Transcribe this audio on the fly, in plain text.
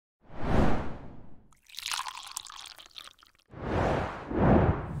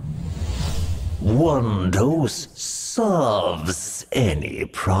One dose solves any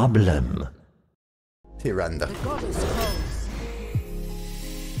problem. Tyrande.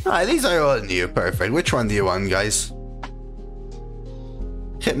 Alright, these are all new. Perfect. Which one do you want, guys?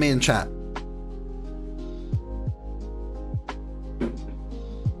 Hit me in chat.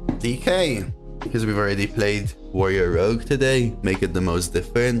 DK. Because we've already played Warrior Rogue today. Make it the most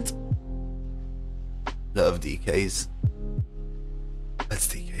different. Love DKs. Let's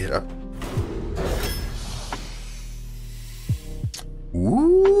DK it up.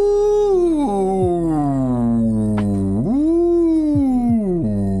 Ooh.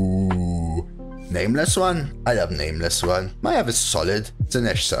 Nameless one? I love Nameless one. My have is solid.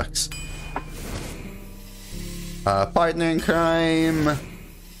 Zanesh sucks. Partner in crime.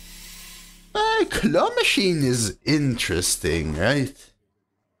 Claw Machine is interesting, right?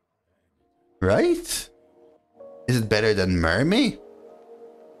 Right? Is it better than Mermy?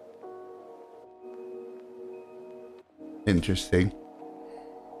 Interesting.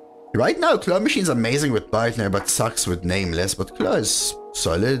 Right now, Claw Machine's amazing with Partner, but sucks with Nameless, but Claw is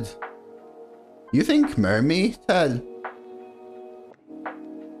solid. You think Mermy, Tal?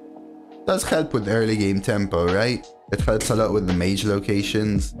 Does help with early game tempo, right? It helps a lot with the mage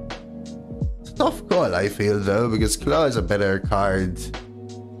locations. It's a tough call, I feel, though, because Claw is a better card.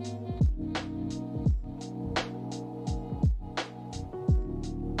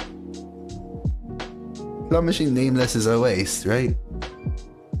 Claw Machine Nameless is a waste, right?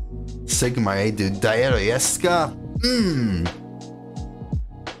 Sigmar, eh, dude? Daero Yeska?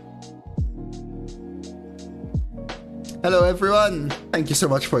 Hello, everyone. Thank you so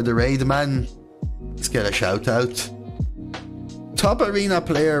much for the raid, man. Let's get a shout out. Top arena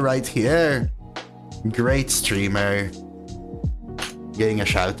player right here. Great streamer. Getting a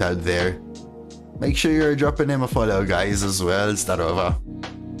shout out there. Make sure you're dropping him a follow, guys, as well. Starova.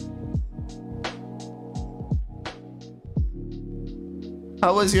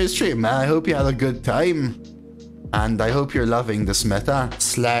 How was your stream, man? I hope you had a good time. And I hope you're loving this meta.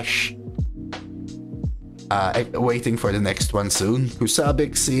 Slash... waiting for the next one soon.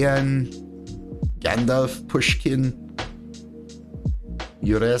 Kusabik, Cian, Gandalf, Pushkin,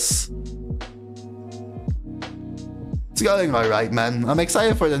 Ures. It's going alright, man. I'm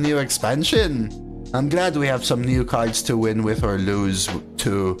excited for the new expansion. I'm glad we have some new cards to win with or lose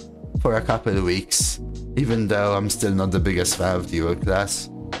to for a couple of weeks. Even though I'm still not the biggest fan of dual class.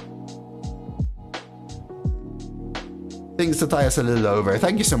 Things to tie us a little over.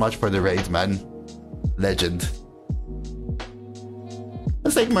 Thank you so much for the raid, man. Legend.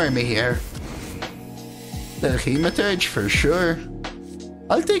 Let's take Mermy here. The Hematurge for sure.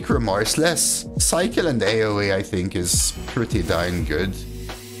 I'll take Remorseless. Cycle and AoE I think is pretty darn good.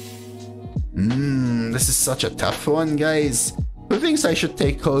 This is such a tough one, guys. Who thinks I should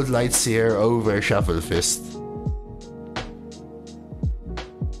take Cold Light Seer over Shuffle Fist?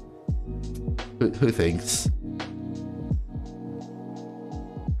 Who thinks?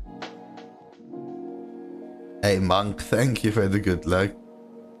 Hey Monk, thank you for the good luck.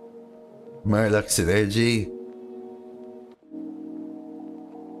 Murloc Synergy.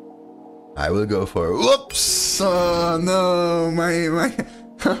 I will go for... Whoops! Oh no, my...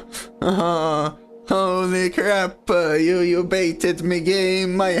 Oh, holy crap, you baited me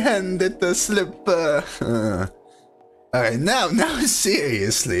game, I handed the slip. Alright, now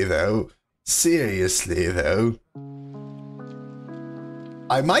seriously though. Seriously though.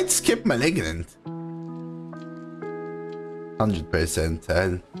 I might skip Malignant. 100%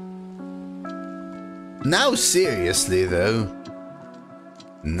 Ted. Now seriously though.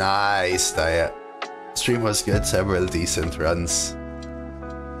 Nice diet. Stream was good, several decent runs.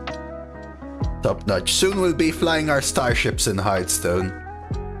 Top notch. Soon we'll be flying our starships in Hearthstone.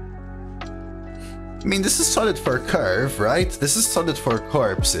 I mean, this is solid for curve, right? This is solid for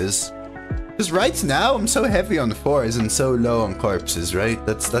corpses. Because right now I'm so heavy on 4s and so low on corpses, right?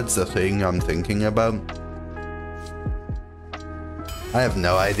 That's the thing I'm thinking about. I have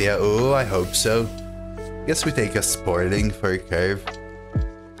no idea. Oh, I hope so. Guess we take a Sporling for curve.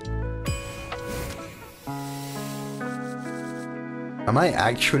 Am I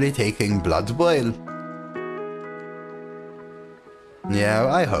actually taking Blood Boil? Yeah,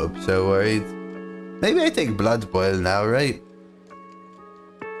 I hope so, worried. Maybe I take Blood Boil now, right?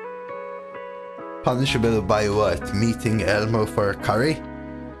 Punishable by what? Meeting Elmo for curry?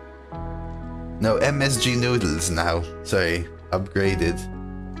 No, MSG noodles now. Sorry, upgraded.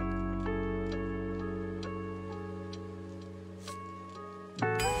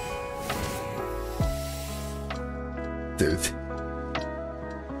 Dude.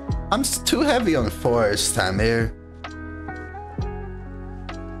 I'm too heavy on 4s, Tamir.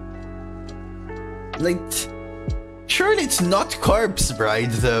 Like, surely it's not Corpse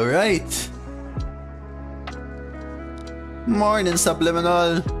Bride though, right? Morning,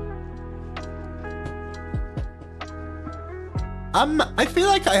 Subliminal. I feel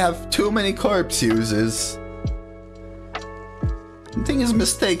like I have too many corpse uses. The thing is,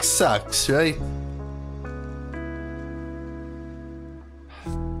 mistake sucks, right?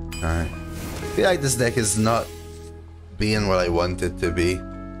 Alright. I feel like this deck is not being what I want it to be.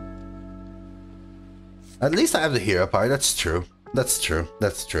 At least I have the hero power, that's true. That's true,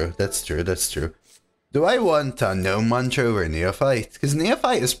 that's true, that's true, that's true. Do I want a Gnome Muncher over Neophyte? Because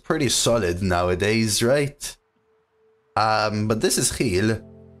Neophyte is pretty solid nowadays, right? But this is heal.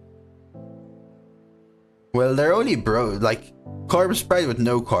 Well, they're only like, Corpse Bride with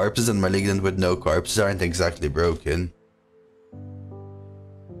no corpses and Malignant with no corpses aren't exactly broken.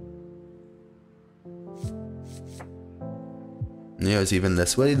 Yeah, it's even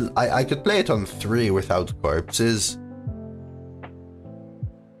less. Well, I could play it on 3 without corpses.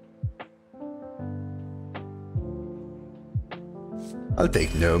 I'll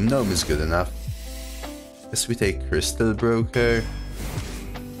take Gnome. Gnome is good enough. Guess we take Crystal Broker.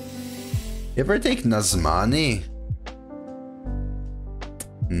 You ever take Nazmani?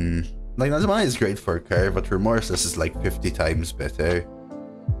 Like, Nazmani is great for curve, but Remorseless is like 50 times better.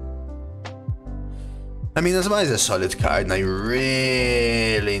 I mean, Nazmani is a solid card, and I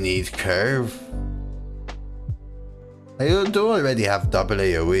really need curve. I do already have double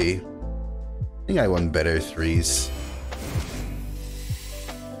AoE. I think I want better 3s.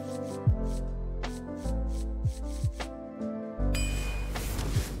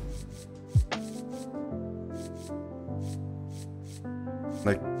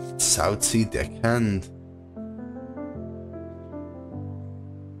 Like, South Sea Deckhand.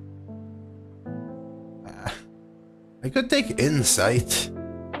 I could take Insight.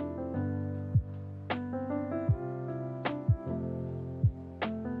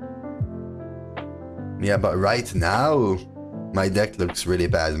 Yeah, but right now, my deck looks really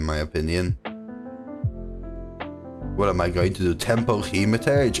bad in my opinion. What am I going to do? Tempo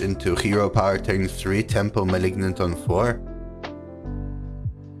Hematurge into Hero Power turn 3, Tempo Malignant on 4?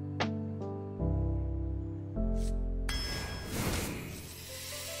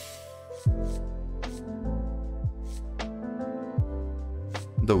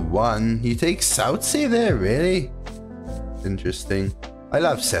 The 1? You take Southsea there, really? Interesting. I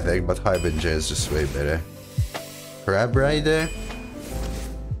love Sethek, but Harbinger is just way better. Crab Rider?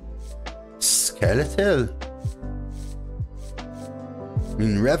 Skeletal? I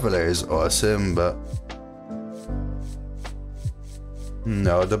mean, Reveler is awesome, but...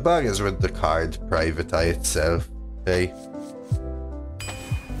 No, the bug is with the card Private Eye itself. Okay.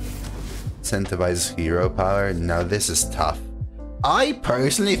 Incentivize hero power. Now this is tough. I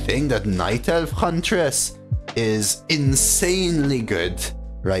personally think that Night Elf Huntress is insanely good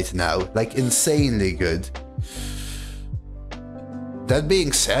right now. Like, insanely good. That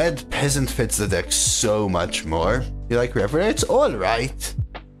being said, Peasant fits the deck so much more. You like Reveler? It's alright.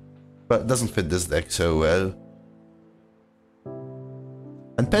 But it doesn't fit this deck so well.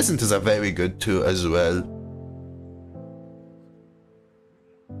 And Peasant is a very good too as well.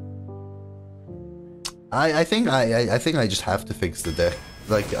 I think I just have to fix the deck.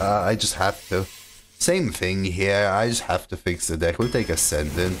 Like, I just have to. Same thing here, I just have to fix the deck. We'll take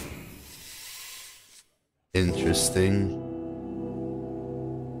Ascendant. Interesting.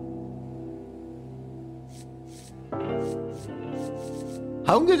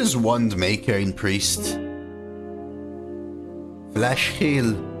 How good is Wand Maker in Priest? Flash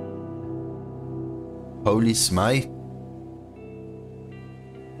Heal. Holy Smite.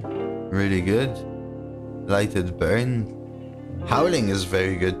 Really good. Lighted Burn. Howling is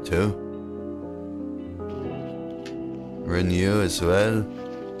very good too. Renew as well.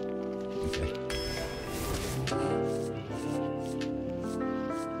 Okay.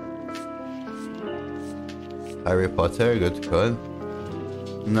 Harry Potter, good call.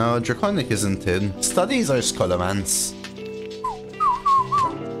 No, Draconic isn't in. Studies are Scholomance.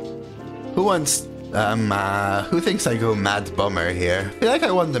 Who wants... who thinks I go Mad Bummer here? I feel like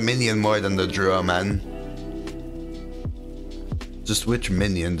I want the minion more than the Druid man. Just which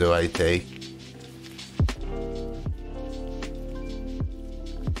minion do I take?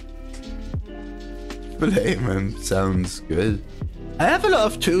 Blame him, sounds good. I have a lot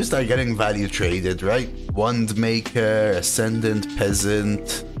of 2s that are getting value traded, right? Wand Maker, Ascendant,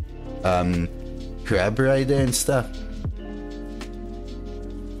 Peasant, Crab Rider and stuff.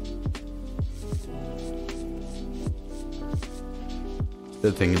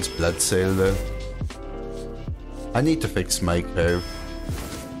 Still think it's Blood Sail though. I need to fix my curve.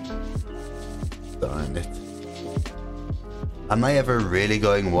 Done. minute. Am I ever really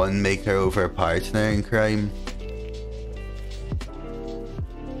going one maker over partner in crime?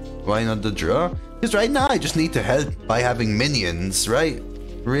 Why not the draw? Because right now I just need to help by having minions, right?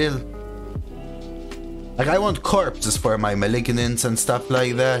 Real. Like, I want corpses for my malignants and stuff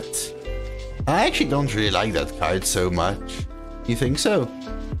like that. I actually don't really like that card so much. You think so?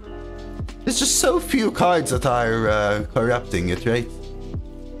 There's just so few cards that are corrupting it, right?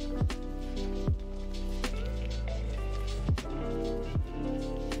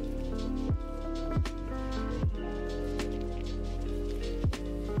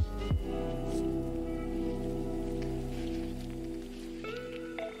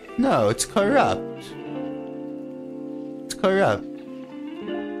 No, it's corrupt. It's corrupt.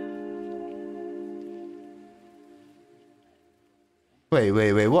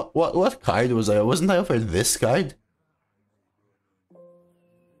 Wait, what card was I? Wasn't I offered this card?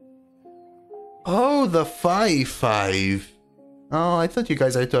 Oh, the 5/5. Oh, I thought you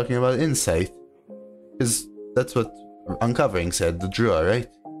guys are talking about Insight. Because that's what Uncovering said, the draw, right?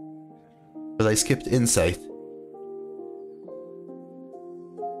 But I skipped Insight.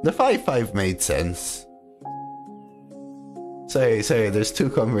 The 5/5 made sense. Sorry, there's two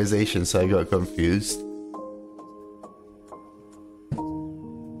conversations, so I got confused.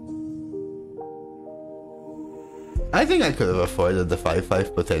 I think I could have afforded the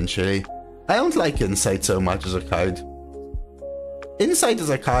 5/5 potentially. I don't like Insight so much as a card. Insight is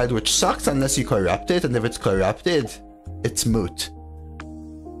a card which sucks unless you corrupt it, and if it's corrupted, it's moot.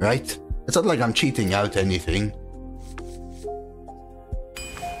 Right? It's not like I'm cheating out anything.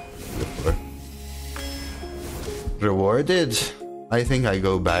 Rewarded? I think I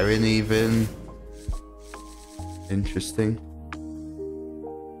go Baron even. Interesting.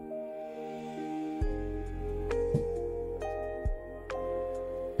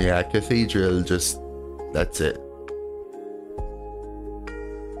 Yeah, Cathedral, just... that's it.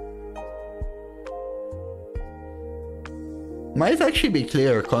 Might actually be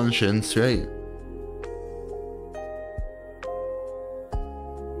Clear Conscience, right?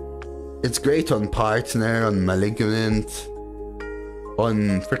 It's great on Partner, on Malignant,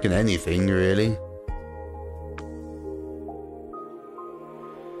 on freaking anything, really.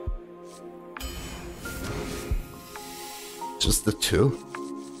 Just the two.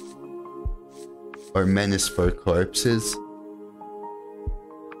 Or Menace for Corpses.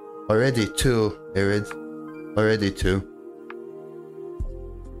 Already two, Irid. Already two.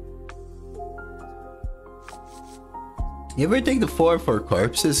 You ever take the 4 for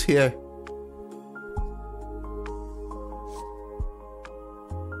Corpses here?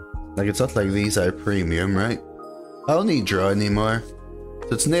 Like, it's not like these are premium, right? I don't need draw anymore. So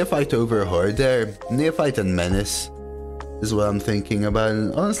it's Neophyte over Horde there. Neophyte and Menace is what I'm thinking about.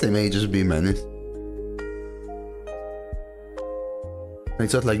 And honestly, it may just be Menace.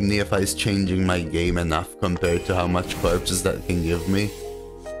 It's not like Neophyte's changing my game enough compared to how much corpses that can give me.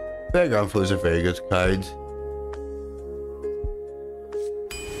 Fairground Foe is a very good card.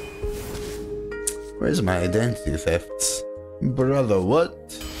 Where's my identity thefts? Brother, what?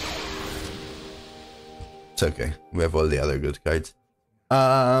 It's okay. We have all the other good cards.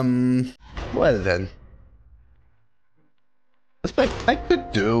 Well then. I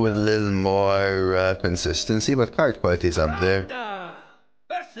could do with a little more consistency, but card quality's up there.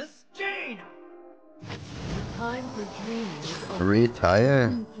 Versus Jane. Time for dreams. Retire?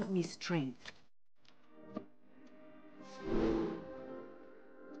 Give me strength.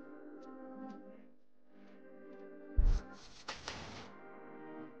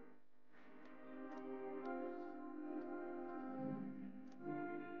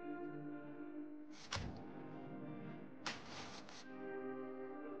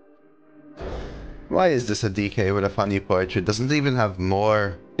 Why is this a DK with a funny portrait? Doesn't it even have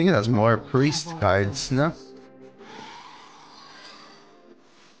more? I think it has more priest cards, no?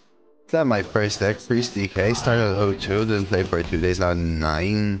 Is that my first deck? Priest DK, started at 02, didn't play for 2 days, now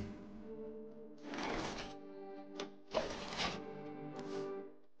 9.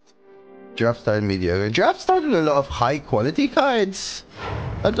 Draft started mediocre. Draft started a lot of high quality cards.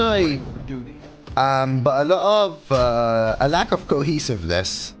 How do I... but a lot of... a lack of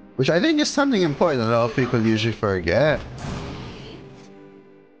cohesiveness. Which I think is something important a lot of people usually forget.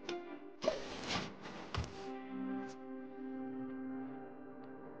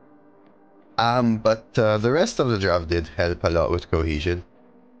 But the rest of the draft did help a lot with cohesion.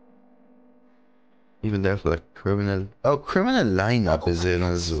 Even there for the criminal... oh, criminal lineup is in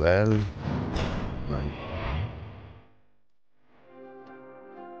as well. Right.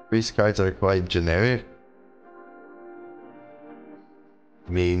 Priest cards are quite generic.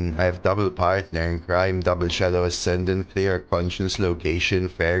 I mean, I have double partner in crime, double shadow ascendant, clear conscience, location,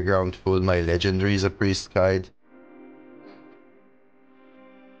 fairground, full. My legendary is a priest card.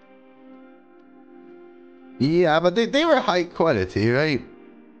 Yeah, but they were high quality, right?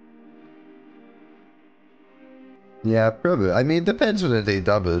 Yeah, probably. I mean, it depends whether they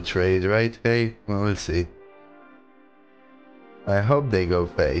double trade, right? Hey, well, we'll see. I hope they go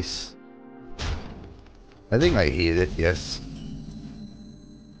face. I think I hear it, yes.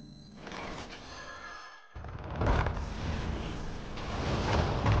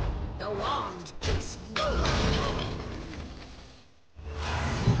 The wand explodes.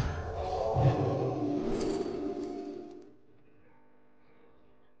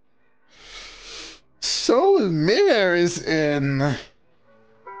 Soul Mirror is in.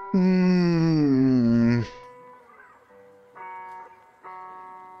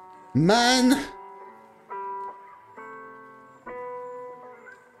 Man.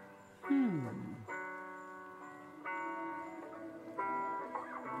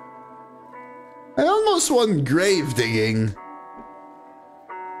 I almost want grave digging.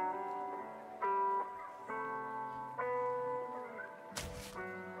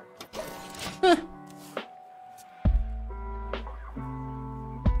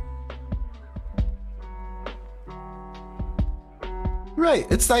 Right,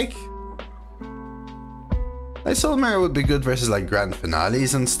 it's like my Soul Mirror would be good versus like grand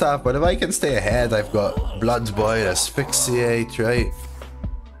finales and stuff, but if I can stay ahead, I've got Blood Boil, Asphyxiate, right?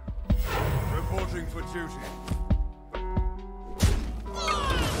 Reporting for duty.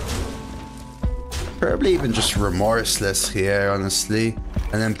 Probably even just Remorseless here, honestly,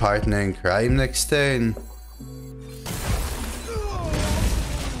 and then Partner in Crime next turn.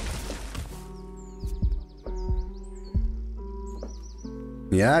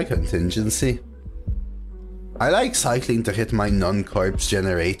 Yeah, Contingency. I like cycling to hit my non-corpse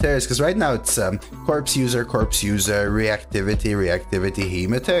generators, because right now it's corpse user, reactivity,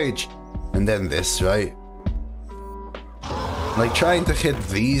 hematurge, and then this, right? Like trying to hit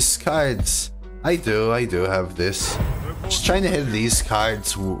these cards. I do have this. Just trying to hit these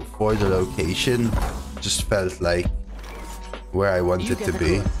cards for the location just felt like where I wanted to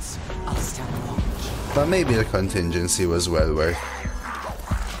be. But maybe the contingency was well worth.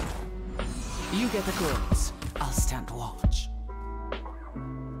 You get the goods. I'll stand watch.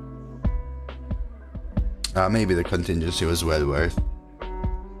 Maybe the contingency was well worth.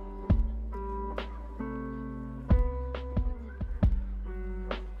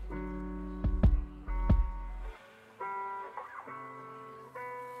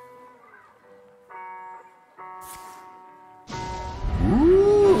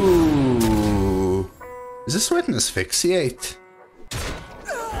 Ooh. Is this worth an asphyxiate?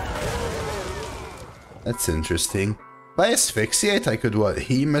 That's interesting. By asphyxiate, I could what?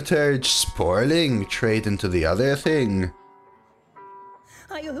 Hematurge, Sporling, trade into the other thing.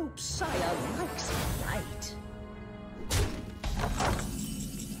 I hope Sire likes it right.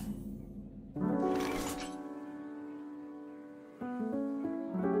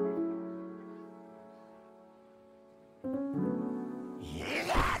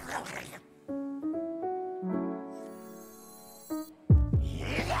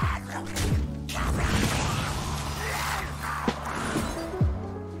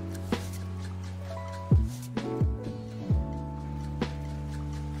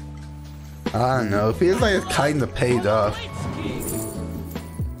 I don't know, it feels like it kinda paid off.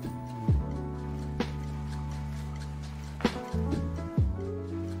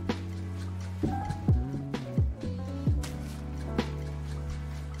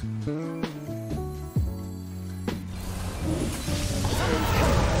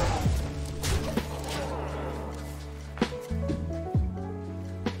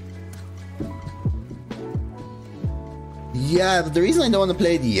 Yeah, but the reason I don't want to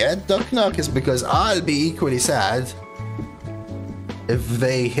play it yet, Duck Knock, is because I'll be equally sad if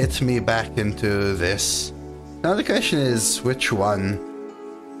they hit me back into this. Now the question is, which one?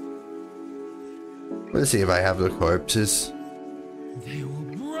 We'll see if I have the corpses. They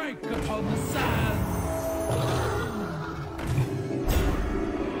will break upon the sand.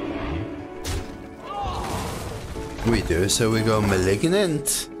 We do, so we go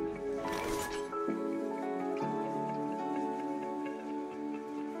Malignant.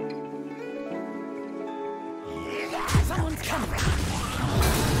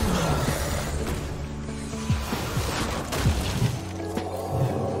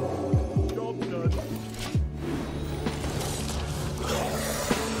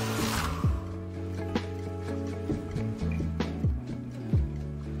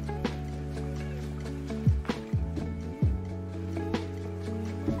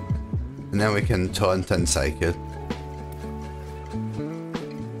 then we can taunt and cycle.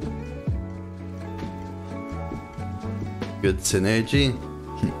 Good synergy.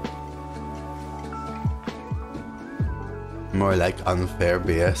 More like unfair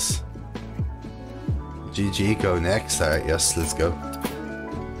BS. GG, go next. Alright, yes, let's go.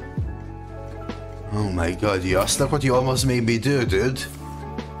 Oh my god, Yoss, look what you almost made me do, dude.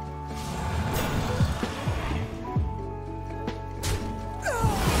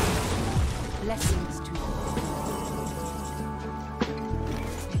 Blessings to you.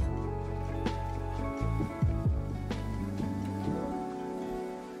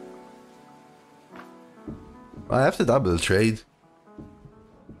 I have to double trade.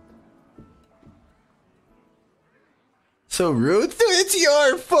 So rude? Dude, it's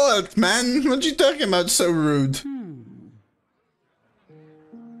your fault, man. What you talking about so rude?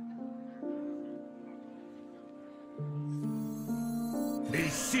 The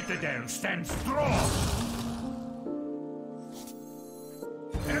citadel stands strong.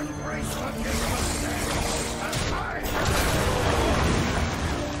 Embrace the gift of death as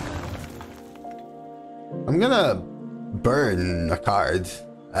I'm gonna burn a card.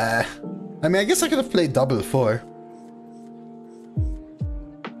 I mean, I guess I could have played double 4.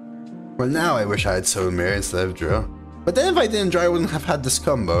 Well, now I wish I had Soul Mirror instead of Draw. But then if I didn't draw, I wouldn't have had this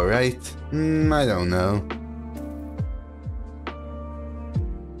combo, right? I don't know.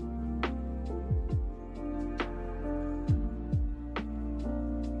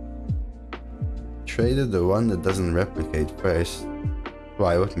 Traded the one that doesn't replicate first.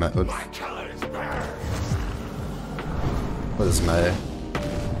 Why? What matter? What does matter?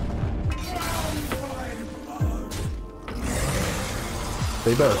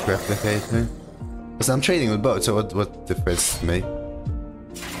 They both replicate, huh? Because I'm trading with both, so what difference to me?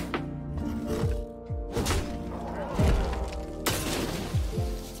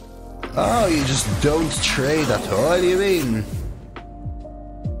 Oh, you just don't trade at all, you mean?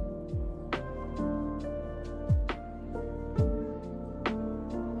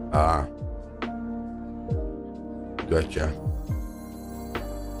 Ah. Gotcha.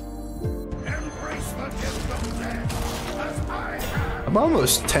 I'm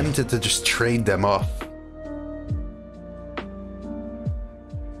almost tempted to just trade them off.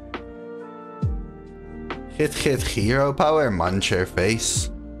 Hit hero power, muncher face.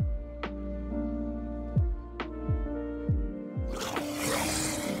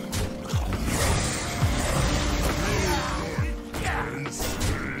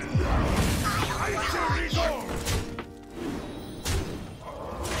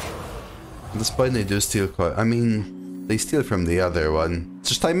 At this point they do steal quite, I mean, they steal from the other one. It's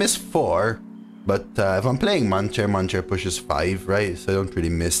just I miss 4, but if I'm playing Muncher pushes 5, right? So I don't really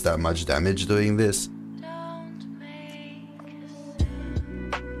miss that much damage doing this.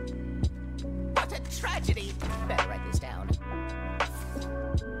 What a tragedy! Better write this down.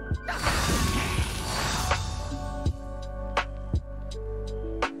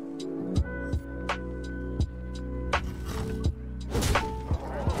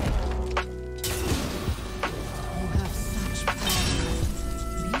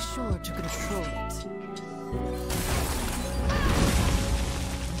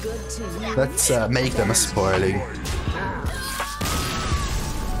 Let's make them a spoiling.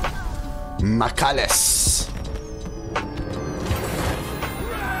 Macales.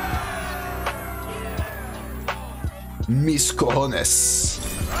 Mis cojones.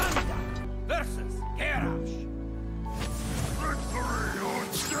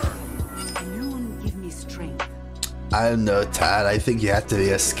 Noon give me strength. I don't know, Tad. I think you have to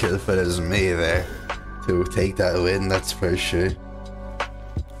be as skillful as me there to take that win, that's for sure.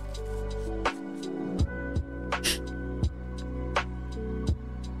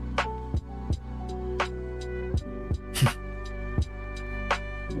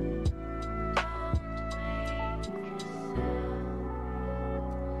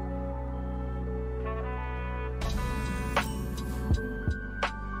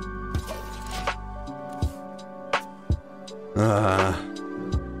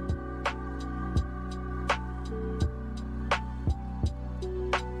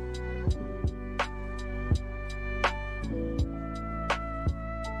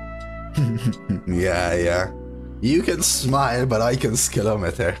 Yeah. You can smile, but I can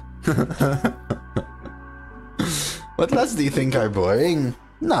skillometer. What lads do you think are boring?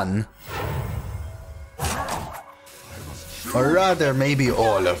 None. Or rather, maybe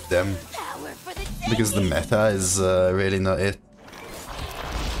all of them. Because the meta is really not it.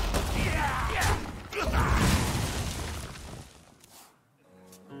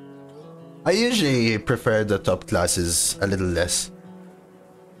 I usually prefer the top classes a little less.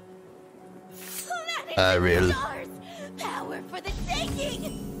 real. Power for the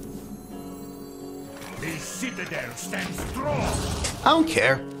taking! The citadel stands strong. I don't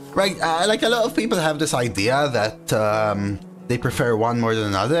care. Right, like a lot of people have this idea that they prefer one more than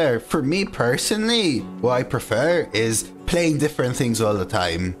another. For me personally, what I prefer is playing different things all the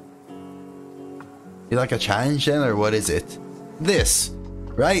time. You like a challenge then, or what is it? This,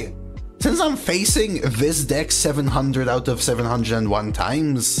 right? Since I'm facing this deck 700 out of 701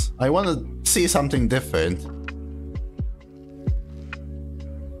 times, I want to see something different.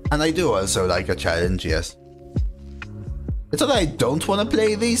 And I do also like a challenge, yes. It's not that I don't want to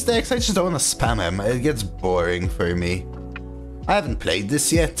play these decks, I just don't want to spam them. It gets boring for me. I haven't played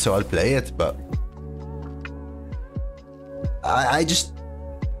this yet, so I'll play it, but I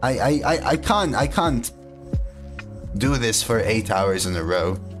can't do this for 8 hours in a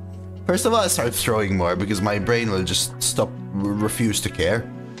row. First of all, I start throwing more because my brain will just refuse to care.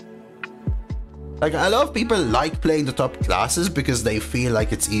 Like, a lot of people like playing the top classes because they feel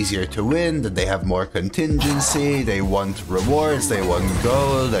like it's easier to win, that they have more contingency, they want rewards, they want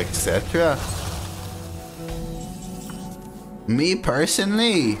gold, etc. Me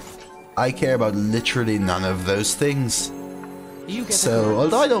personally, I care about literally none of those things. So,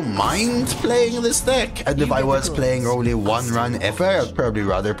 although I don't mind playing this deck, and if I was playing only one run ever, I'd probably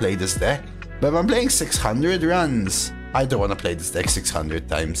rather play this deck. But if I'm playing 600 runs, I don't want to play this deck 600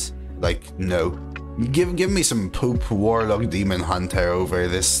 times. Like, no. Give me some poop Warlock Demon Hunter over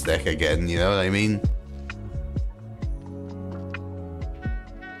this deck again, you know what I mean?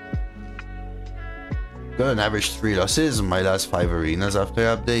 Got an average 3 losses in my last 5 arenas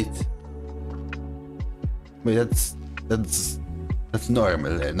after update. Wait, that's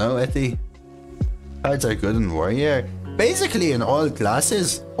normal, you know, Etty? Cards are good in Warrior. Basically, in all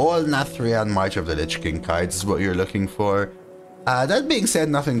classes, all Nathria and March of the Lich King cards is what you're looking for. That being said,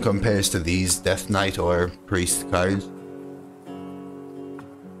 nothing compares to these Death Knight or Priest cards.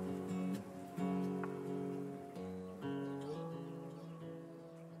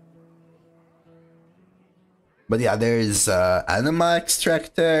 But yeah, there's Anima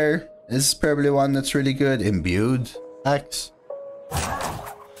Extractor is probably one that's really good. Imbued Axe.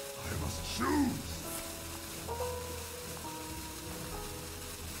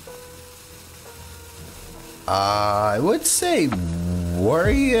 I would say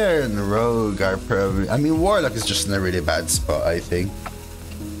Warrior and Rogue are probably... I mean, Warlock is just in a really bad spot, I think.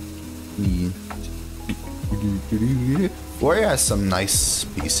 Warrior has some nice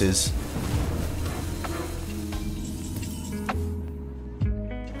pieces.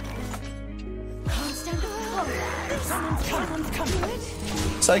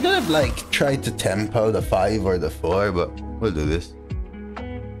 So I could have like tried to tempo the 5 or the 4, but we'll do this.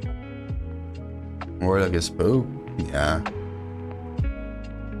 Warlock is poop? Yeah.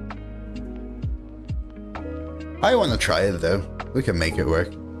 I want to try it though. We can make it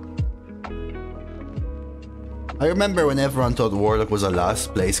work. I remember when everyone thought Warlock was a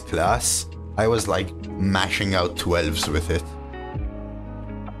last place class, I was like mashing out 12s with it.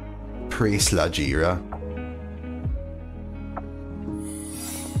 Pre-Sludge era.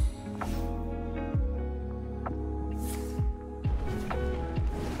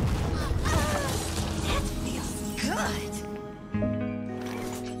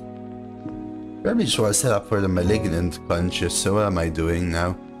 Probably just want to set up for the Malignant Conscious, so what am I doing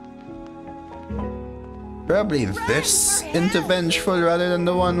now? Probably this into Vengeful rather than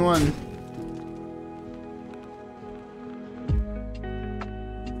the 1/1.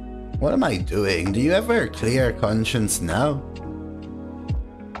 What am I doing? Do you ever clear Conscience now?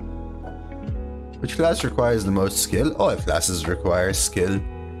 Which class requires the most skill? All classes require skill.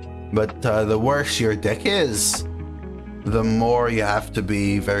 But the worse your deck is, the more you have to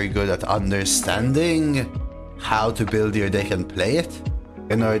be very good at understanding how to build your deck and play it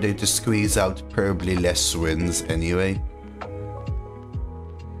in order to squeeze out probably less wins anyway.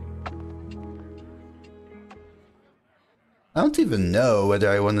 I don't even know whether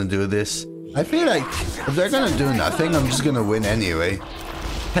I want to do this. I feel like if they're gonna do nothing, I'm just gonna win anyway.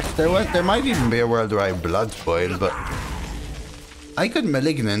 Heck, there might even be a world where I Blood Boil, but I could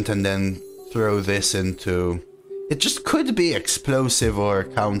Malignant and then throw this into... It just could be explosive or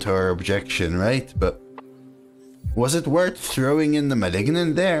counter or objection, right? But was it worth throwing in the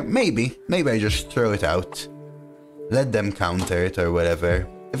Malignant there? Maybe. Maybe I just throw it out. Let them counter it or whatever.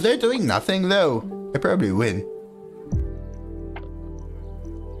 If they're doing nothing though, I probably win.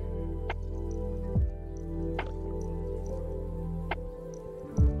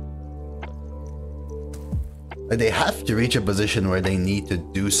 They have to reach a position where they need to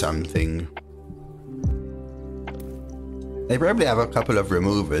do something. They probably have a couple of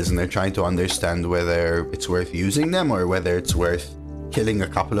removals and they're trying to understand whether it's worth using them or whether it's worth killing a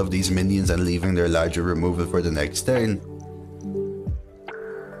couple of these minions and leaving their larger removal for the next turn.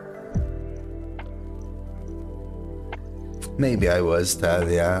 Maybe I was,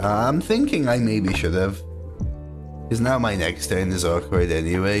 Talia. I'm thinking I maybe should have. Because now my next turn is awkward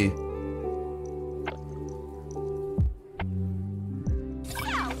anyway.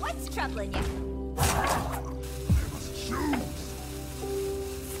 Yeah, what's troubling you?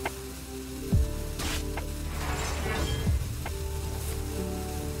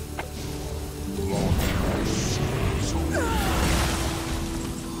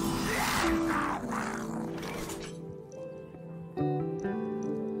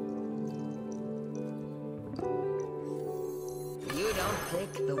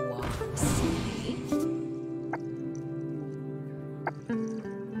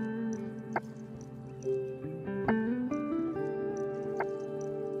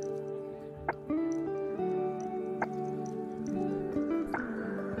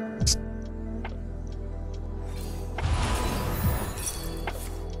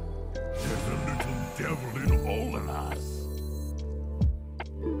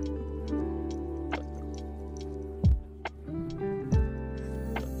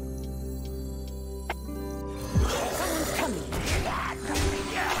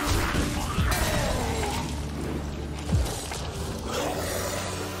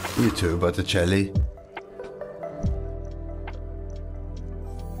 You too, Botticelli.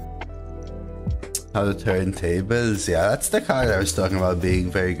 How the turntables, yeah, that's the card I was talking about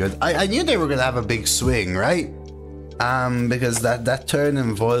being very good. I knew they were gonna have a big swing, right? Because that turn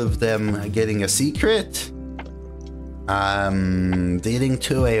involved them getting a secret, dealing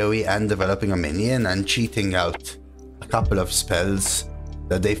 2 AoE and developing a minion and cheating out a couple of spells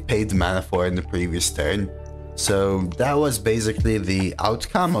that they've paid mana for in the previous turn. So that was basically the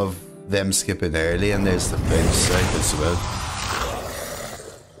outcome of them skipping early, and there's the French side as well.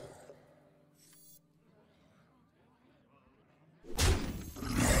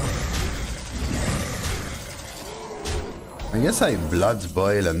 I guess I blood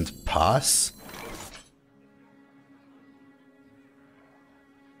boil and pass.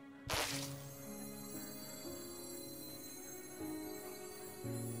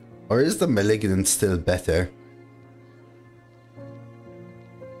 Or is the malignant still better?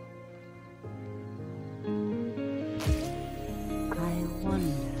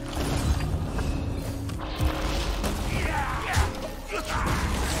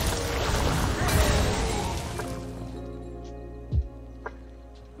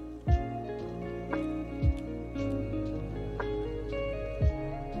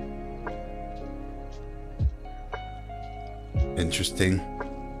 Interesting.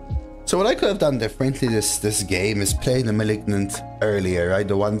 So what I could have done differently this game is play the Malignant earlier, right?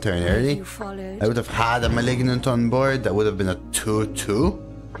 The 1 turn early. I would have had a Malignant on board. That would have been a 2-2.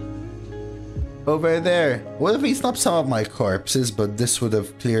 Over there. Would have eaten up some of my corpses, but this would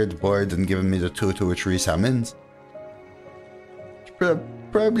have cleared board and given me the 2-2 with 3 summons.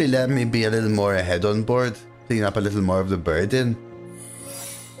 Probably let me be a little more ahead on board. Clean up a little more of the burden.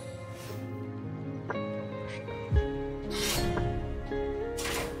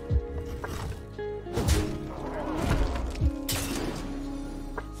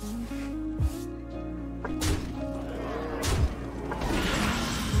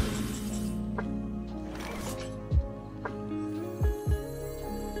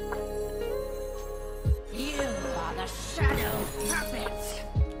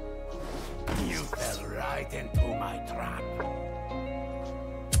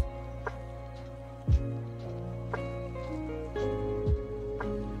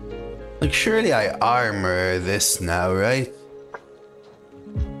 Like, surely I armor this now, right?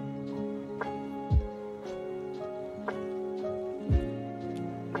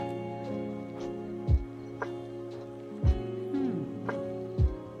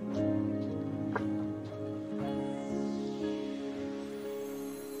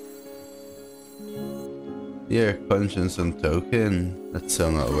 Here, conscience and token. That's so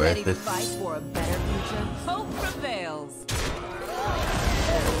not worth it. Fight for a better future. Hope prevails.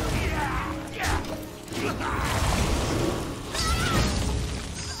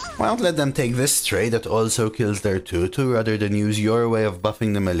 Why not let them take this trade that also kills their 2-2 rather than use your way of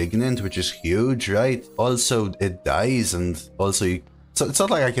buffing the Malignant, which is huge, right? Also, it dies, and also so it's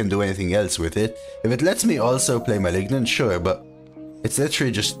not like I can do anything else with it. If it lets me also play Malignant, sure, but it's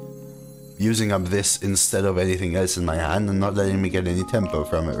literally just using up this instead of anything else in my hand and not letting me get any tempo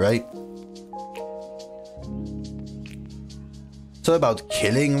from it, right? It's all about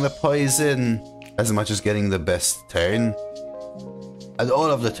killing the poison as much as getting the best turn. And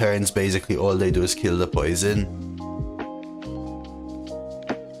all of the turns, basically, all they do is kill the poison.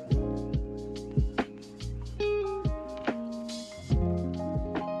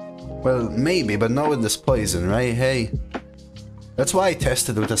 Well, maybe, but not with this poison, right? Hey. That's why I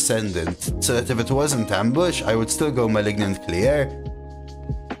tested with Ascendant, so that if it wasn't ambush, I would still go Malignant Clear.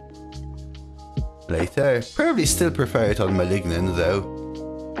 Later. Probably still prefer it on Malignant, though.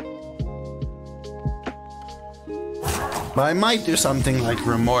 But I might do something like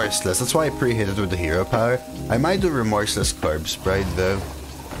Remorseless. That's why I pre-hit it with the hero power. I might do Remorseless Corpse Bride, though.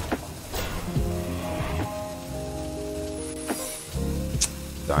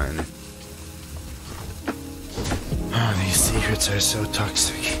 Darn it. Oh, these secrets are so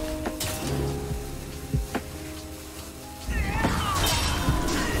toxic.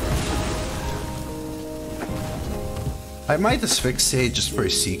 I might asphyxiate just for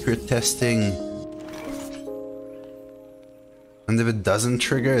secret testing. And if it doesn't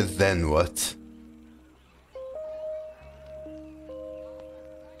trigger, then what?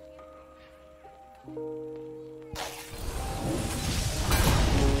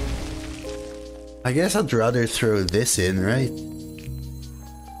 I guess I'd rather throw this in, right?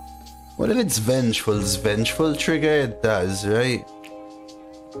 What if it's vengeful? Does vengeful trigger? It does, right?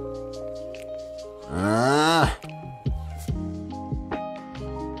 Ah!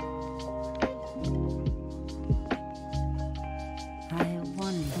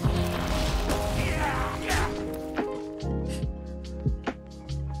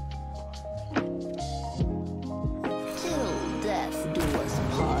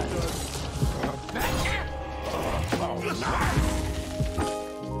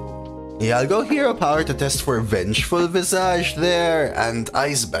 Yeah, I'll go hero power to test for Vengeful Visage there and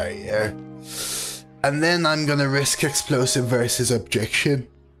Ice Barrier. And then I'm gonna risk Explosive versus Objection.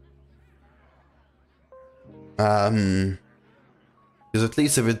 Because at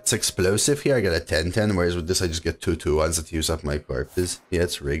least if it's Explosive here, I get a 10-10, whereas with this I just get 2-2-1s that use up my corpses. Yeah,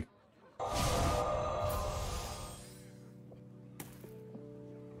 it's rigged.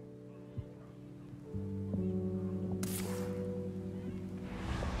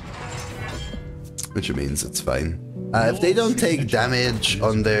 Which means it's fine. If they don't take damage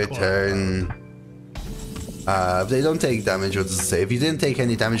on their turn... if they don't take damage, what does it say? If you didn't take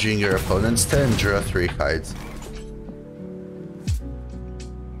any damage during your opponent's turn, draw 3 cards.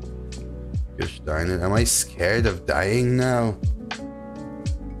 Gosh darn it, am I scared of dying now?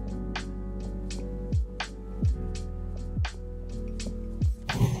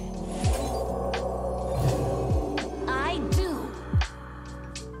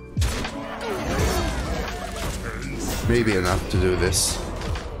 Maybe enough to do this.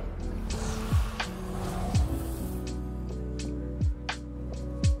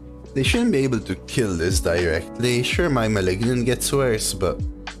 They shouldn't be able to kill this directly. Sure, my Malignant gets worse, but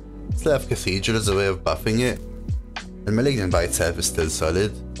still have Cathedral as a way of buffing it. And Malignant by itself is still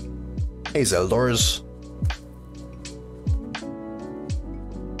solid. Hey, Zeldors.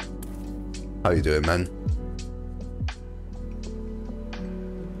 How you doing, man?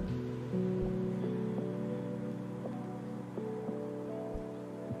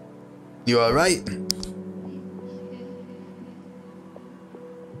 You alright?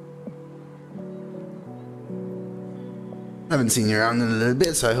 Haven't seen you around in a little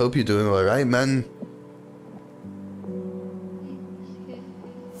bit, so I hope you're doing alright, man.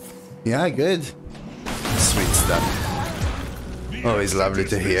 Yeah, good. Sweet stuff. Always lovely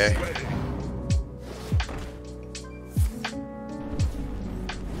to hear.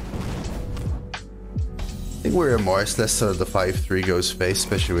 I think we're remorseless, so the 5-3 goes face,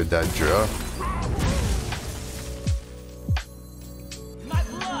 especially with that draw. My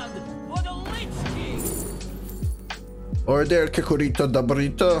blood for the Lich King. Order Kakurito da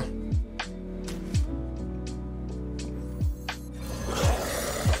Burrito.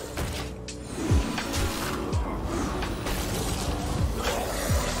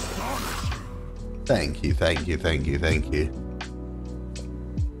 Thank you, thank you, thank you, thank you.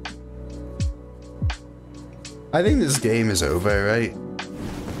 I think this game is over, right?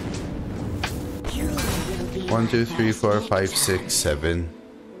 1, 2, 3, 4, 5, 6, 7.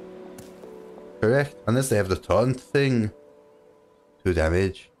 Correct? Unless they have the taunt thing. 2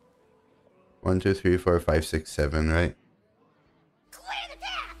 damage. 1, 2, 3, 4, 5, 6, 7, right?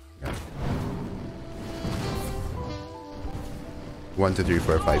 Yeah. 1, 2, 3,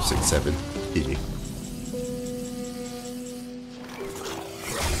 4, 5, 6, 7. GG.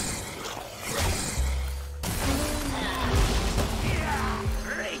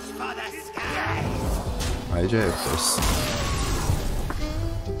 Why'd you have this?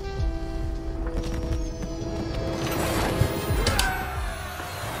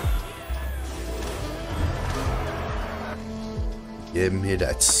 Give me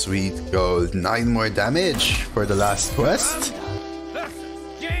that sweet gold. 9 more damage for the last quest.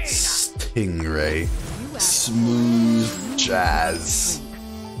 Stingray. Smooth jazz.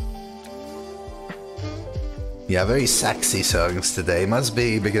 Yeah, very sexy songs today. Must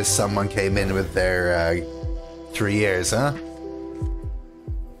be because someone came in with their 3 years, huh?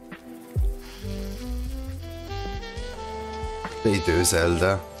 They do,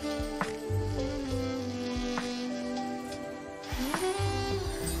 Zelda.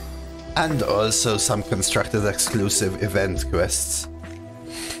 And also some constructed exclusive event quests.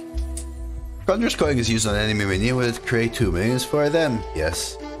 Conjurer's Coin is used on enemy menu. Will it create 2 minions for them?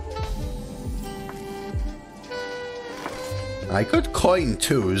 Yes. I could coin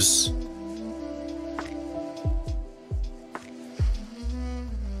 2s.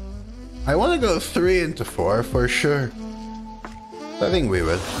 I want to go 3 into 4 for sure. I think we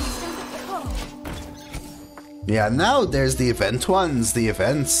will. Yeah, now there's the event ones, the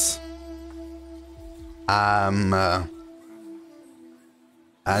events.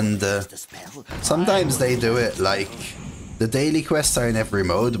 Sometimes they do it like the daily quests are in every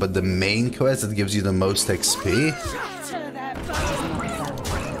mode, but the main quest that gives you the most XP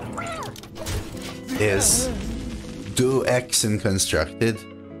is do X in constructed.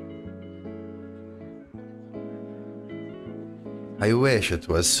 I wish it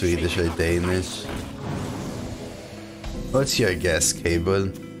was Swedish or Danish. What's your guess,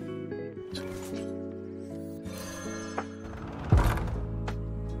 Cable?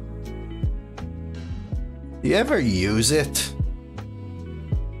 Do you ever use it?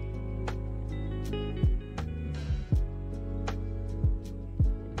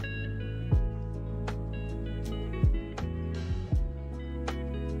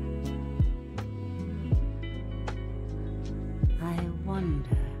 I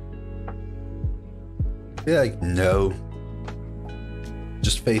wonder. Be like, no.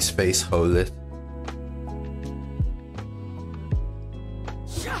 Just face, hold it.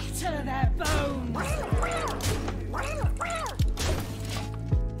 Shatter their bones!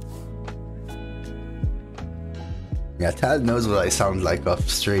 Yeah, Tal knows what I sound like off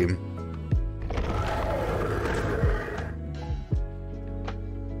stream.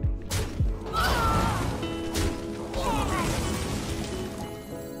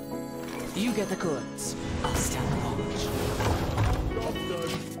 You get the goods. I'll stand watch.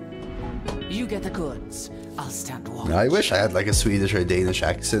 You get the goods. I'll stand watch. I wish I had like a Swedish or Danish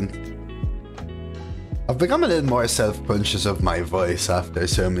accent. I've become a little more self-conscious of my voice after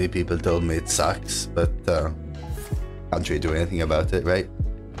so many people told me it sucks, but can't really do anything about it, right?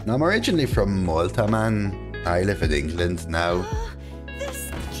 Now, I'm originally from Malta, man. I live in England now. This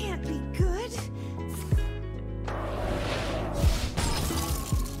can't be good.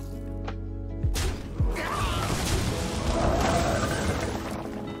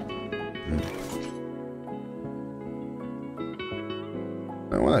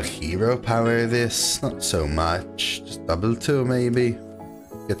 I want to hero power this, not so much. Just double 2 maybe.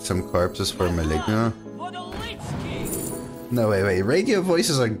 Get some corpses for Maligna. No, wait, radio voice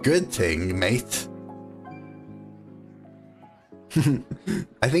is a good thing, mate.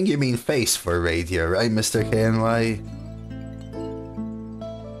 I think you mean face for radio, right, Mr. KNY?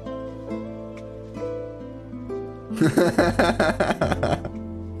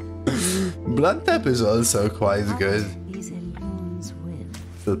 Blood Tap is also quite good.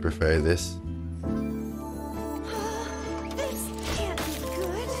 Still prefer this. This can't be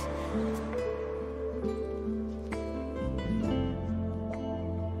good.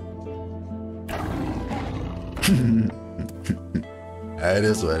 It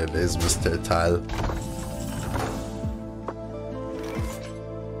is what it is, Mr. Tile.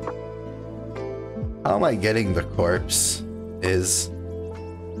 How am I getting the corpse? Is...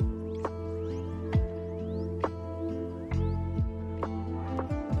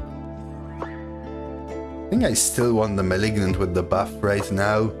 I think I still want the Malignant with the buff right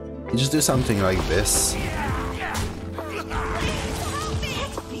now. You just do something like this.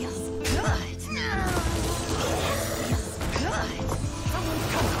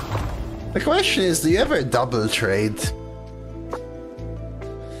 The question is, do you ever double trade?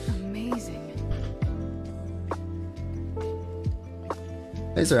 Amazing.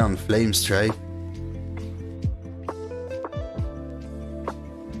 These are on Flame Strike.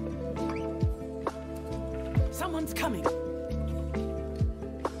 Someone's coming.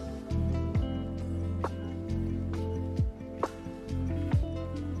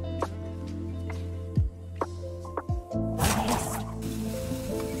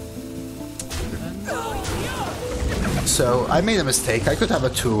 So I made a mistake. I could have a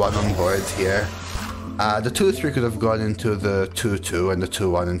 2-1 on board here. The 2-3 could have gone into the 2-2 and the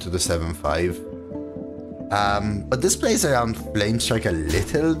 2-1 into the 7-5. But this plays around Flame Strike a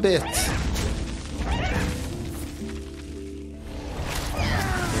little bit.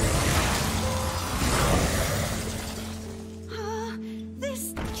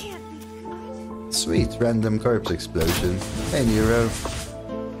 This can't be good. Sweet, random corpse explosion. Hey, Nero.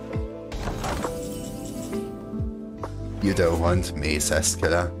 You don't want me,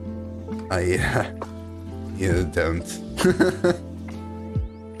 Saskala. You don't.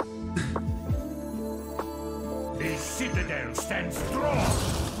 The citadel stands strong.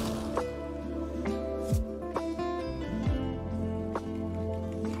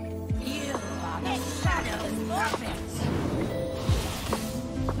 You are the shadow's puppet.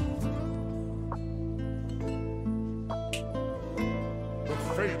 The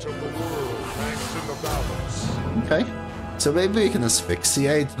fate of the world hangs in the balance. Okay. So maybe we can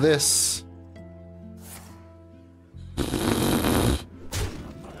asphyxiate this.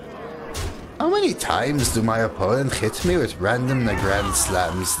 How many times do my opponent hit me with random Grand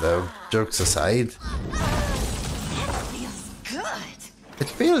Slams though? Jokes aside. That feels good. It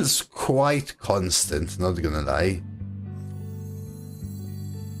feels quite constant, not gonna lie.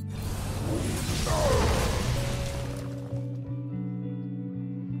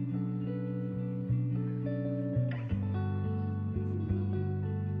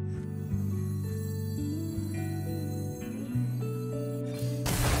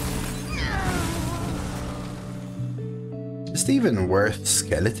 Is it even worth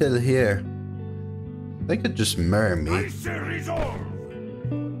Skeletal here? They could just murder me. I say resolve.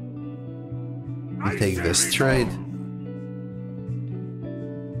 I'll take this trade.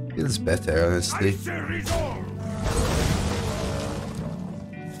 Feels better, honestly. I say resolve.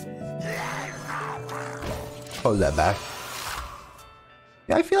 Hold that back.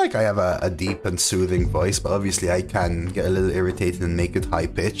 Yeah, I feel like I have a deep and soothing voice, but obviously I can get a little irritated and make it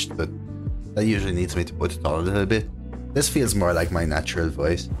high-pitched, but that usually needs me to put it on a little bit. This feels more like my natural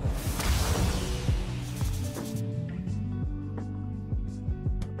voice.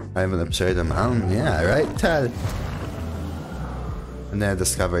 I have an absurd amount. Yeah, right, Tal. And then I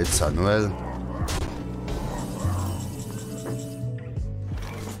discovered Sunwell.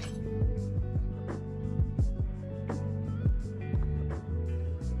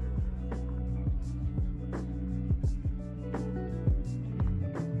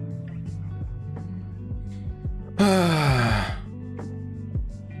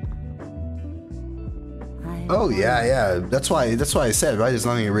 Oh yeah. That's why I said, right? There's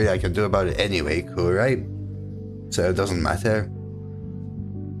nothing really I can do about it anyway, cool, right? So it doesn't matter.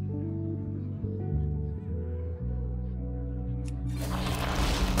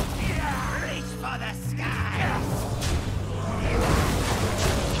 Reach for the sky.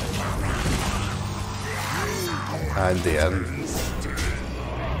 And the end.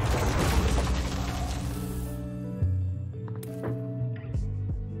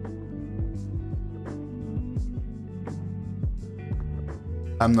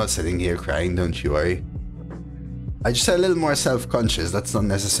 I'm not sitting here crying, don't you worry. I just a little more self-conscious. That's not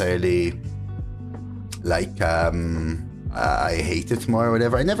necessarily like I hate it more or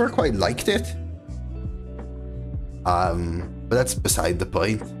whatever. I never quite liked it. But that's beside the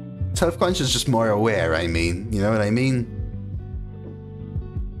point. Self-conscious is just more aware, I mean. You know what I mean?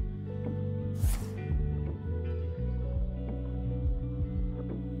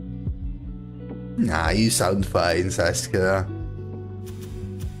 Nah, you sound fine, Saskia.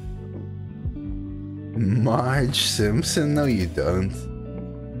 Marge Simpson? No, you don't.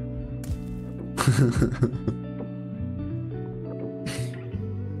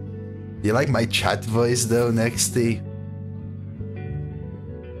 You like my chat voice though, Nexty?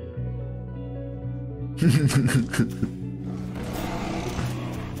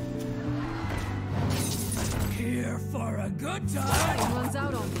 Here for a good time. Runs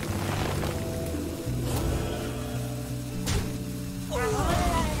out on me.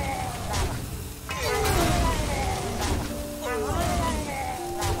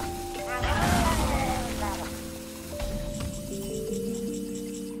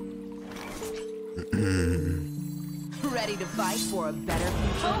 Ready to fight for a better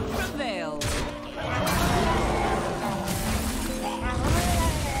future? Hope prevails.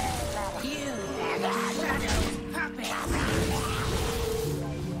 You are the shadow's puppet.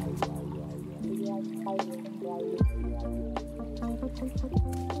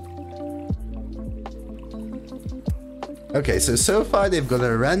 Okay, so far they've got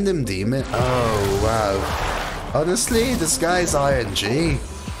a random demon. Oh, wow. Honestly, this guy's RNG.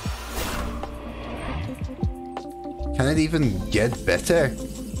 Can it even get better?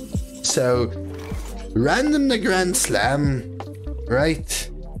 So, Random the Grand Slam. Right.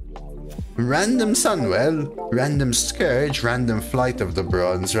 Random Sunwell. Random Scourge. Random Flight of the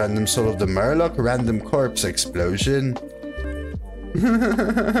Bronze. Random Soul of the Murloc. Random Corpse Explosion.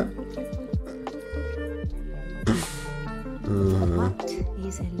 What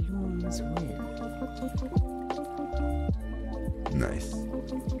is a loon's will? Nice.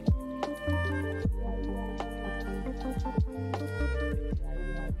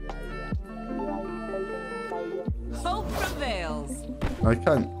 Hope prevails. I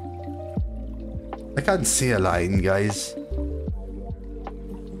can't see a line, guys.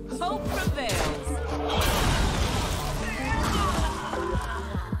 Hope prevails.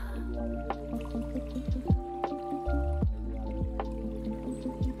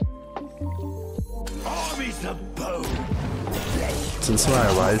 Armies of bone. Since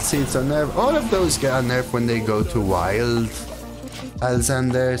my wild seeds are nerfed, all of those get unnerfed when they go to wild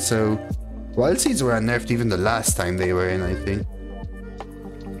Alexander, so wild seeds were unnerfed even the last time they were in, I think.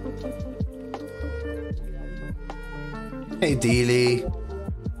 Hey Dealey.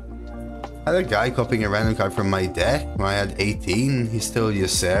 I had a guy copying a random card from my deck when I had 18. He still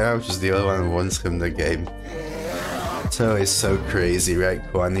used Sarah, which is the other one who wants him the game. So it's so crazy, right,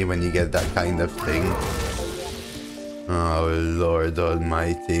 Kwani, when you get that kind of thing. Oh, Lord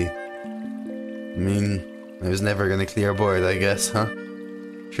Almighty. I mean, I was never gonna clear board, I guess, huh?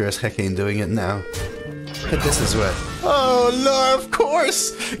 Sure as heck ain't doing it now. Hit this as well. Oh, Lord, of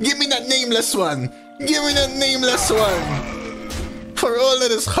course! Give me that nameless one! Give me that nameless one! For all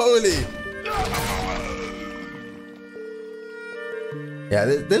that is holy! Yeah,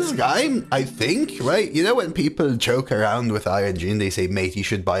 this guy, I think, right? You know when people joke around with ING and they say, mate, you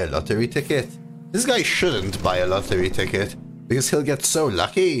should buy a lottery ticket? This guy shouldn't buy a lottery ticket, because he'll get so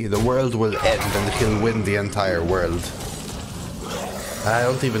lucky, the world will end and he'll win the entire world. I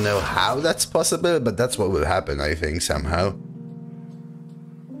don't even know how that's possible, but that's what will happen, I think, somehow.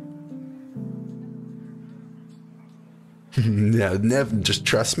 Yeah, never, just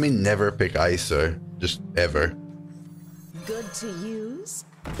trust me, never pick Eyesore. Just ever. Good to use,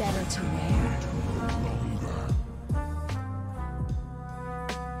 better to wear.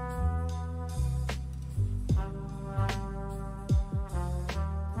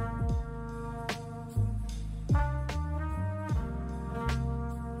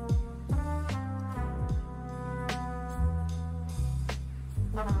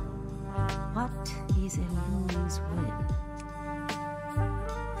 What is a loon's will?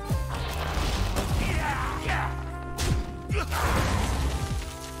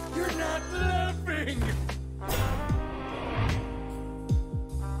 You're not laughing!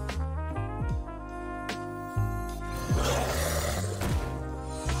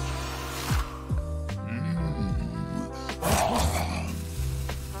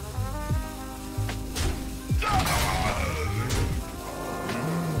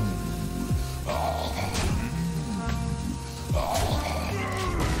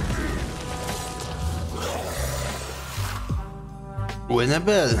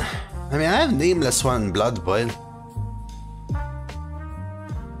 Winnable. I mean, I have Nameless One Blood Boil.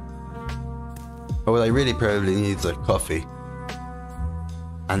 But what I really probably need is a coffee.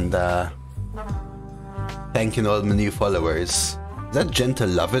 And, thanking all my new followers. Is that Gentle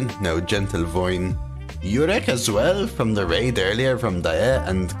Lovin'? No, Gentle Voin. Yurek as well, from the raid earlier from Daya,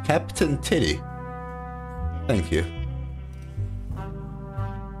 and Captain Titty. Thank you.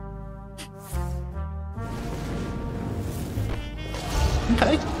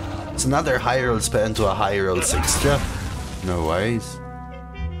 Okay. It's another high roll spell into a high roll 6 drop. No worries.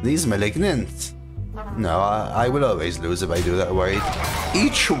 These Malignant. No, I will always lose if I do that, worried.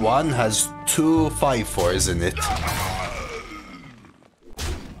 Each one has 2 5/4s in it.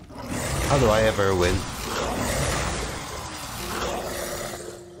 How do I ever win?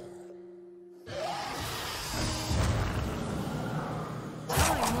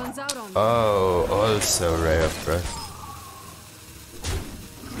 Oh, also Ray of Breath.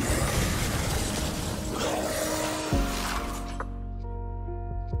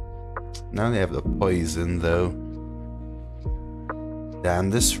 Now they have the poison though. Damn,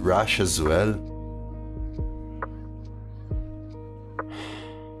 this rush as well.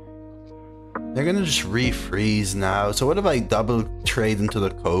 They're gonna just refreeze now. So what if I double trade into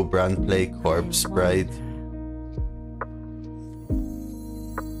the Cobra and play Corpse Bride?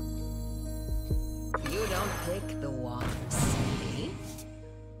 You don't pick the one, see?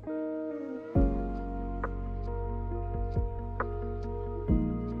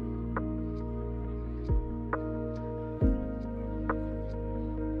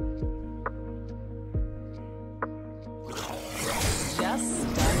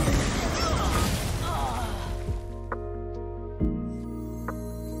 Just done.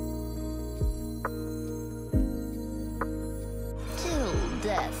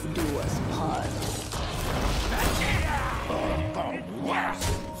 death do us part.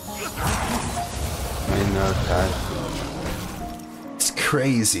 I know that. It's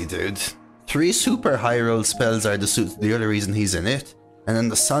crazy, dude. 3 super high roll spells are the other reason he's in it. And then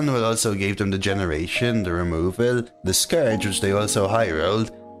the Sun will also give them the generation, the removal, the Scourge, which they also high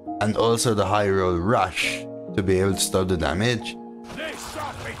rolled, and also the high roll rush to be able to stop the damage. They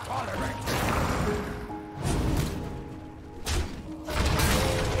shot me tolerant.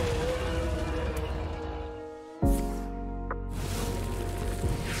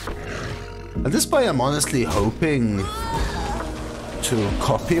 At this point, I'm honestly hoping to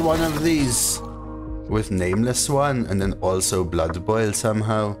copy one of these with Nameless one and then also Blood Boil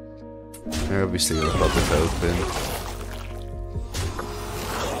somehow. They're obviously gonna pop it open.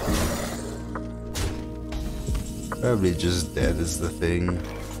 Probably just dead is the thing.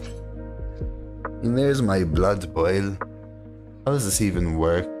 And there's my Blood Boil. How does this even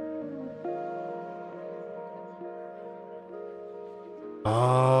work?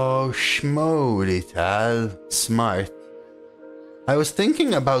 Oh, schmoly tal. Smart. I was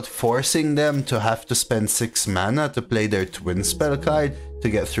thinking about forcing them to have to spend 6 mana to play their twin spell card to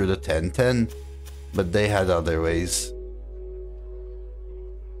get through the 10-10, but they had other ways.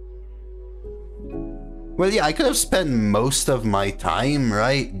 Well, yeah, I could have spent most of my time,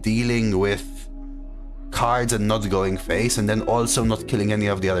 right, dealing with cards and not going face, and then also not killing any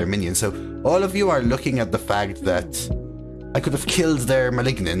of the other minions. So all of you are looking at the fact that I could have killed their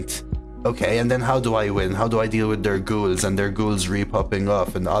Malignant. Okay, and then how do I win? How do I deal with their ghouls and their ghouls re-popping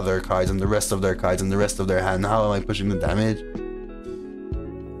off and other cards and the rest of their cards and the rest of their hand? How am I pushing the damage?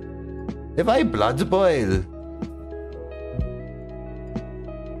 If I Blood Boil,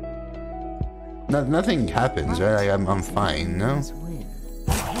 nothing happens, right? Like, I'm fine, no?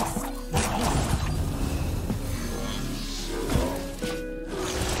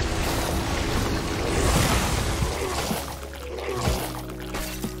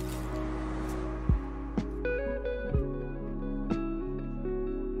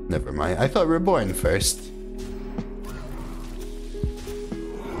 Never mind. I thought Reborn first.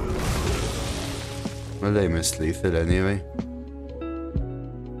 Well, they missed lethal anyway.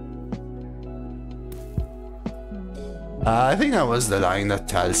 I think that was the line that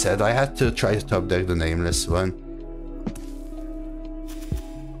Tal said. I had to try to top deck the Nameless one.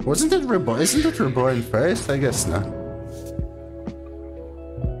 Wasn't it Reborn? Isn't it Reborn first? I guess not.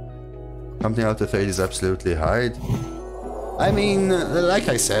 Something out to 30 is absolutely hard. I mean, like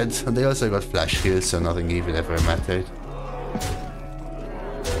I said, they also got flash heals, so nothing even ever mattered.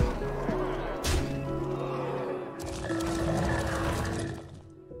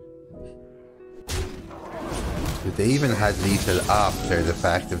 But they even had lethal after the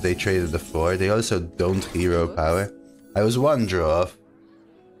fact if they traded the 4. They also don't hero power. I was 1 draw off.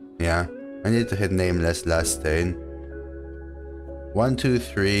 Yeah, I need to hit Nameless last turn. 1, 2,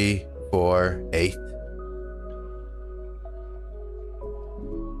 3, 4, 8.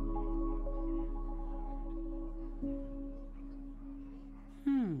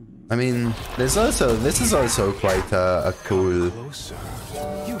 I mean, this is also quite a cool. You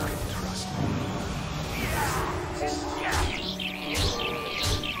can trust me.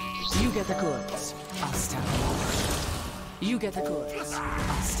 You get the goods, I'll stand watch. You get the goods,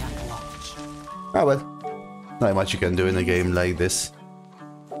 I'll stand watch. Ah well, not much you can do in a game like this.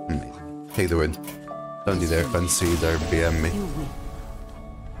 Take the win. Don't you dare concede or BM me. You win.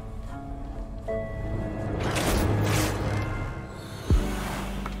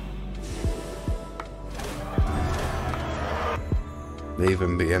 They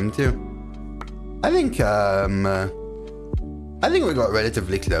even BM'd you. I think we got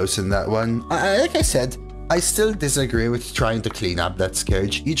relatively close in that one. Like I said, I still disagree with trying to clean up that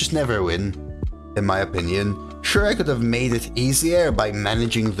Scourge. You just never win, in my opinion. Sure, I could have made it easier by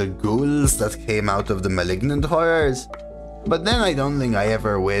managing the ghouls that came out of the Malignant horrors, but then I don't think I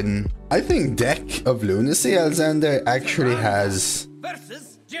ever win. I think Deck of Lunacy, Alexander, actually has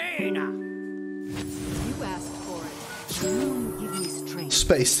Versus Jaina. You asked for it. You give me strength.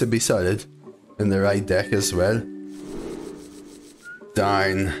 space to be solid in the right deck as well.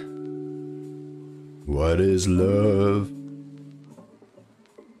 Darn. What is love?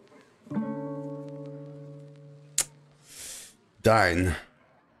 Darn.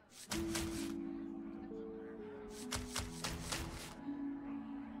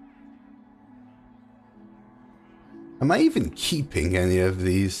 Am I even keeping any of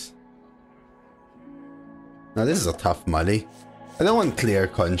these? Now this is a tough money. I don't want clear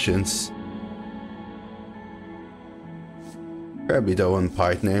conscience. Probably don't want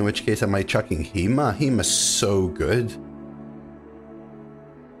partner, in which case am I chucking Hema? Hema's so good.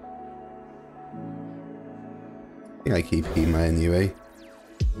 I think I keep Hema anyway.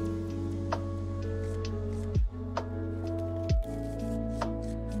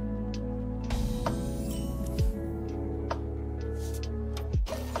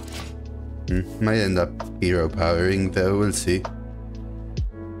 Might end up hero powering though, we'll see.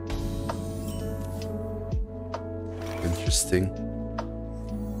 Interesting.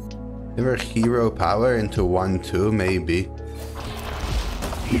 Never hero power into 1-2 maybe.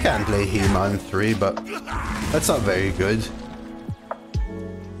 You can't play Hema on 3, but that's not very good.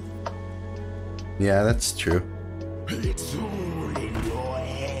 Yeah, that's true. It's all in your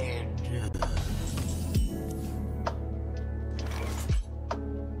head.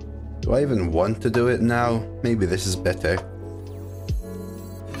 Do I even want to do it now? Maybe this is better.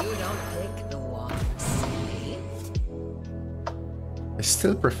 You don't pick the one, silly. I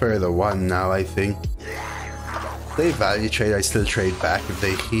still prefer the 1 now, I think. If they value trade, I still trade back. If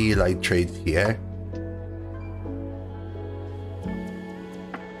they heal, I trade here.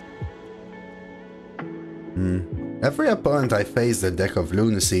 Every opponent I faced a deck of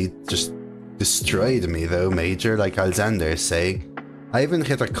Lunacy just destroyed me though, Major, like Alexander is saying. I even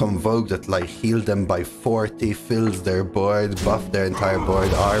hit a Convoke that like healed them by 40, filled their board, buffed their entire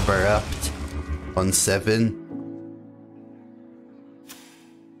board, Arbor upped on 7.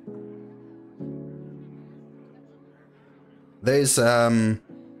 There's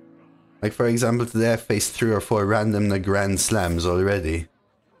like for example today I faced 3 or 4 random Grand Slams already.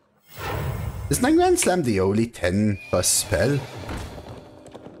 Isn't Grand Slam the only 10 plus spell?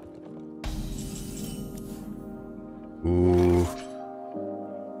 Ooh.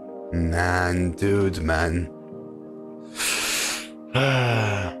 Man, dude, man.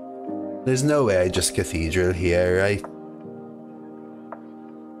 There's no way I just Cathedral here, right?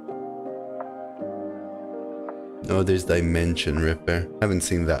 Oh, there's Dimension Ripper. Haven't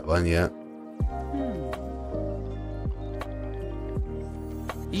seen that one yet.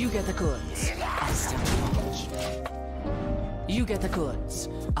 You get the goods, I'll stand watch. You get the goods,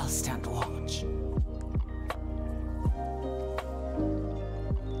 I'll stand watch.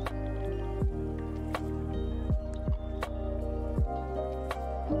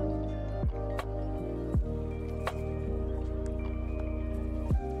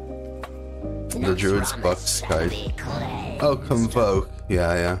 The Druid's Box card. Oh, Convoke.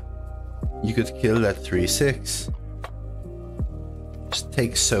 Yeah. You could kill that 3/6. Just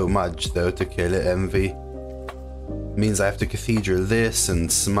takes so much though to kill it, Envy. Means I have to Cathedral this and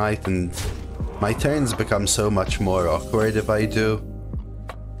Smite, and my turns become so much more awkward if I do.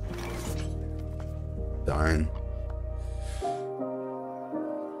 Darn.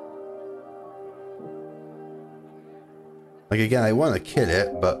 Like again, I want to kill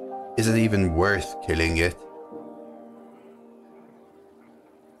it, but is it even worth killing it?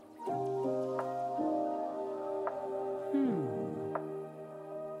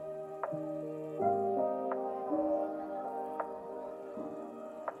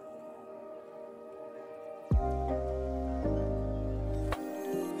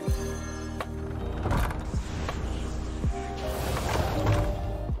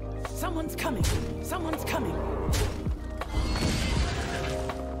 Someone's coming! Someone's coming!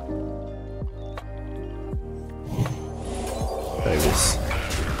 There it is.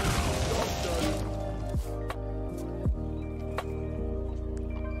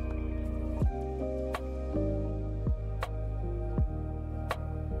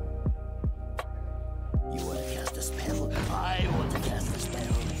 You want to cast a spell? I want to cast a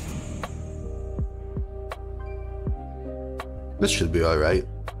spell. This should be alright.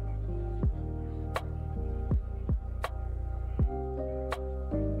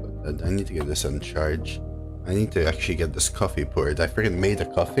 I need to get this on charge. I need to actually get this coffee poured. I freaking made a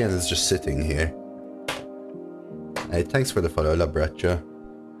coffee and it's just sitting here. Hey, thanks for the follow, La Breccia.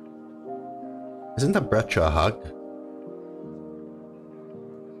 Isn't a Breccia a hug?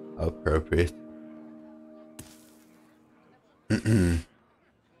 How appropriate.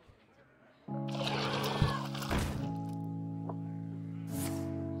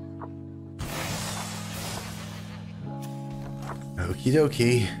 Okie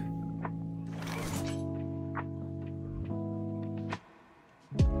dokie.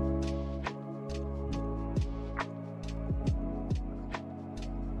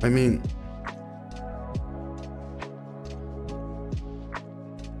 I mean,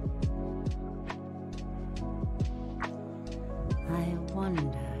 I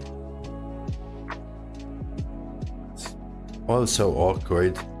wonder. it's all so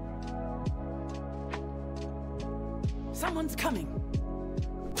awkward. Someone's coming!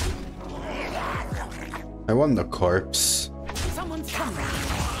 I want the corpse. Someone's coming!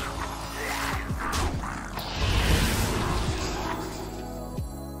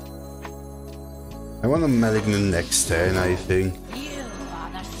 want a Malignant next turn, I think. You are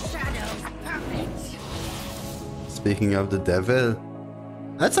the shadow's puppet. Speaking of the devil,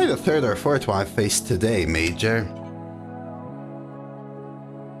 that's like the third or fourth one I faced today, Major.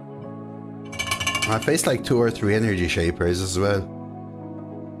 I faced like 2 or 3 energy shapers as well.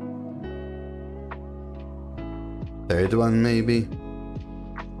 Third one, maybe.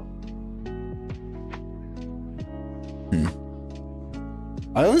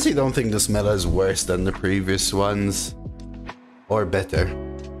 I honestly don't think this meta is worse than the previous ones. Or better.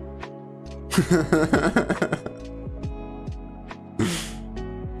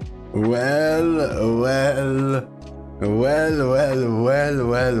 Well.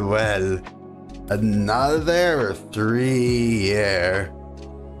 Another 3-year.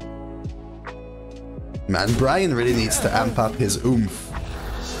 Man, Brian really needs to amp up his oomph.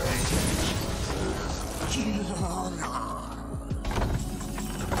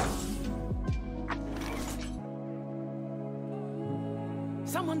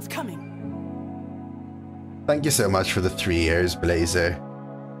 Someone's coming. Thank you so much for the 3 years, Blazer.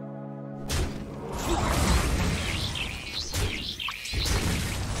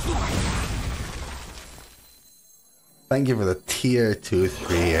 Thank you for the tier 2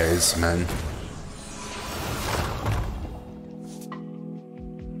 3 years, man.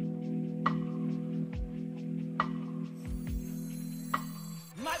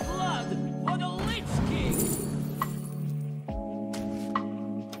 My blood for the Lich King!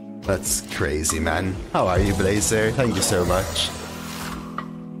 That's crazy, man. How are you, Blazer? Thank you so much.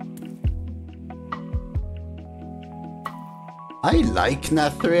 I like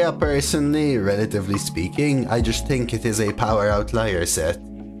Nathria personally, relatively speaking. I just think it is a power outlier set.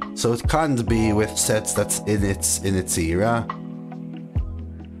 So it can't be with sets that's in its era.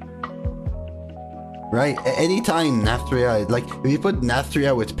 Right? Anytime Nathria, like if you put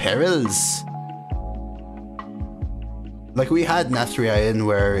Nathria with Perils, like we had Nathria in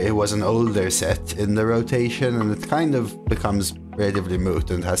where it was an older set in the rotation and it kind of becomes relatively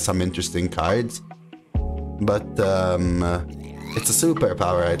moot and has some interesting cards. But it's a super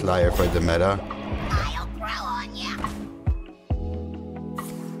power outlier for the meta. I'll grow on ya.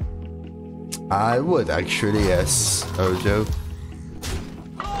 I would actually, yes, Ojo.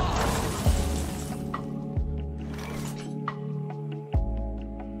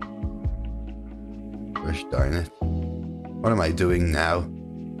 Gosh darn it. What am I doing now?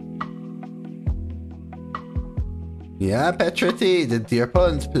 Yeah, Petrity, did your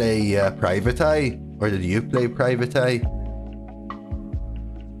opponent play Private Eye? Or did you play Private Eye?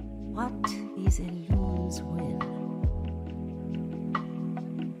 What is a loon's will?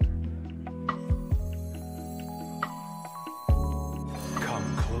 Come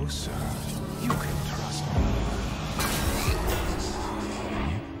closer. You can trust me.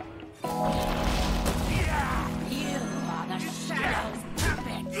 You are the shadow's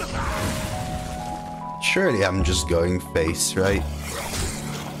puppet. Surely I'm just going face, right?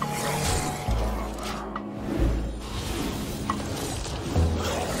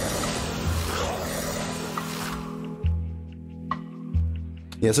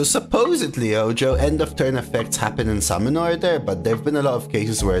 Yeah, so supposedly, Ojo, end of turn effects happen in summon order, but there have been a lot of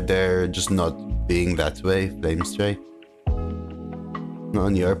cases where they're just not being that way, Flamestray. Not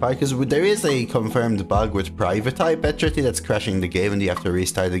on your part, because there is a confirmed bug with Private Eye Petrity that's crashing the game and you have to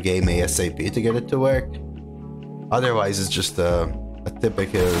restart the game ASAP to get it to work. Otherwise, it's just a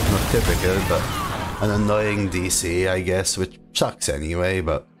typical, not typical, but an annoying DC, I guess, which sucks anyway,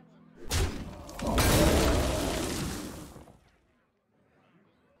 but...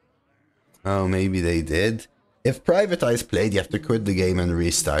 Oh, maybe they did. If Private Eye's played, you have to quit the game and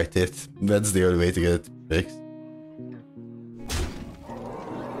restart it. That's the only way to get it fixed.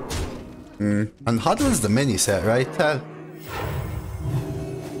 And Huddle's the mini set, right, Tal?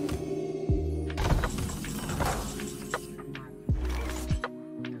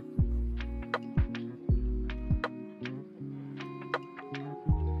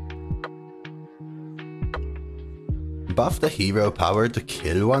 Buff the hero power to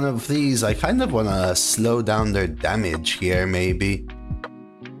kill one of these. I kind of want to slow down their damage here, maybe.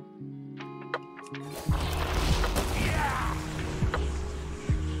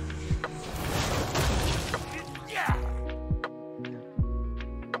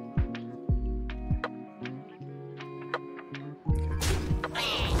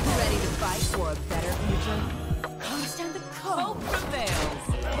 Ready to fight for a better future? Stand the hope prevails.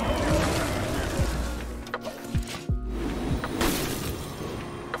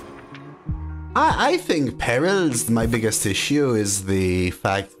 I think Perils, my biggest issue is the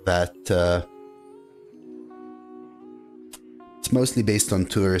fact that It's mostly based on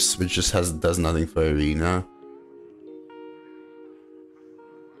tours, which just does nothing for arena.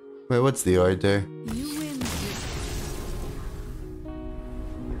 Wait, what's the order? You win.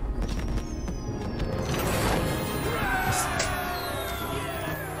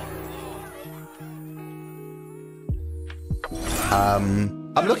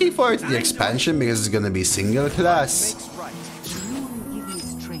 I'm looking forward to the expansion because it's gonna be single class.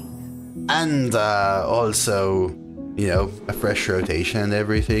 And also, you know, a fresh rotation and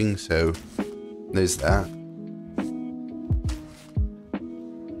everything, so there's that.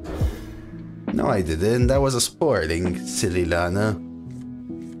 No, I didn't. That was a sporting, silly Lana.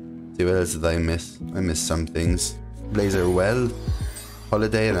 See, what else did I miss? I missed some things. Blazer well,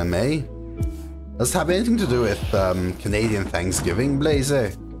 holiday and May. Does it have anything to do with Canadian Thanksgiving,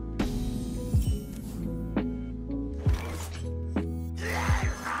 Blazer?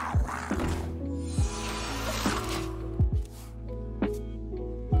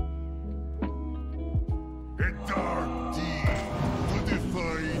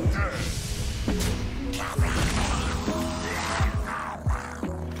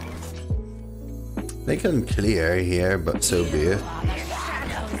 They can clear here, but so be it.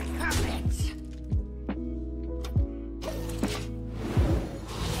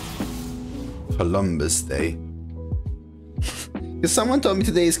 Columbus Day. Because someone told me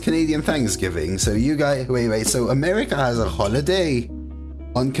today is Canadian Thanksgiving, so you guys... Wait, so America has a holiday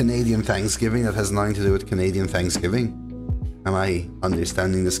on Canadian Thanksgiving that has nothing to do with Canadian Thanksgiving? Am I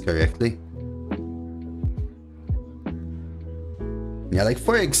understanding this correctly? Yeah, like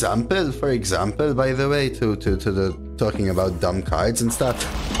for example, by the way, to the talking about dumb cards and stuff,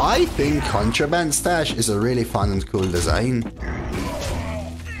 I think Contraband Stash is a really fun and cool design.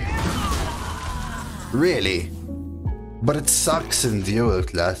 Really. But it sucks in dual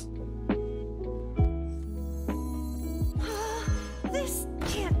class. This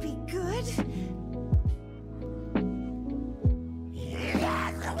can't be good.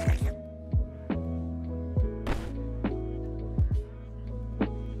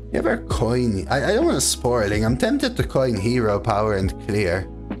 You ever coin... I don't want to spoiling. I'm tempted to coin Hero Power and clear.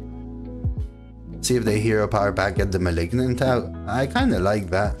 See if they Hero Power back, get the Malignant out. I kind of like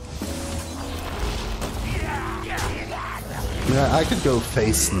that. Yeah, I could go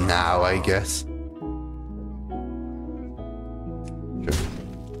face now, I guess. Sure.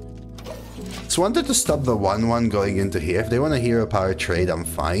 Just wanted to stop the 1-1 going into here. If they want a Hero Power trade, I'm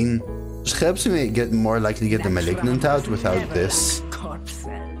fine. Just helps me get more likely to get the Malignant out without this.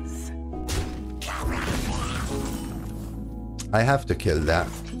 I have to kill that.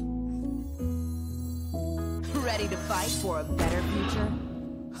 Ready to fight for a better future?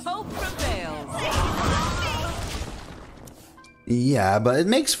 Hope prevails. Yeah, but it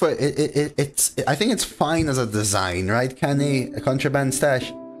makes for it's I think it's fine as a design, right, Kenny? A Contraband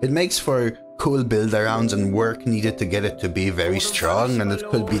Stash. It makes for cool build arounds and work needed to get it to be very strong, and it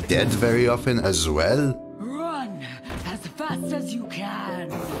could be dead very often as well. Run as fast as you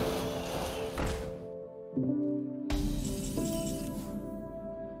can.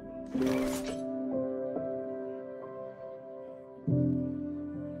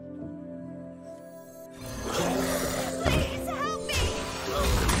 Please help me.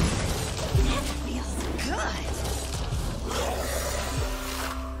 That feels good.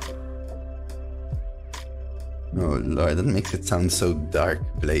 Oh lord, that makes it sound so dark,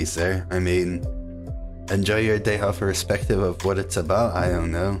 Blazer. I mean, enjoy your day off irrespective of what it's about, I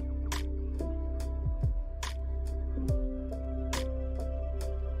don't know.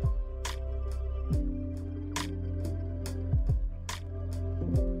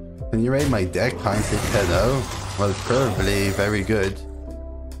 Can you rate my deck? Currently 10-0. Well, probably very good.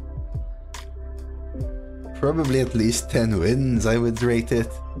 Probably at least 10 wins, I would rate it.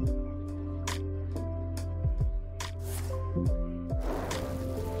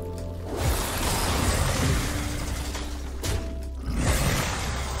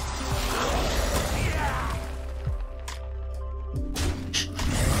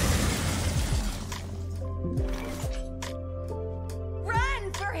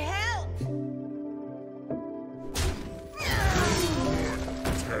 Run for help.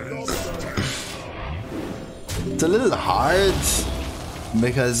 It's a little hard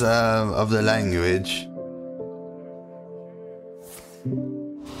because of the language.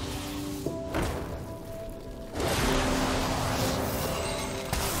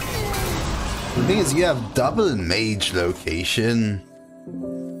 The thing is, you have double mage location.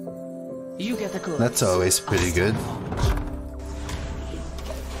 You get the goods. That's always pretty good.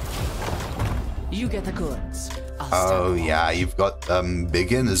 You get the goods. Oh yeah, you've got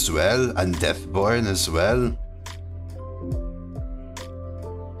Biggin as well and Deathborn as well.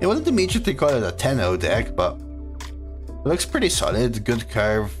 It wouldn't immediately call it a 10-0 deck, but it looks pretty solid. Good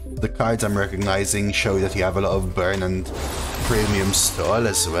curve. The cards I'm recognizing show that you have a lot of burn and premium stall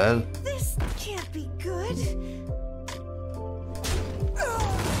as well. This can't be good.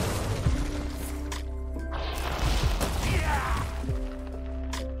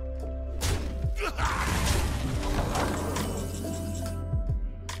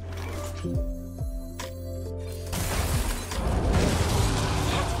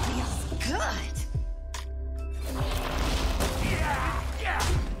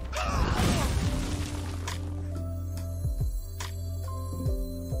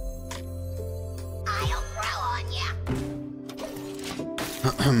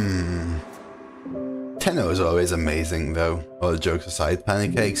 Tenno is always amazing though, all jokes aside.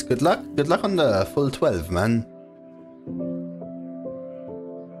 Pancakes, good luck on the full 12, man.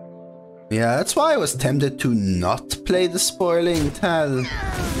 Yeah, that's why I was tempted to not play the spoiling Tal.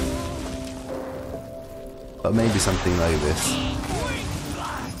 But maybe something like this.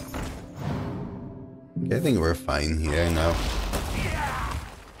 Okay, I think we're fine here now.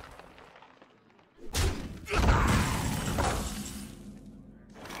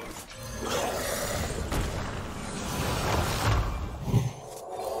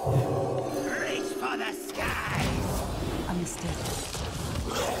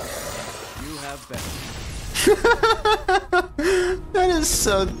 That is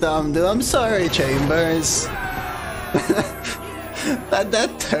so dumb, dude. I'm sorry, Chambers.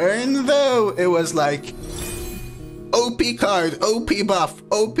 that turn though, it was like OP card, OP buff,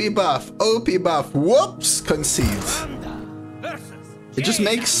 OP buff, OP buff. Whoops, concede. It just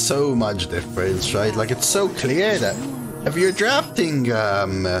makes so much difference, right? Like it's so clear that if you're drafting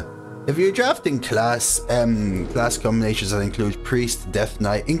class combinations that include priest, death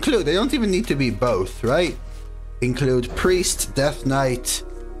knight, they don't even need to be both, right? Include priest, death knight,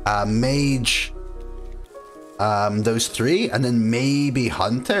 mage, those three, and then maybe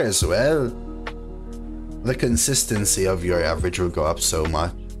hunter as well. The consistency of your average will go up so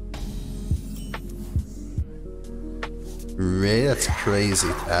much. Really, that's crazy,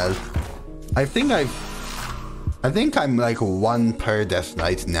 Tal. I think I'm like 1 per death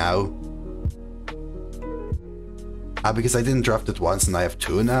knight now. Because I didn't draft it once and I have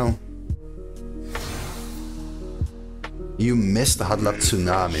 2 now. You missed the Huddle Up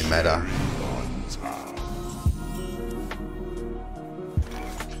Tsunami meta.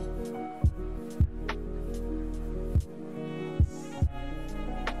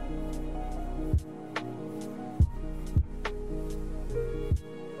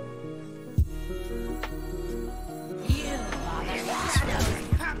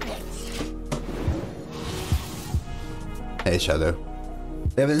 Hey Shadow.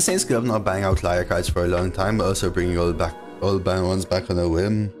 They have an insane skill of not banning outlier cards for a long time, but also bringing all banned ones back on a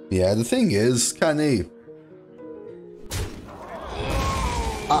whim. Yeah, the thing is, Kenny,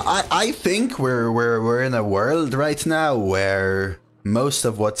 I think we're in a world right now where most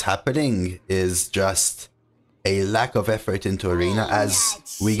of what's happening is just a lack of effort into Arena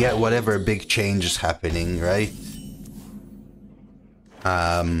as we get whatever big change is happening, right?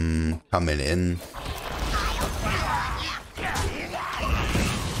 Coming in.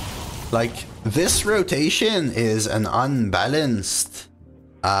 Like, this rotation is an unbalanced,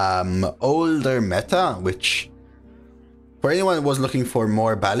 older meta, which, for anyone who was looking for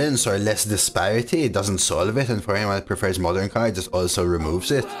more balance or less disparity, it doesn't solve it, and for anyone that prefers modern cards, it also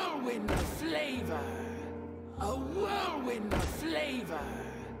removes it.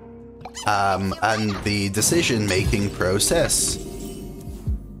 And the decision-making process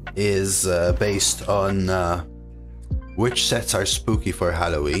is based on which sets are spooky for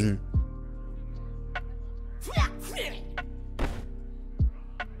Halloween.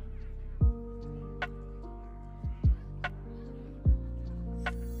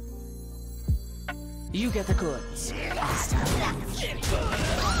 You get the goods, I'll stand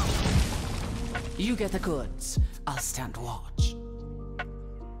watch. You get the goods, I'll stand watch.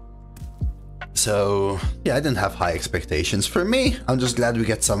 So, yeah, I didn't have high expectations. For me, I'm just glad we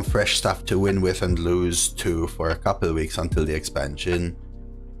get some fresh stuff to win with and lose to for a couple of weeks until the expansion.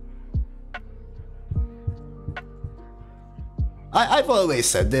 I've always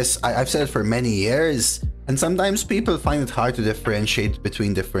said this, I've said it for many years, and sometimes people find it hard to differentiate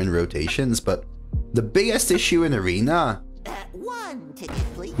between different rotations, but the biggest issue in Arena, One ticket,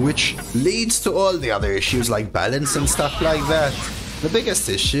 please. which leads to all the other issues like balance and stuff like that, the biggest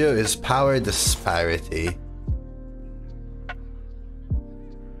issue is power disparity.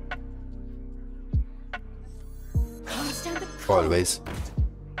 Always.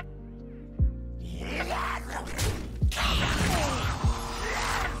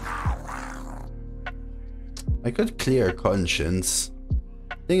 I could clear conscience.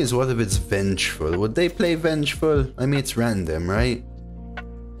 Thing is, what if it's vengeful? Would they play vengeful? I mean, it's random, right?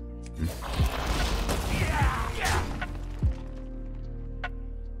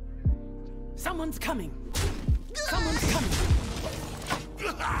 Someone's coming. Someone's coming.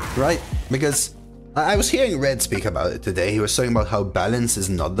 Right, because I was hearing Red speak about it today. He was talking about how balance is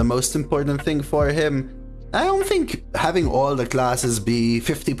not the most important thing for him. I don't think having all the classes be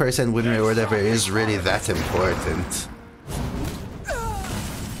 50% winner or whatever is really that important.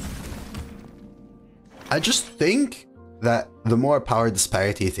 I just think that the more power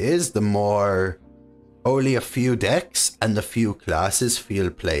disparity it is, the more only a few decks and a few classes feel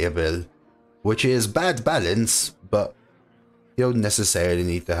playable. Which is bad balance, but you don't necessarily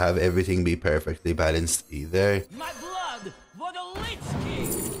need to have everything be perfectly balanced either. My blood for the Lich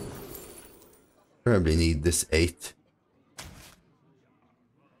King! Probably need this 8.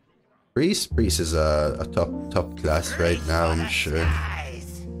 Priest is a top class right now, I'm sure.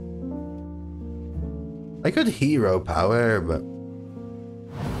 I could hero power, but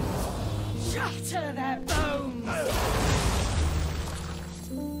Shatter their bones!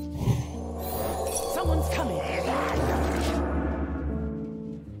 Someone's coming.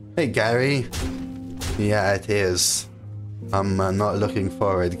 hey Gary. Yeah, it is. I'm not looking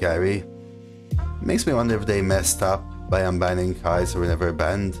forward, Gary. Makes me wonder if they messed up by unbanning cards that were never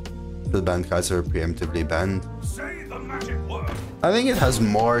banned. Still banned cards that were preemptively banned. Say the magic word. I think it has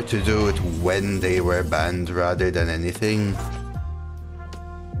more to do with when they were banned rather than anything.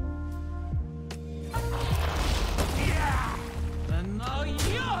 And now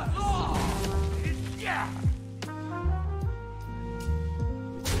you're Yeah.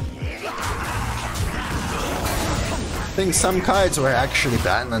 I think some cards were actually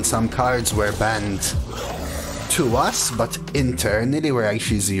banned and some cards were banned to us, but internally we're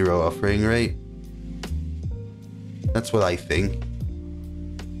actually zero offering rate. That's what I think.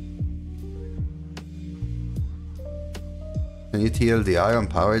 Can you TLDR on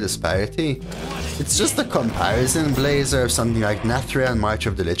power disparity? It's just a comparison blazer of something like Nathria and March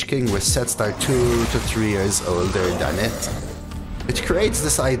of the Lich King with sets that are 2 to 3 years older than it. It creates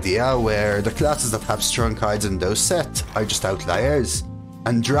this idea where the classes that have strong cards in those sets are just outliers,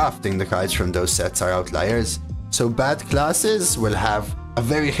 and drafting the cards from those sets are outliers. So bad classes will have a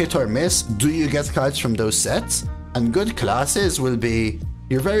very hit or miss, do you get cards from those sets? And good classes will be,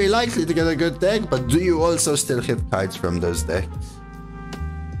 you're very likely to get a good deck, but do you also still hit cards from those decks?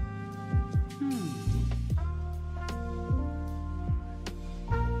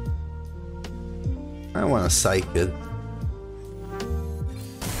 I want to cycle.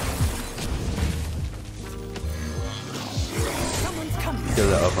 Someone's coming. Kill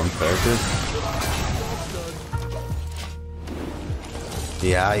that up on purpose.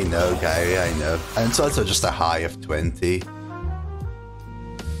 Yeah, I know, Gary, I know. And it's also just a high of 20.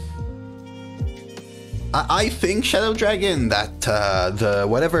 I think, Shadow Dragon, that the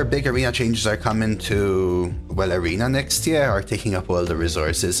whatever big arena changes are coming to, well, Arena next year are taking up all the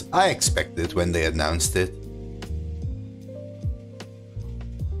resources. I expected it when they announced it.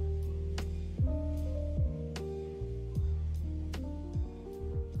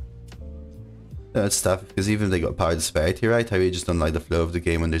 That's tough, because even if they got power disparity right, I really just don't like the flow of the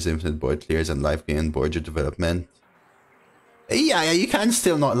game when there's infinite board clears and life gain and board development. Yeah, you can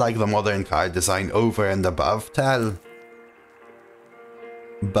still not like the modern card design over and above, Tal.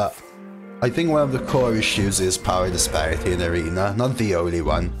 But I think one of the core issues is power disparity in Arena, not the only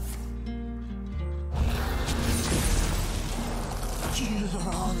one.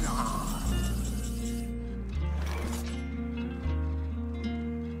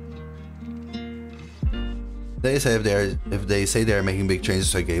 They say if they say they're making big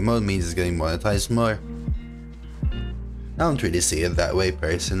changes to game mode, means it's getting monetized more. I don't really see it that way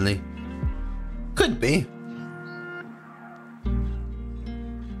personally. Could be.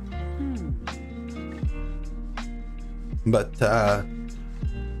 But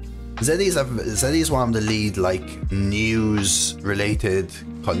Zeddy's one of the lead like news related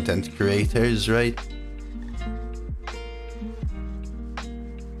content creators, right?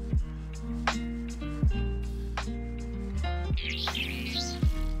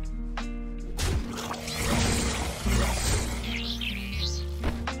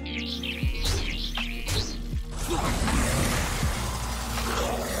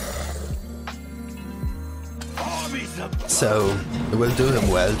 So it will do him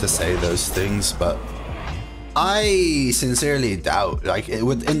well to say those things, but I sincerely doubt, like,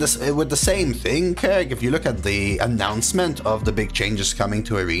 with the same thing, Kirk, if you look at the announcement of the big changes coming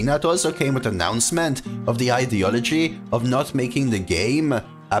to Arena, it also came with announcement of the ideology of not making the game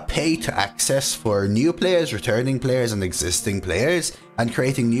a pay to access for new players, returning players, and existing players, and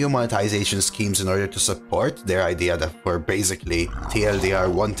creating new monetization schemes in order to support their idea that we're basically TLDR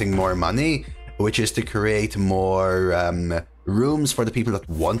wanting more money, which is to create more rooms for the people that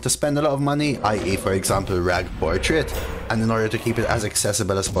want to spend a lot of money, i.e. for example Rag Portrait, and in order to keep it as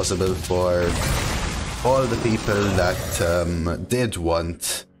accessible as possible for all the people that did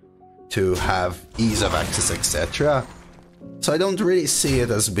want to have ease of access, etc. So I don't really see it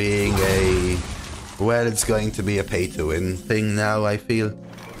as being a, well, it's going to be a pay to win thing now, I feel.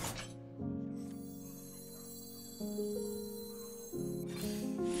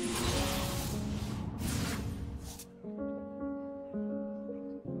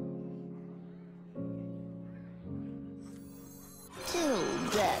 Till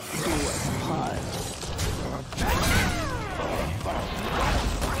death do us part.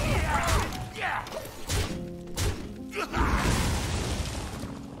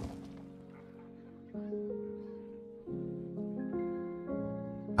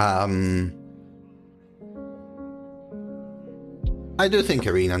 I do think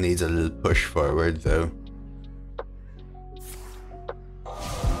Arena needs a little push forward though.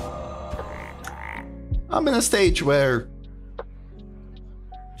 I'm in a stage where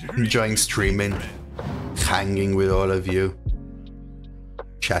I'm enjoying streaming, hanging with all of you,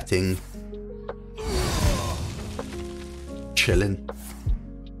 chatting, chilling.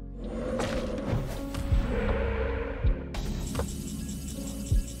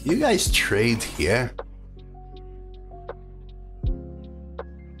 You guys trade here?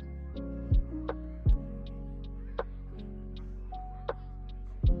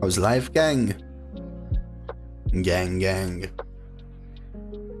 How's life, gang? Gang. You are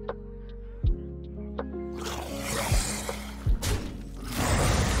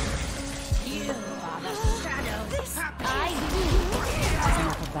the shadow puppet.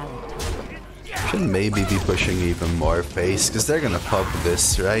 Should maybe be pushing even more face, because they're gonna pop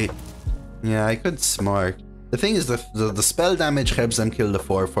this, right? Yeah, I could smart. The thing is, the spell damage helps them kill the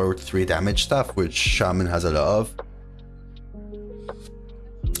 4/4 with 3 damage stuff, which Shaman has a lot of.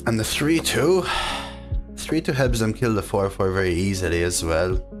 And the 3/2 helps them kill the 4/4 very easily as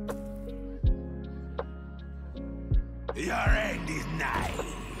well. Your end is nigh.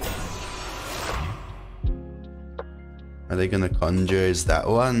 Are they gonna conjure? Is that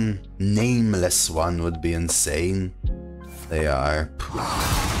one? Nameless one would be insane. They are.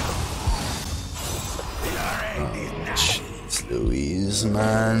 Oh, jeez Louise,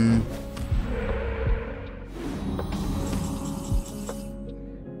 man.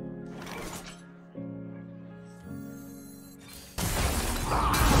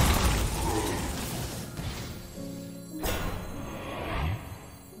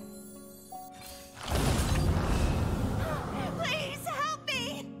 Please help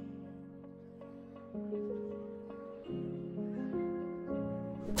me.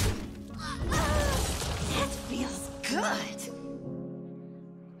 That feels good.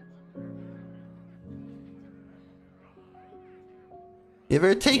 You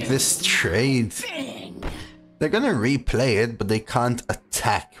ever take this trade? Bang. They're gonna replay it, but they can't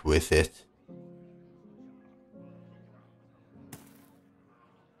attack with it.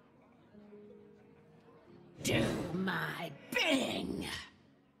 Do my bidding.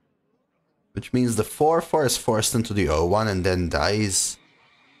 Which means the 4/4 is forced into the 0/1 and then dies.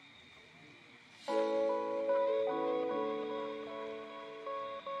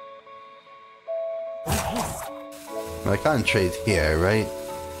 I can't trade here, right?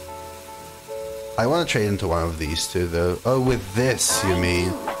 I want to trade into one of these two, though. Oh, with this, you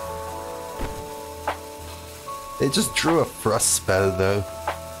mean? They just drew a frost spell, though.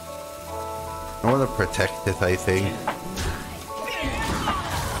 I want to protect it, I think.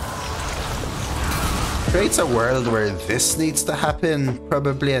 Creates a world where this needs to happen,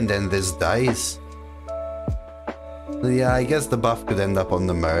 probably, and then this dies. Yeah, I guess the buff could end up on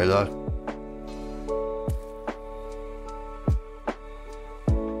the Murloc.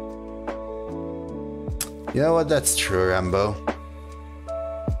 You know what, that's true, Rambo.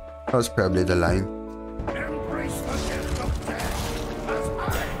 That was probably the line. Embrace the gift of death, as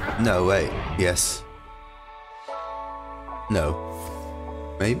I am. No, wait. Yes. No.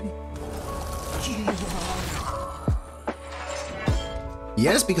 Maybe?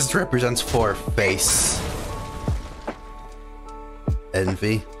 Yes, because it represents 4 face.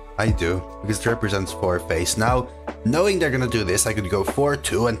 Envy. I do, because it represents 4 face. Now, knowing they're gonna do this, I could go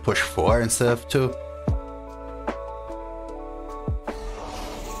 4-2 and push 4 instead of 2.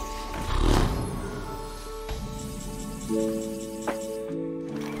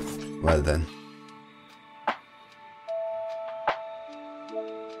 Well then.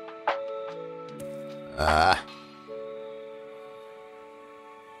 Ah.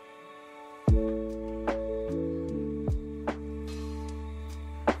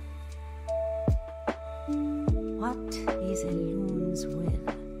 What is Elun's will?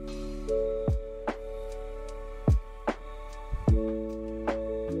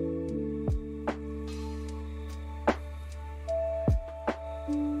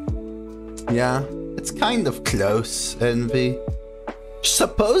 Yeah, it's kind of close, Envy.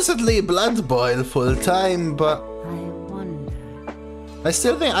 Supposedly Blood Boil full time, but I wonder. I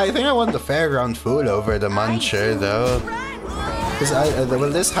think I want the Fairground Fool over the Muncher though. Because well,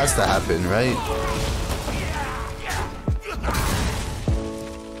 this has to happen, right?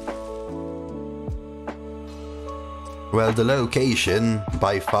 Well, the location,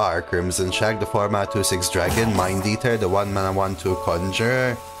 by far, Crimson Shag, the 4-mana 2/6 Dragon, Mind Eater, the 1-mana 1/2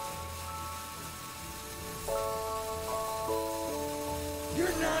 Conjurer.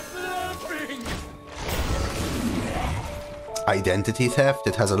 Identity Theft,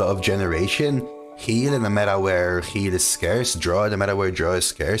 it has a lot of generation. Heal in a meta where heal is scarce. Draw in a meta where draw is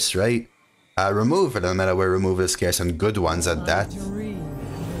scarce, right? Remove in a meta where removal is scarce, and good ones at that.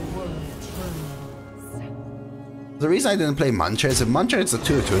 The reason I didn't play Muncher is if Muncher is a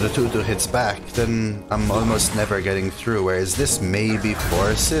 2/2, the 2/2 hits back, then I'm almost never getting through, whereas this maybe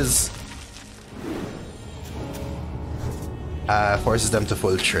forces them to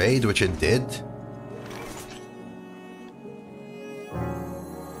full trade, which it did.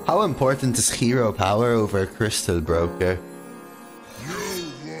 How important is hero power over Crystal Broker? You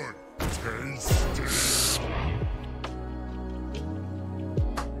look tasty.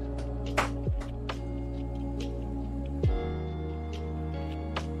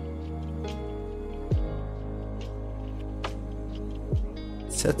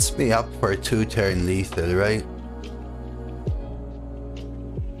 Sets me up for 2-turn lethal, right?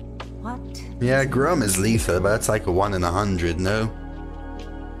 What? Yeah, Grum is lethal, but that's like a 1 in 100, no?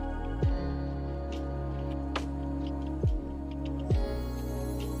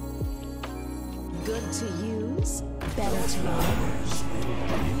 Good to use, better to use.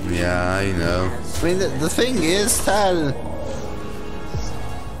 Yeah, I know. I mean, the thing is, Tal,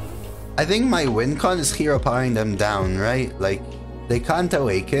 I think my win con is hero powering them down, right? Like, they can't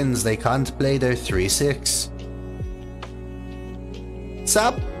Awakens, they can't play their 3/6.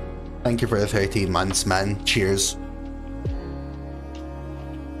 Sup? Thank you for the 13 months, man. Cheers.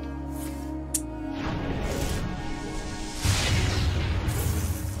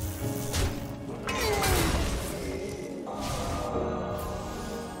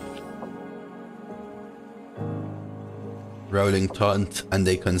 Rolling taunt and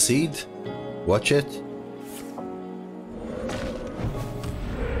they concede. Watch it.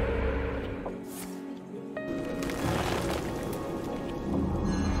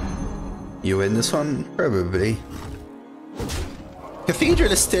 You win this one? Probably.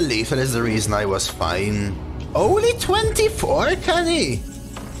 Cathedral is still lethal is the reason I was fine. Only 24, can he?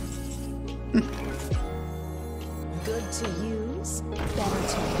 Good to use, better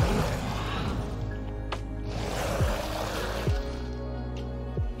to use.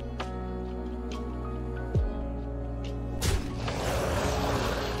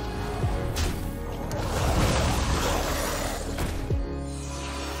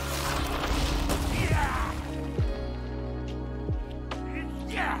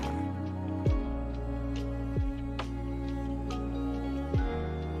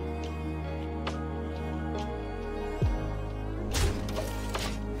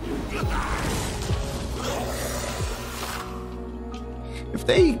 If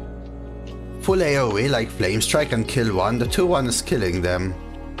they full AoE like Flame Strike and kill one, the 2/1 is killing them.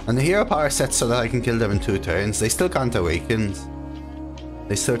 And the hero power set so that I can kill them in 2 turns. They still can't awaken.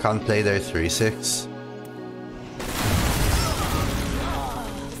 They still can't play their 3/6.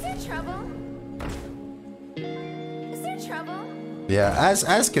 Is there trouble? Is there trouble? Yeah,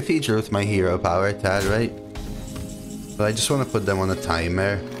 as Cathedral with my hero power, Tad, right? But I just want to put them on a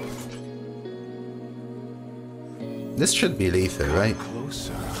timer. This should be lethal, right?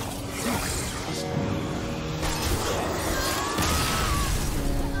 Closer.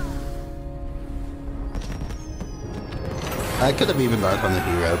 I could have even done it on the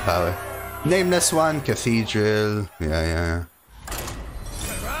hero power. Nameless one, Cathedral. Yeah.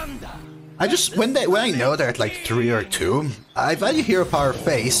 I just when I know they're at like 3 or 2, I value hero power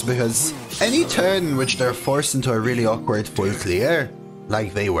face because any turn in which they're forced into a really awkward full clear,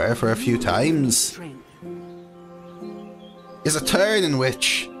 like they were for a few times, is a turn in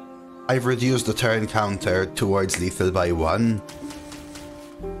which I've reduced the turn counter towards lethal by 1.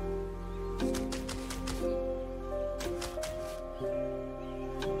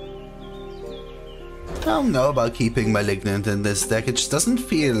 don't know about keeping Malignant in this deck. It just doesn't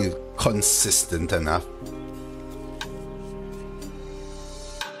feel consistent enough.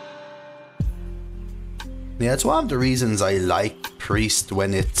 Yeah, it's one of the reasons I like Priest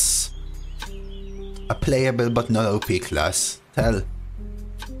when it's a playable but not OP class. Tell.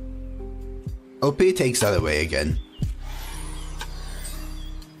 OP takes that away again.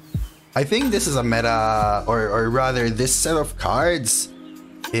 I think this is a meta, or rather this set of cards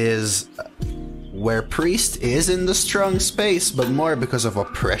is where Priest is in the strong space, but more because of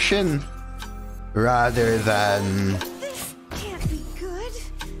oppression rather than This can't be good.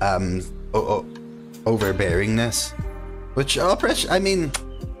 overbearingness. Which oppression, I mean,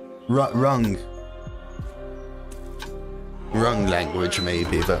 wrong language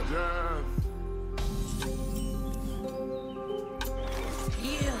maybe, but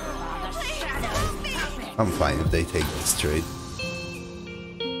I'm fine if they take this trade.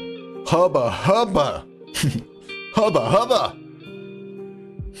 Hubba hubba! Hubba hubba!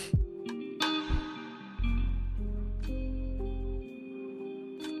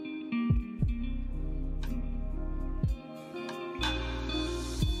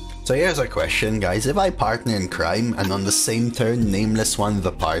 So here's a question, guys. If I partner in crime and on the same turn Nameless won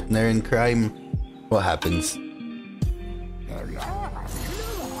the partner in crime, what happens?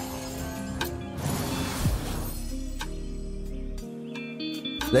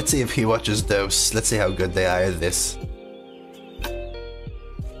 Let's see if he watches Dose. Let's see how good they are at this.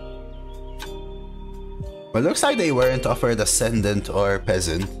 Well, looks like they weren't offered Ascendant or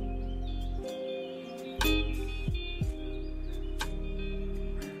Peasant.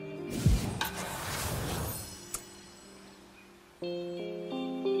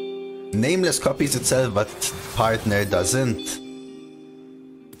 Nameless copies itself, but partner doesn't.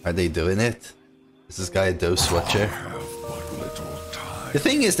 Are they doing it? Is this guy a Dose watcher? The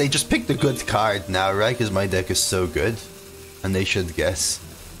thing is, they just picked a good card now, right? Because my deck is so good. And they should guess.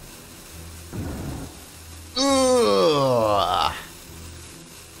 Ugh.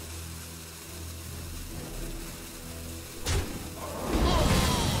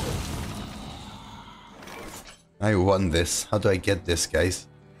 I won this. How do I get this, guys?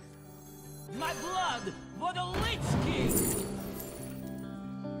 My blood for the Lich King!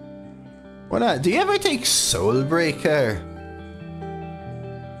 What? Do you ever take Soulbreaker?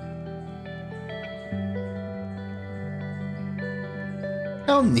 I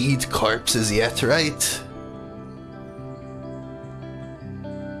don't need corpses yet, right?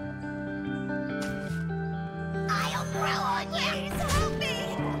 I'll grow on you. Help me.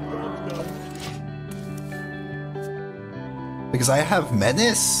 Because I have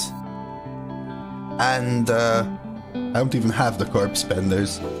Menace. And I don't even have the corpse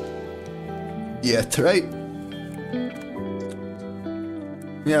spenders yet, right?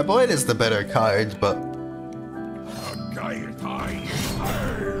 Yeah, Boyd is the better card, but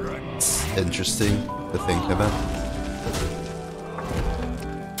it's interesting to think about.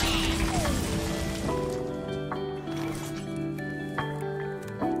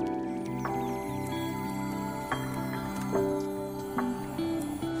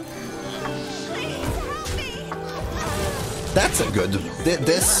 That's a good...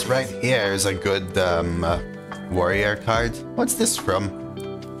 This right here is a good warrior card. What's this from?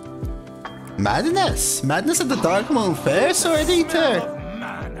 Madness! Madness at the Dark Moon Fair, Sword Eater!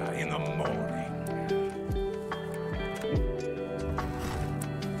 Mana in the morning.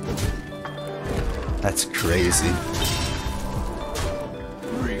 That's crazy.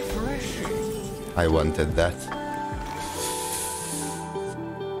 Refreshing. I wanted that.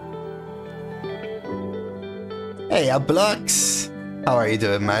 Hey, Blux! How are you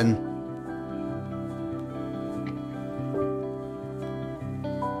doing, man?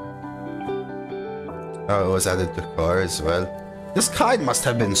 Oh, it was added to core as well. This card must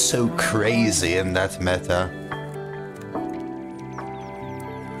have been so crazy in that meta.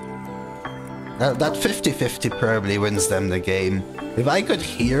 That 50-50 probably wins them the game. If I could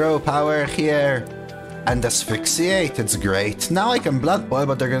hero power here and asphyxiate, it's great. Now I can Blood Boil,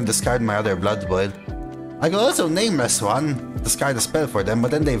 but they're gonna discard my other Blood Boil. I could also Nameless one, discard a spell for them,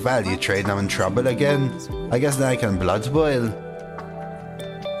 but then they value trade and I'm in trouble again. I guess then I can Blood Boil.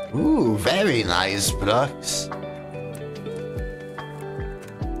 Ooh, very nice blocks.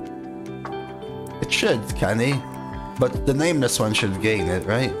 It should, can he? But the Nameless one should gain it,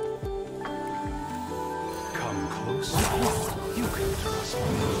 right? Come closer. You can trust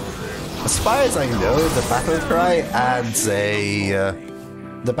me. As far as I know, the battle cry adds a...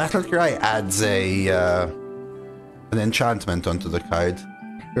 an enchantment onto the card.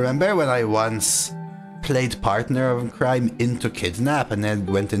 Remember when I once played partner of crime into kidnap and then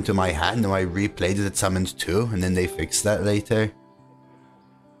went into my hand and I replayed it, summoned 2, and then they fixed that later.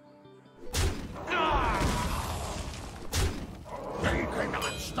 They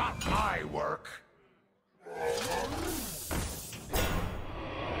cannot stop my work.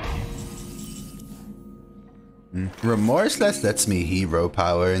 Remorseless lets me hero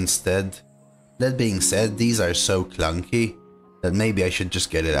power instead. That being said, these are so clunky that maybe I should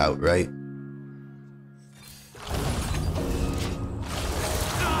just get it outright.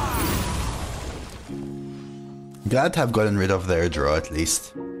 Glad to have gotten rid of their draw at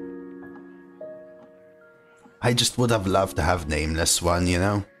least. I just would have loved to have Nameless one, you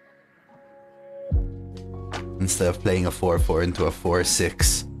know? Instead of playing a 4-4 into a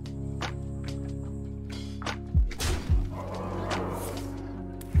 4-6.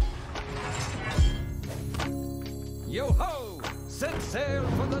 Yo-ho! Set sail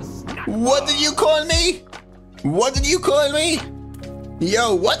for the snap. What did you call me? What did you call me?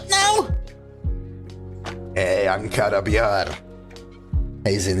 Yo, what now? Hey, Ankara Bjar.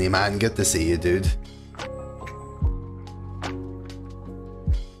 Hey, Zinny man, good to see you, dude.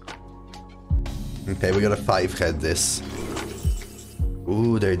 Okay, we gotta 5-head this.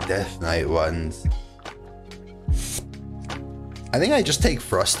 Ooh, they're Death Knight ones. I think I just take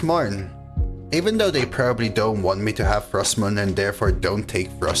Frostmourne. Even though they probably don't want me to have Frostmourne and therefore don't take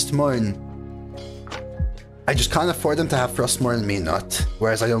Frostmourne, I just can't afford them to have Frostmourne and me not.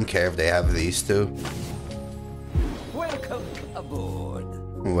 Whereas I don't care if they have these two. Welcome aboard.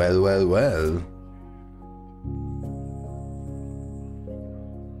 Well, well, well.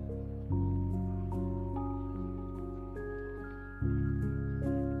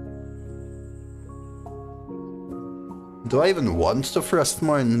 Do I even want to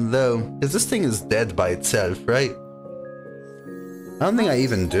Frostmourne though? Because this thing is dead by itself, right? I don't think I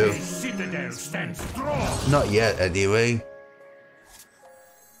even do. The citadel stands strong. Not yet, anyway.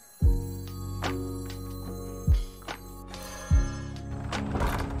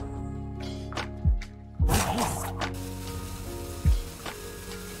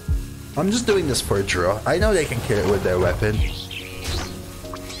 I'm just doing this for a draw. I know they can kill it with their weapon.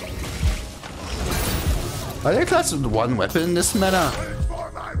 Are there classes with 1 weapon in this meta?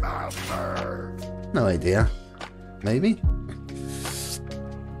 For my master. No idea. Maybe?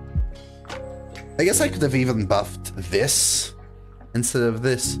 I guess I could have even buffed this instead of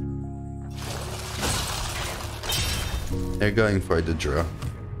this. They're going for the draw.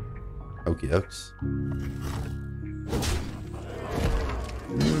 Okie dokes.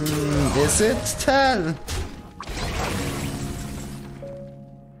 Is it 10?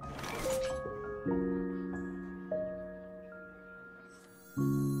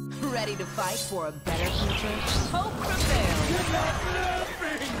 Ready to fight for a better future? Hope prevails.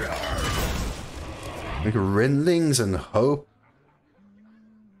 Like Rindlings and Hope.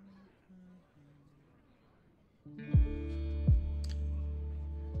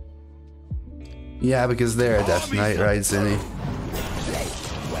 Yeah, because they're a Death Knight, right, Zinny?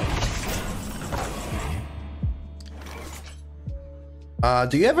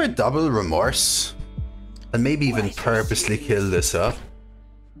 Do you ever double Remorse? And maybe even purposely kill this up?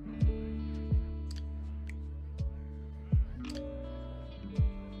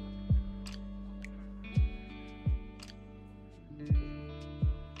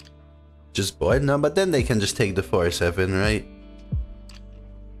 Just Boyd? No, but then they can just take the 4-7, right?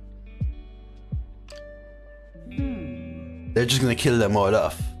 They're just gonna kill them all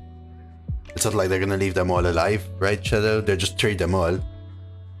off. It's not like they're gonna leave them all alive, right, Shadow? They're just trade them all.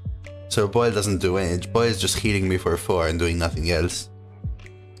 So Boyle doesn't do any. Boyle's just healing me for 4 and doing nothing else.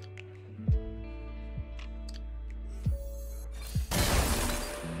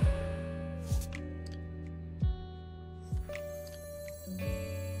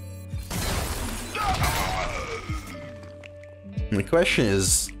 The question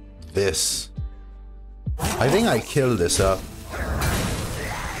is this. I think I kill this up.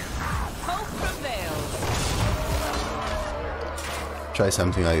 Hope prevails. Try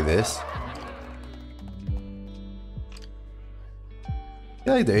something like this. I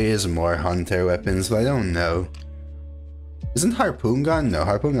feel like there is more hunter weapons, but I don't know. Isn't Harpoon Gun? No,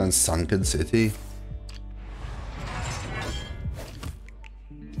 Harpoon Gun's Sunken City.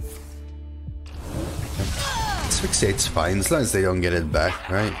 Fixate's fine as long as they don't get it back,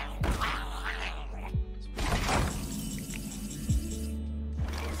 right?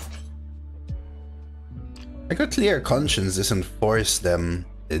 I could clear conscience this and force them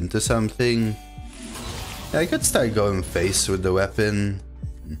into something. Yeah, I could start going face with the weapon.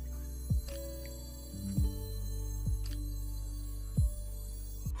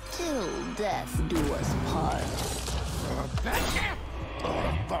 Till death do us part. Better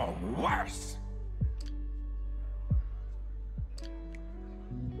or the worse?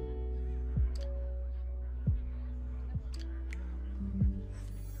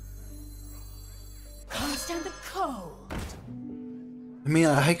 Can't stand the cold. I mean,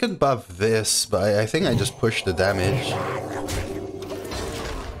 I could buff this, but I think I just pushed the damage.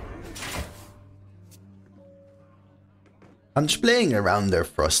 I'm just playing around their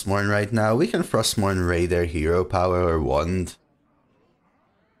Frostmourne right now. We can Frostmourne raid their hero power or wand.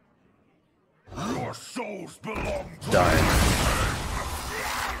 Your souls belong to Darn.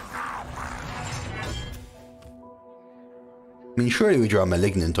 I mean, surely we draw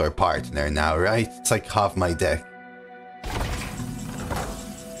Malignant or Partner now, right? It's like half my deck.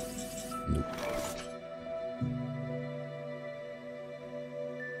 Nope.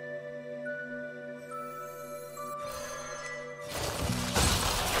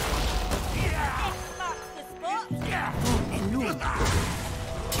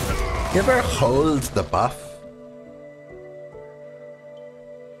 You ever hold the buff?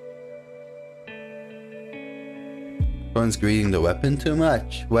 Someone's greeting the weapon too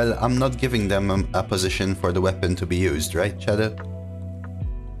much. Well, I'm not giving them a position for the weapon to be used, right, Shadow?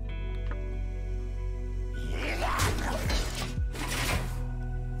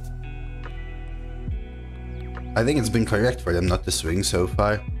 I think it's been correct for them not to swing so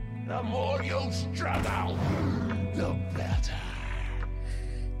far. the more you struggle, the better.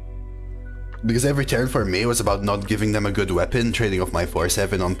 Because every turn for me was about not giving them a good weapon, trading off my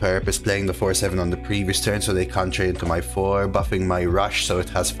 4-7 on purpose, playing the 4-7 on the previous turn so they can't trade into my 4, buffing my rush so it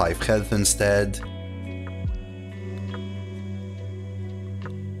has 5 health instead.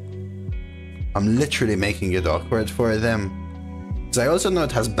 I'm literally making it awkward for them. Because I also know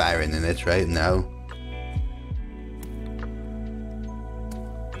it has Baron in it right now.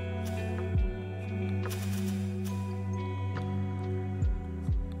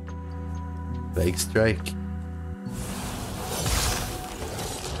 Plague Strike.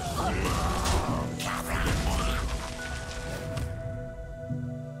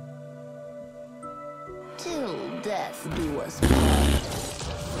 Till death do us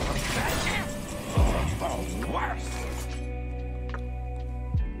The worst.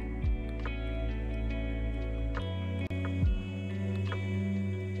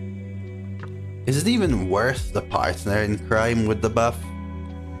 Is it even worth the partner in crime with the buff?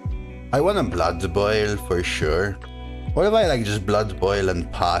 I want a Blood Boil for sure. What if I like just Blood Boil and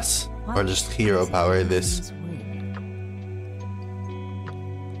pass? Or just hero power this?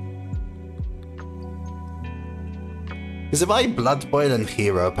 Because if I Blood Boil and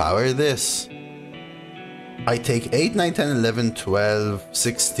hero power this, I take 8, 9, 10, 11, 12,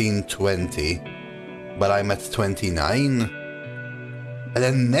 16, 20. But I'm at 29. And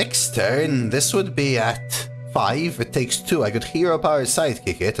then next turn, this would be at 5. It takes 2. I could hero power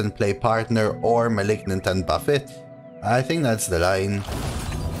sidekick it and play partner or malignant and buff it. I think that's the line.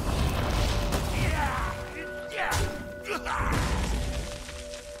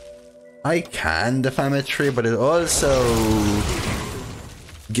 I can Defamatory, but it also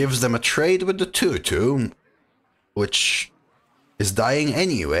gives them a trade with the 2-2, which is dying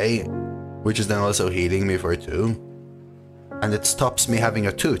anyway, which is then also healing me for 2. And it stops me having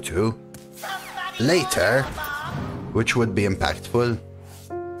a 2-2 later, which would be impactful.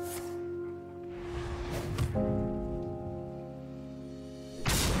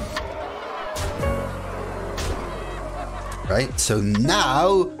 Right, so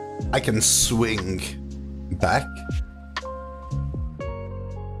now I can swing back.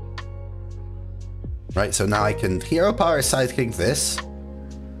 Right, so now I can hero power sidekick this.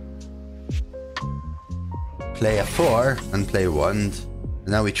 Play a 4 and play wand. And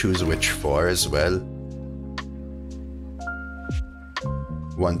now we choose which 4 as well.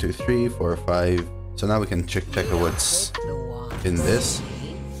 1, 2, 3, 4, 5. So now we can check what's in this.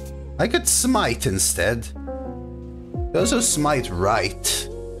 I could smite instead. Also smite right.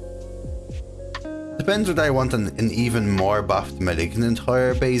 Depends whether I want an even more buffed malignant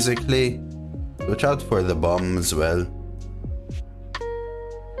horror basically. Watch out for the bomb as well.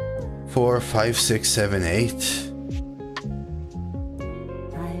 4, 5, 6, 7, 8.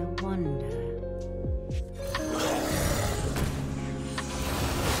 I wonder.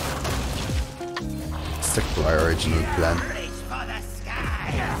 Stick to our original plan. Reach for the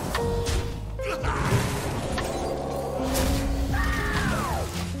sky.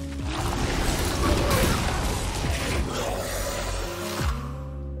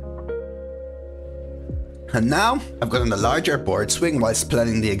 And now, I've gotten a larger board swing whilst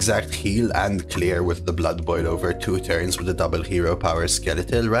planning the exact heal and clear with the Blood Boil over 2 turns with a double hero power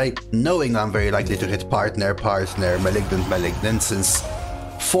Skeletal, right? Knowing I'm very likely to hit partner, malignant, since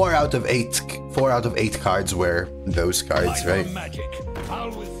 4 out of 8 cards were those cards, right? Magic.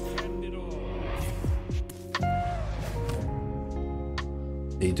 I'll withstand it all.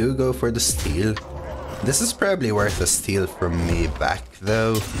 They do go for the steal. This is probably worth a steal from me back,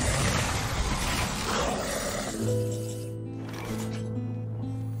 though.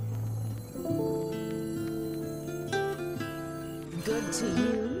 Good to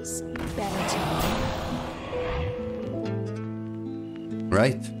use, better to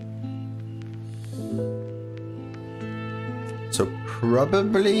Right. So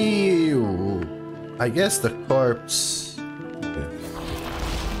probably, I guess the corpse.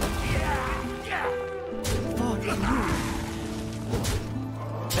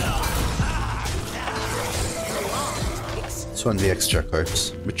 This one, the extra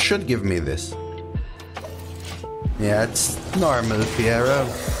corpse, which should give me this. Yeah, it's normal, Piero.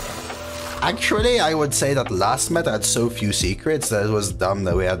 Actually, I would say that last meta had so few secrets that it was dumb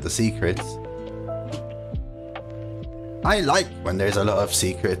that we had the secrets. I like when there's a lot of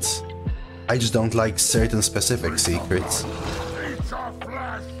secrets. I just don't like certain specific secrets.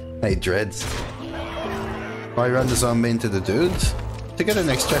 Hey, Dreads. I run the zombie into the dude to get an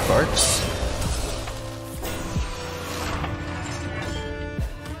extra corpse.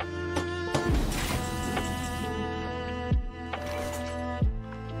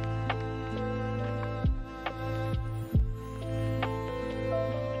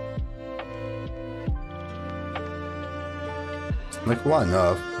 Like one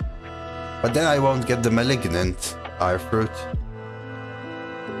off. But then I won't get the malignant R fruit.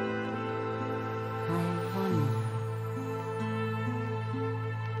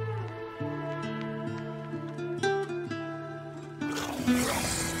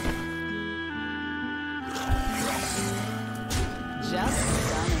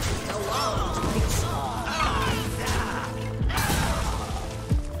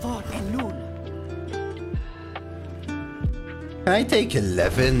 Can I take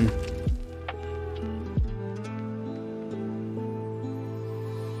 11?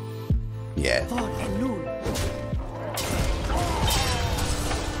 Yeah.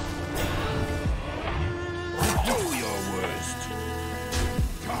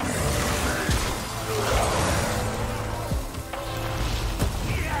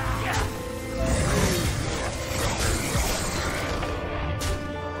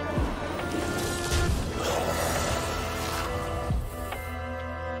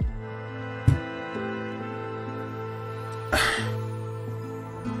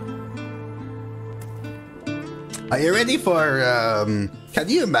 Are you ready for, can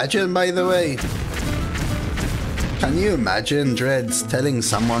you imagine, by the way? Can you imagine, Dreads, telling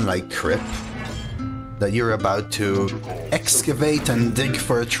someone like Crip that you're about to excavate and dig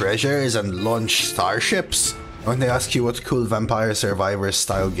for treasures and launch starships? When they ask you what cool Vampire Survivor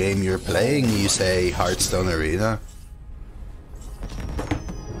style game you're playing, you say Hearthstone Arena.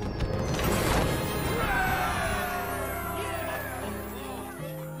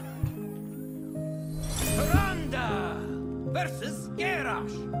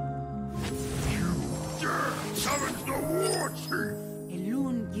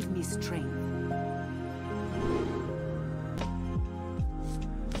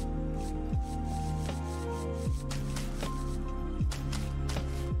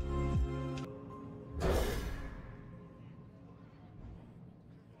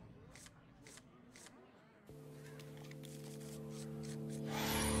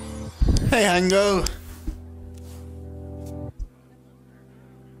 Hey, Hango.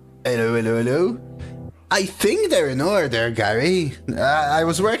 Hello, hello, hello. I think they're in order, Gary. I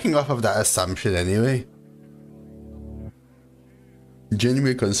was working off of that assumption anyway.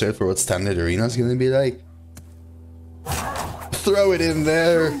 Genuinely concerned for what standard arena is gonna be like. Throw it in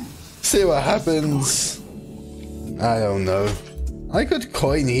there. See what happens. I don't know. I could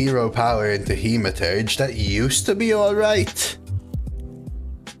coin hero power into Hematurge. That used to be alright.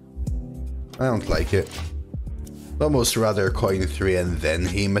 I don't like it. I'd almost rather coin 3 and then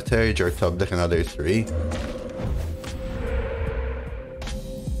Hematurge or top deck another 3.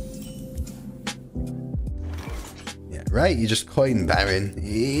 Yeah, right, you just coin Baron.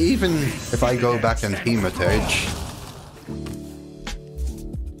 Even if I go back and Hematurge.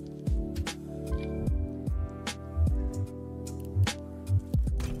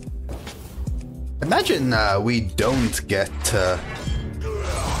 Imagine we don't get...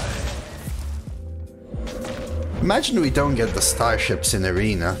 Imagine we don't get the starships in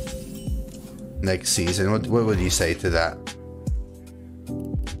Arena. next season. What would you say to that?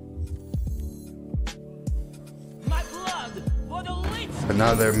 My blood for the leech.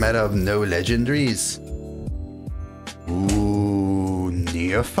 Another meta of no legendaries. Ooh,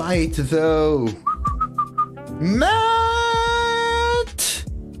 neophyte though. Matt!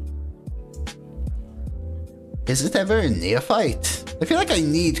 Is it ever a neophyte? I feel like I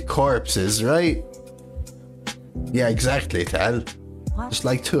need corpses, right? Yeah, exactly, Tal. Just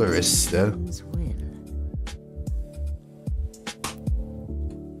like tourists, though.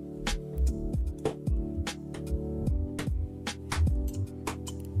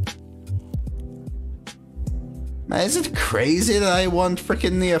 Man, is it crazy that I want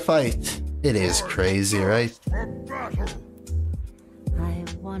freaking neophyte? It is crazy, right? I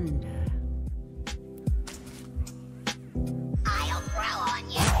wonder. I'll grow on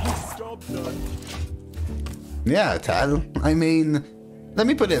you. Yeah, Tal. I mean, let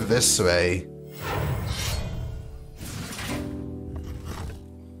me put it this way.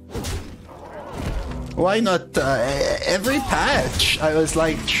 Why not every patch? I was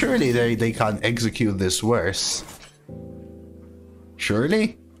like, surely they can't execute this worse.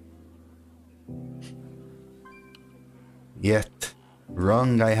 Surely? Yet,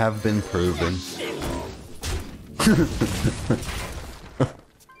 wrong I have been proven.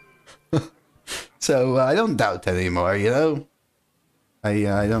 So I don't doubt anymore, you know?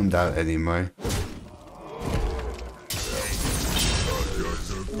 I don't doubt anymore.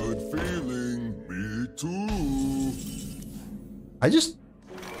 Just a good feeling. Me too. I just...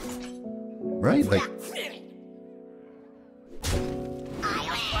 Right, like...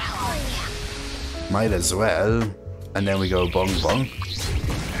 Might as well. And then we go bong bong.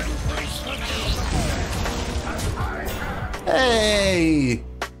 Hey!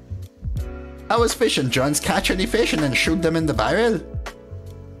 I was fishing, Johns. Catch any fish and then shoot them in the barrel.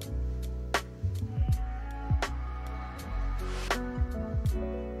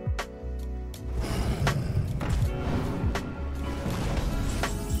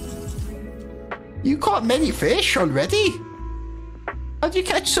 You caught many fish already? How'd you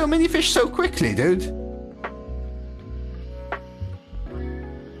catch so many fish so quickly, dude?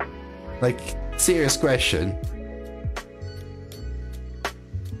 Like, serious question.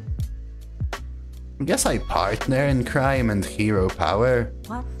 I guess I partner in crime and hero power.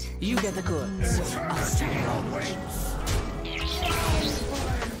 What? You get the goods. I'll stand watch.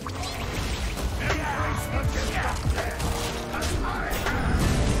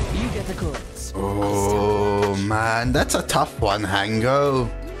 You get the goods. Oh man, that's a tough one, Hango.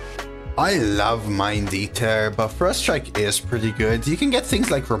 I love Mind Eater, but First Strike is pretty good. You can get things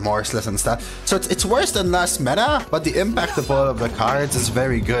like Remorseless and stuff. So it's worse than last meta, but the impact of all of the cards is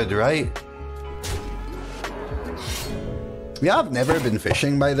very good, right? Yeah, I've never been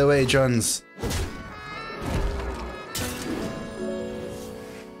fishing, by the way, Johns.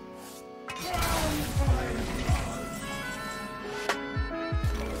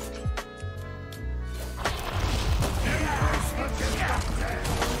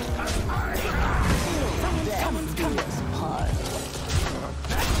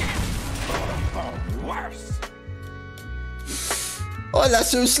 Hola,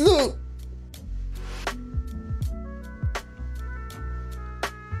 Suslu!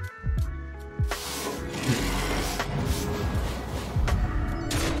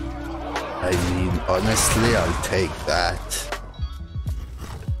 I mean, honestly, I'll take that.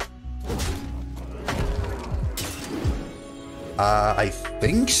 I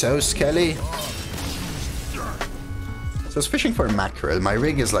think so, Skelly. So I was fishing for mackerel. My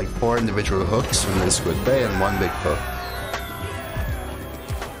rig is like 4 individual hooks from the squid bay and 1 big hook.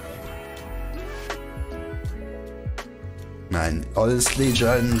 Man, honestly,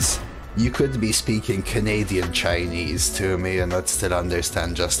 Johns, you could be speaking Canadian Chinese to me and I'd still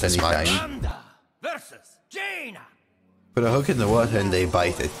understand just as much. Versus Jaina. Put a hook in the water and they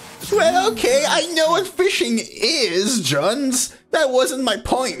bite it. Well, okay, I know what fishing is, Johns. That wasn't my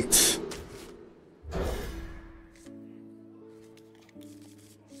point.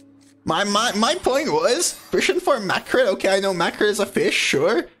 My point was fishing for mackerel. Okay, I know mackerel is a fish,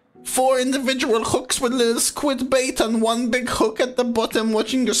 sure. 4 individual hooks with a little squid bait and 1 big hook at the bottom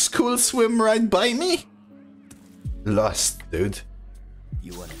watching your school swim right by me? Lost, dude.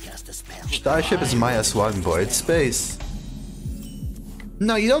 You wanna cast a spell? Starship is -1 void space.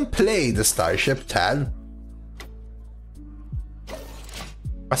 No, you don't play the Starship, Tal.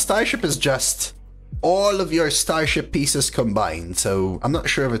 A Starship is just all of your Starship pieces combined, so I'm not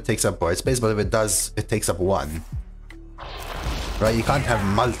sure if it takes up void space, but if it does, it takes up 1. Right, you can't have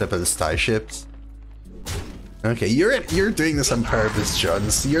multiple Starships. Okay, you're doing this on purpose,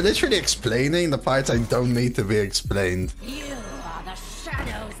 Jones. You're literally explaining the parts I don't need to be explained. You are the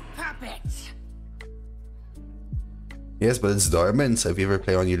Shadow's puppet. Yes, but it's dormant, so if you ever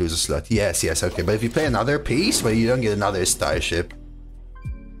play one, you lose a slot. Yes, okay. But if you play another piece, well, you don't get another starship.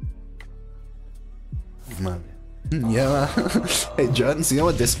 Man. Yeah. Hey, Jones, you know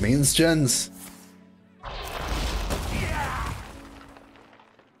what this means, Jones?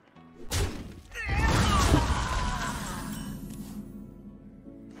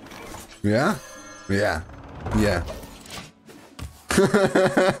 Yeah? Yeah. Yeah.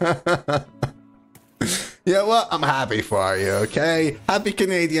 You know what? I'm happy for you, okay? Happy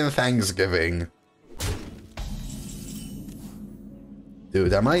Canadian Thanksgiving.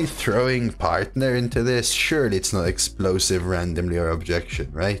 Dude, am I throwing partner into this? Surely it's not explosive randomly or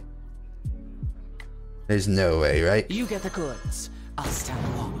objection, right? There's no way, right? You get the goods. I'll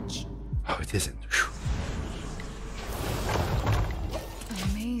stand watch. Oh, it isn't.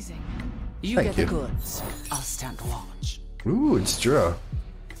 Amazing. You Thank get you. the goods. I'll stand watch. Ooh, it's draw.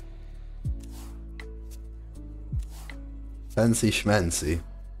 Fancy schmancy.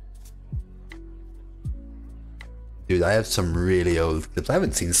 Dude, I have some really old clips. I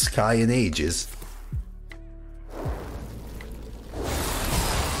haven't seen Sky in ages.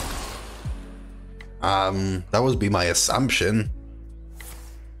 That would be my assumption.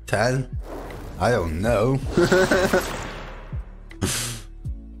 10? I don't know.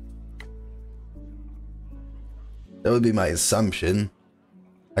 That would be my assumption.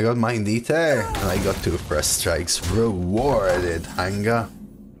 I got Mind Eater, and I got 2 First Strikes. Rewarded, Hanga.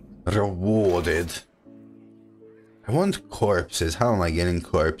 Rewarded. I want corpses. How am I getting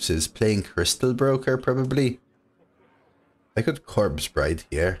corpses? Playing Crystal Broker, probably? I got Corpse Bride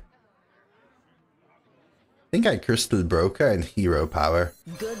here. I think I Crystal Broker and Hero Power.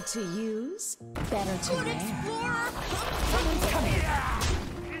 Good to use, better to wear. Someone's coming.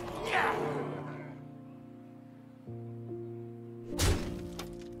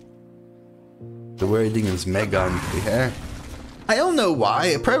 The wording is mega unclear. I don't know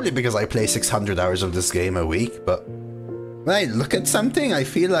why, probably because I play 600 hours of this game a week, but when I look at something, I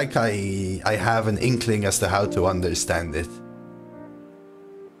feel like I have an inkling as to how to understand it.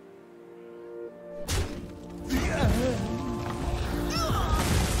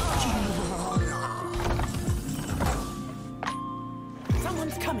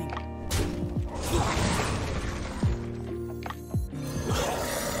 Someone's coming.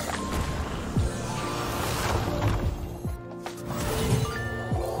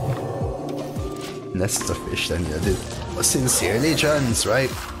 Nests of fish then, yeah, dude. Well, sincerely, Jones,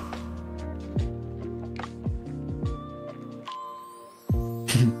 right?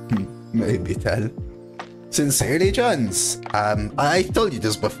 Maybe tell. Sincerely, Jones. I told you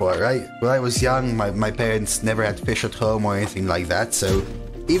this before, right? When I was young, my parents never had fish at home or anything like that, so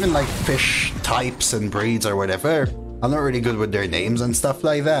even like fish types and breeds or whatever, I'm not really good with their names and stuff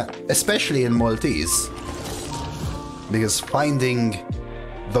like that, especially in Maltese. Because finding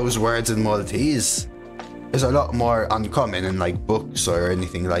those words in Maltese is a lot more uncommon in like books or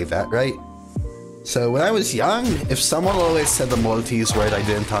anything like that, right? So when I was young, if someone always said a Maltese word I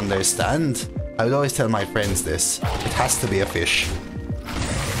didn't understand, I would always tell my friends this. It has to be a fish.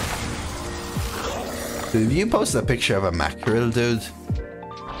 Dude, you posted a picture of a mackerel, dude.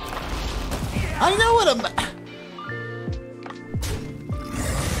 I know what a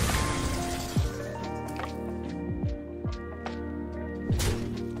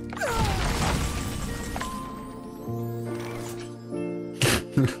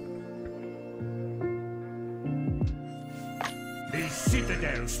The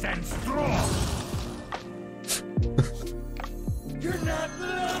citadel stands strong. You're not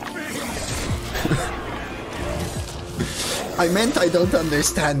laughing. I meant I don't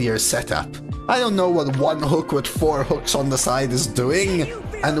understand your setup. I don't know what one hook with 4 hooks on the side is doing,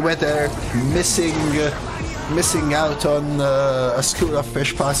 and whether missing out on a school of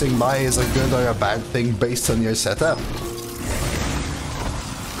fish passing by is a good or a bad thing based on your setup.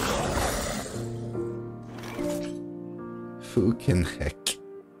 Fucking heck.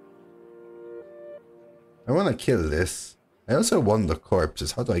 I want to kill this. I also want the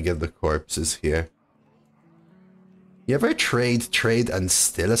corpses. How do I get the corpses here? You ever trade, and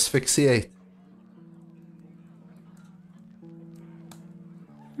still asphyxiate?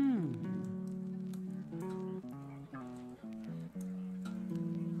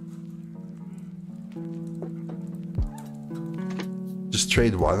 Just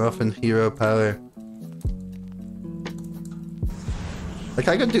trade 1 off in hero power. Like,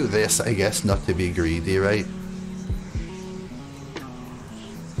 I could do this, I guess, not to be greedy, right?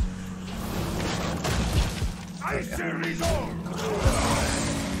 I shall resolve.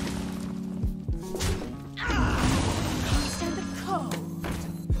 Stand the cold.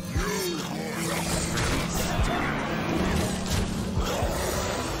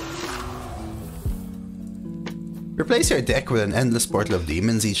 Replace your deck with an endless portal of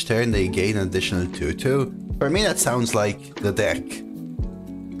demons each turn. They gain an additional 2/2. For me, that sounds like the deck.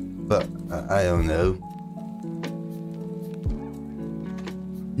 But I don't know.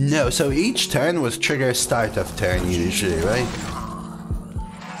 No, so each turn was trigger start of turn usually, right?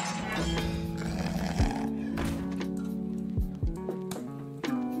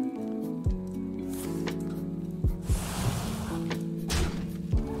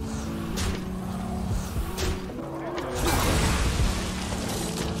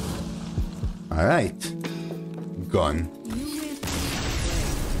 Alright. Gone.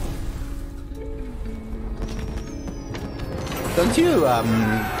 Don't you,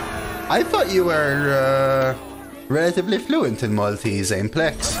 I thought you were, relatively fluent in Maltese,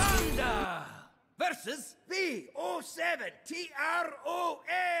 Amplex. Versus B07TRON.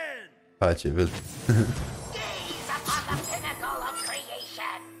 Possible. Gaze upon the pinnacle of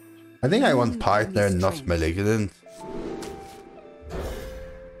creation. I think I want partner, not malignant.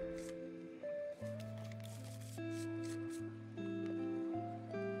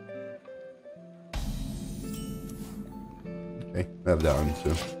 Okay, we have that one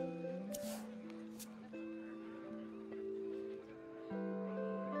too.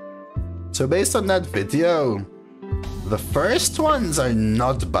 So based on that video, the first ones are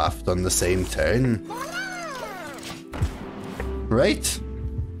not buffed on the same turn. Right?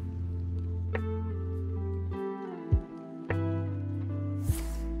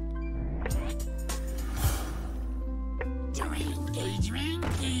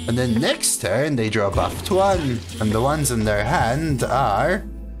 And then next turn they draw buffed one, and the ones in their hand are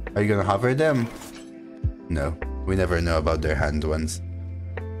you gonna hover them? No, we never know about their hand ones.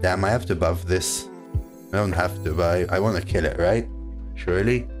 Damn, I have to buff this. I don't have to, but I want to kill it, right?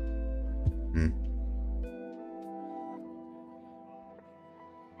 Surely?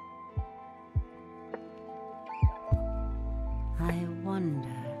 I wonder.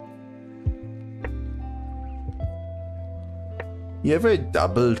 You ever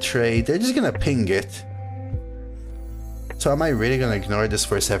double trade? They're just gonna ping it. So am I really gonna ignore this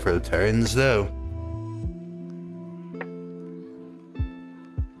for several turns though?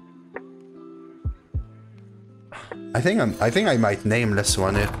 I think I might nameless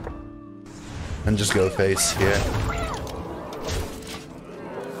one it and just go face here.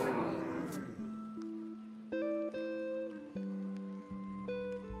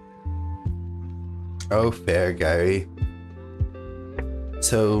 Oh, fair, Gary.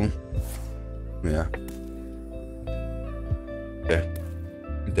 So, yeah. Okay.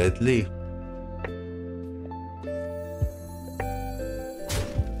 Deadly.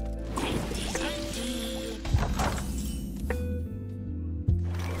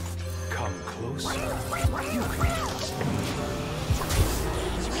 Come closer.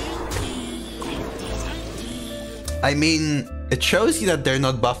 I mean, it shows you that they're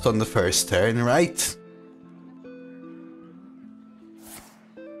not buffed on the first turn, right?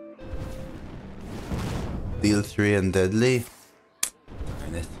 Deal 3 and deadly.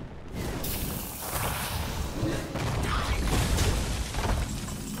 Darn it.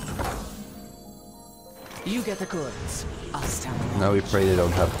 You get the goods. I'll stand alone. Now we pray they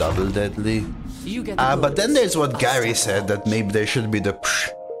don't have double deadly. You get the But then goods. there's what Gary said, that maybe there should be the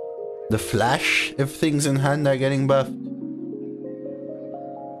flash if things in hand are getting buffed.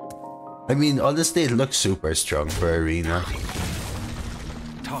 I mean, honestly, it looks super strong for Arena.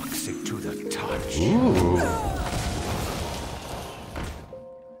 Toxic to the touch. Ooh.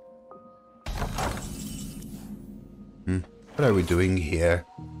 What are we doing here?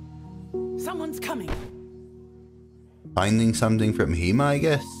 Someone's coming. Finding something from Hema, I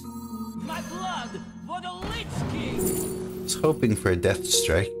guess? My blood for the Lich King! I was hoping for a death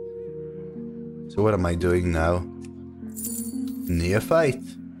strike. So what am I doing now? Neophyte.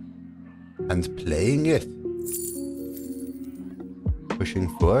 And playing it. Pushing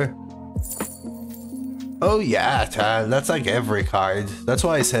 4. Oh yeah, that's like every card. That's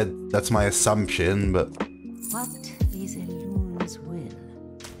why I said that's my assumption, but What is a loon's will?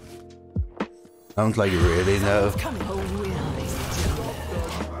 I don't like really know. Coming. Oh, will.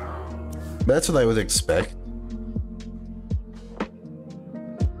 But that's what I would expect.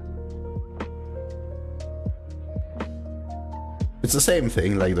 It's the same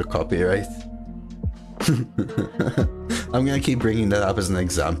thing like the copyright. I'm gonna keep bringing that up as an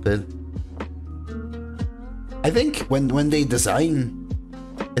example. I think when they design,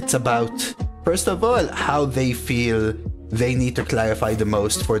 it's about First of all, how they feel they need to clarify the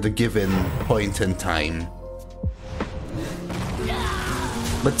most for the given point in time.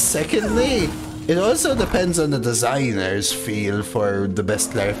 But secondly, it also depends on the designer's feel for the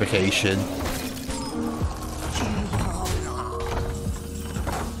best clarification.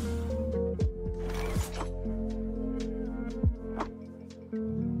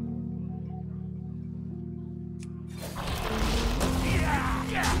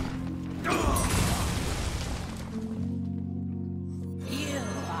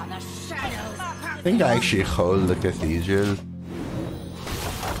 I think I actually hold the cathedral.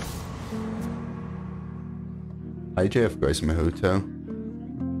 IJ, of course, Mahuto.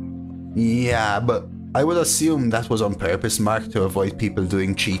 Yeah, but I would assume that was on purpose, Mark, to avoid people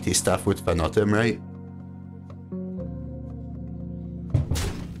doing cheaty stuff with Fanotum, right?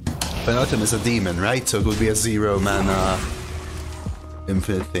 Fanotum is a demon, right? So it would be a 0 mana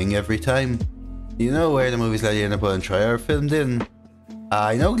infinite thing every time. You know where the movies Gladiator and Troy are filmed in?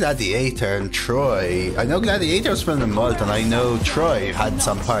 I know Gladiator and Troy. I know Gladiator was filmed in Malta, and I know Troy had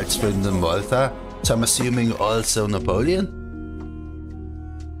some parts filmed in Malta. So I'm assuming also Napoleon?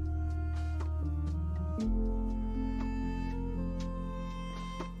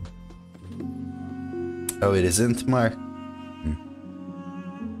 Oh, it isn't, Mark?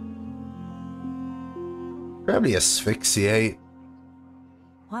 Probably asphyxiate.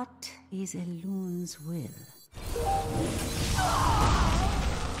 What is a loon's will?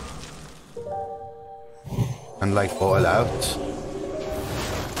 And like all out.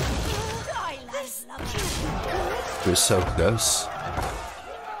 We're so close.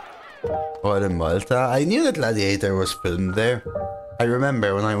 All in Malta. I knew that Gladiator was filmed there. I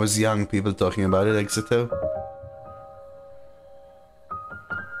remember when I was young, people talking about it, Exito.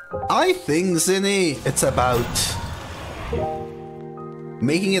 I think, Zinni, it's about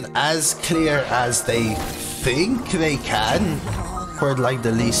making it as clear as they think they can for like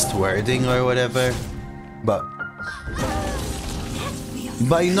the least wording or whatever. But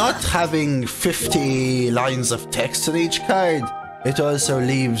by not having 50 lines of text on each card, it also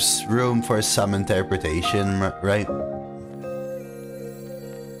leaves room for some interpretation, right?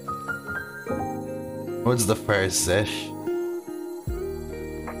 What's the first sesh?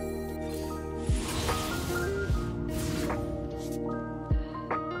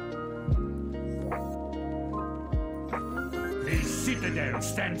 The citadel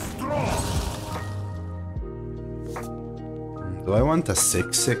stands strong. Do I want a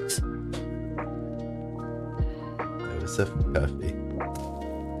 6/6? DoseofCoffee.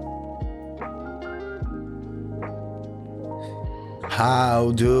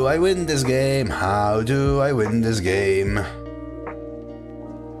 How do I win this game? How do I win this game? I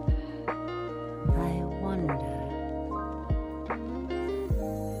wonder.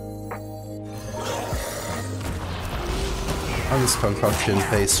 How does concoction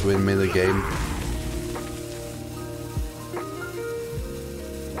pace win me the game?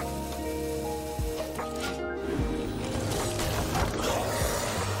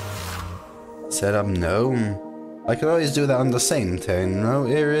 Set up gnome. I could always do that on the same turn, no,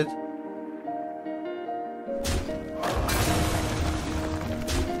 Irid?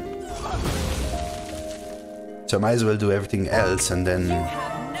 So I might as well do everything else and then... You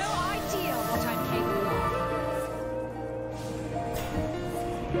have no idea what I'm capable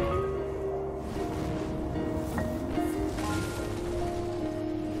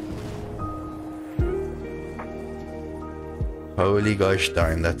of. Holy gosh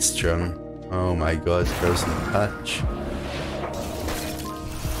darn, that's strong. Oh my god, frozen patch.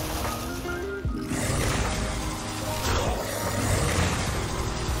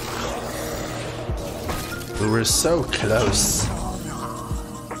 We were so close.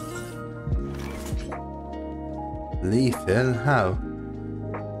 Lethal? How?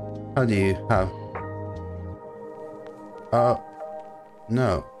 How do you... how? Oh.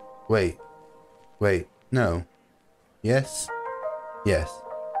 No. Wait. Wait. No. Yes? Yes.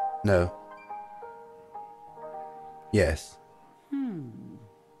 No. Yes.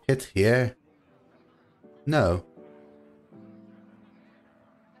 Hit here. No.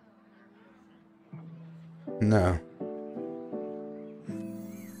 No.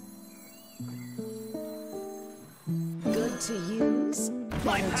 Good to use.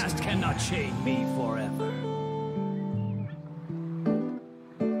 My past cannot chain me forever.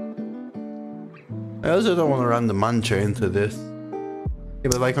 I also don't want to run the Muncher into this. Yeah,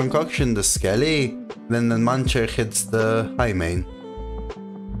 but if I concoction the Skelly, then the Muncher hits the high main.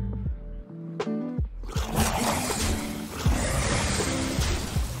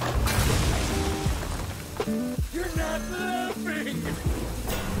 You're not laughing.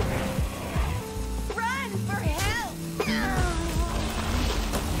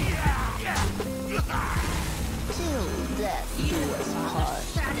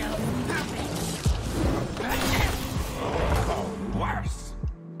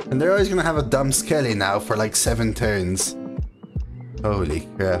 And they're always gonna have a dumb skelly now for like 7 turns. Holy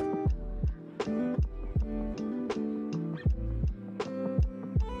crap.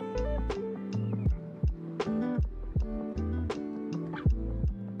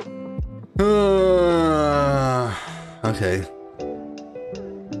 Okay.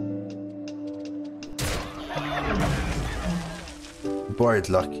 Board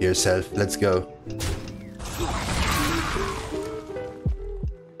lock yourself. Let's go.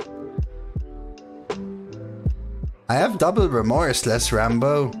 I have double remorseless,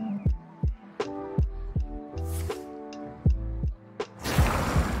 Rambo.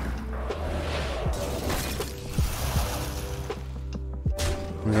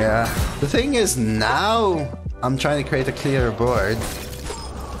 Yeah. The thing is now I'm trying to create a clearer board.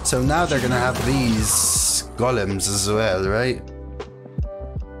 So now they're gonna have these golems as well, right?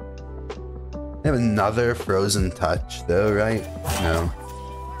 They have another frozen touch though, right? No.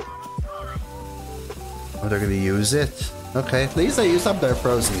 Oh, they're gonna use it? Okay, at least they used up their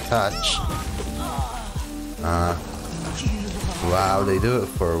frozen touch. Wow, they do it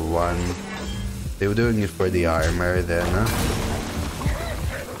for 1. They were doing it for the armor then, huh?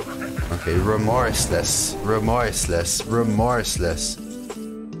 Okay, remorseless, remorseless, remorseless.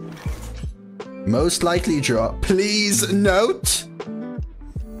 Most likely draw. Please note.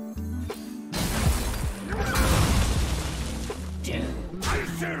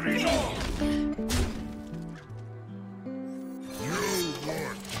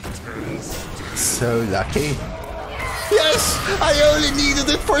 So lucky. Yes! I only needed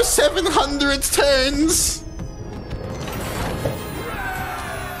it for 700 turns!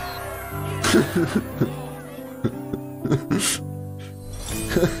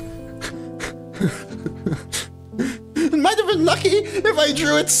 It might have been lucky if I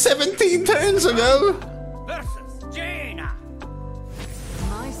drew it 17 turns ago! Versus Jaina.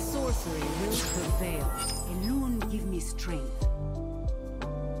 My sorcery will prevail. Alone give me strength.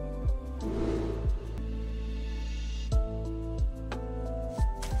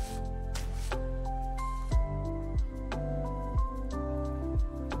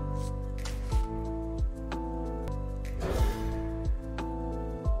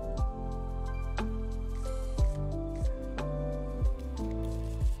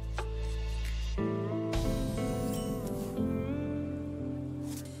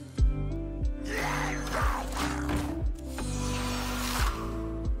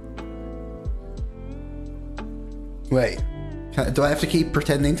 Wait, do I have to keep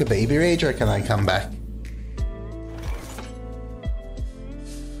pretending to baby rage or can I come back?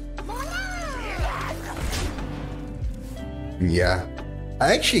 Yeah,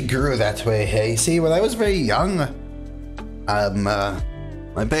 I actually grew that way, hey? See, when I was very young,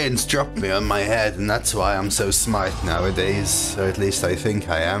 my parents dropped me on my head and that's why I'm so smart nowadays, or at least I think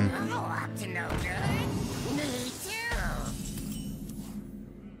I am. Up to no good. Me too.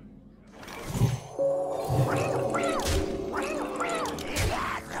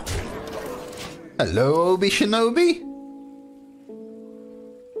 Hello, Obi Shinobi?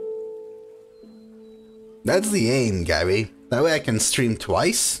 That's the aim, Gary. That way I can stream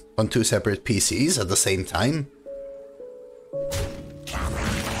twice on 2 separate PCs at the same time.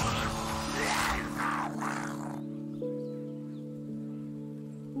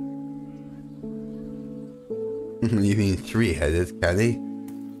 You mean 3-headed, Kenny?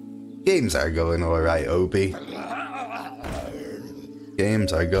 Games are going alright, Obi.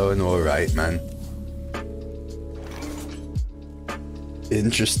 Games are going alright, man.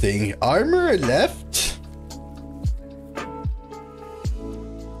 Interesting. Armor left?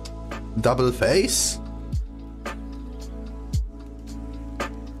 Double face?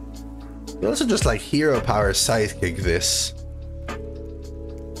 You also just like hero power sidekick this.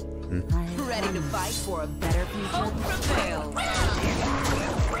 Ready to fight for a better future? Hope prevails.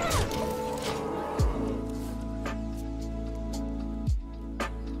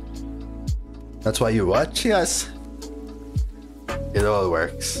 That's why you watch? Yes. It all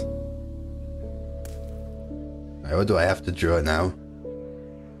works. Alright, what do I have to draw now?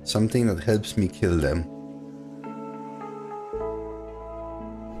 Something that helps me kill them.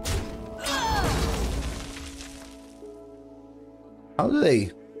 How do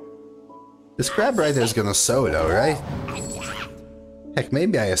they... This crab rider is gonna solo, right? Heck,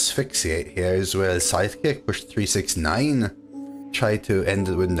 maybe I asphyxiate here as well. Sidekick, push 369. Try to end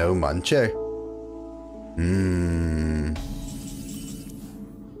it with no muncher.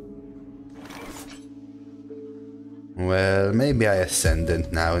 Well, maybe I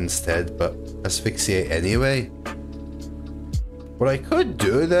ascendant now instead, but asphyxiate anyway. What I could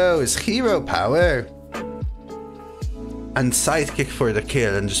do though is hero power. and sidekick for the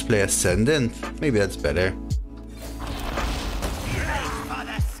kill and just play Ascendant. Maybe that's better.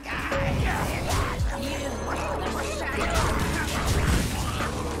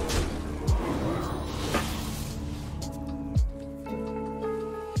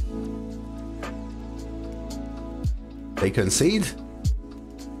 They concede.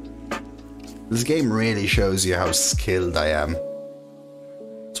 This game really shows you how skilled I am.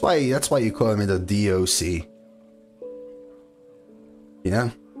 That's why you call me the DOC.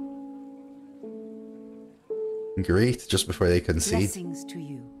 Yeah. Great, just before they concede. Blessings to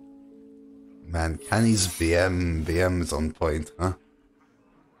you. Man, Canny's BM is on point, huh?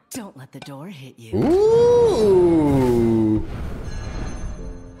 Don't let the door hit you. Ooh!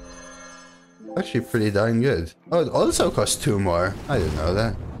 Actually pretty darn good. Oh, it also costs 2 more. I didn't know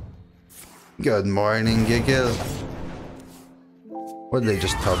that. Good morning, Giggle. What did they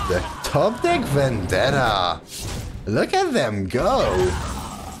just top deck? Top deck Vendetta! Look at them go!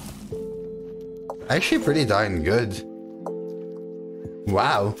 Actually pretty darn good.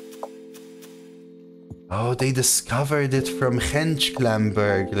 Wow. Oh, they discovered it from Hench Clan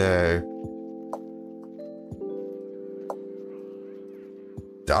Burglar.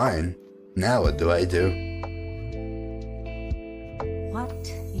 Darn. Now what do I do?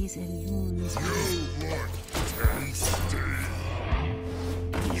 What is Elun's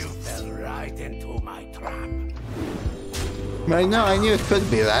You fell right into my trap. I know, I knew it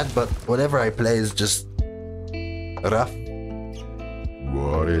could be that, but whatever I play is just rough.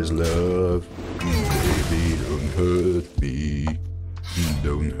 What is love? Baby, don't hurt me.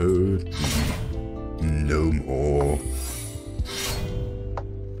 Don't hurt me no more.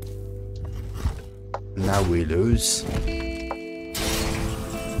 Now we lose.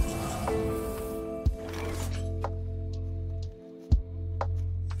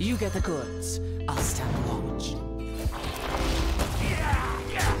 You get the goods. I'll stand watch.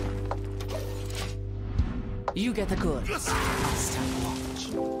 You get the goods. I'll stand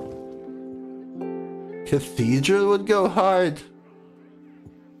watch. Cathedral would go hard.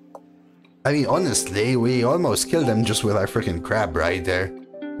 I mean, honestly, we almost killed him just with our freaking crab right there.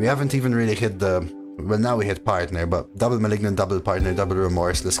 We haven't even really hit the... Well, now we hit partner, but double malignant, double partner, double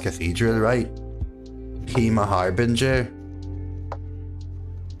remorseless cathedral, right? Hema Harbinger.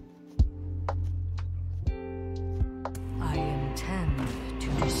 I intend to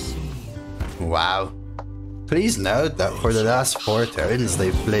deceive. Wow. Please note that for the last 4 turns,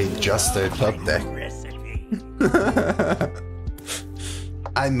 they've played just their top deck.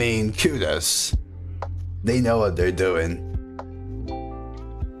 I mean, kudos. They know what they're doing.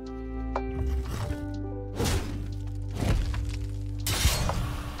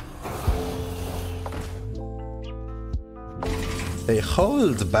 They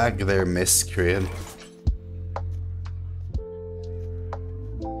hold back their miscreant.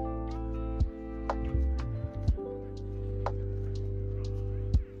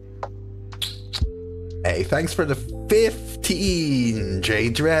 Hey, thanks for the 15, J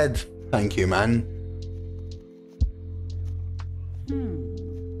Dread. Thank you, man.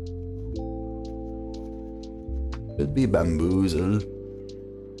 Could be bamboozled.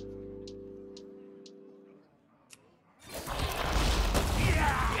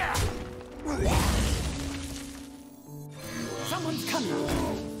 Someone's coming.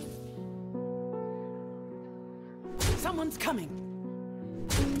 Someone's coming.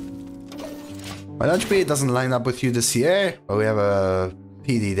 My lunch break doesn't line up with you this year, but we have a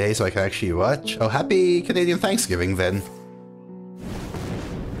PD day so I can actually watch. Oh, happy Canadian Thanksgiving then.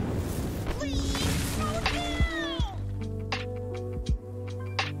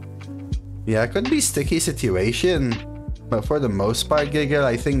 Yeah, it could be sticky situation, but for the most part, Giggle,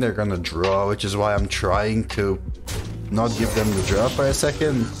 I think they're gonna draw, which is why I'm trying to not give them the draw for a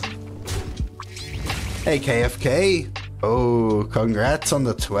second. Hey, KFK. Oh, congrats on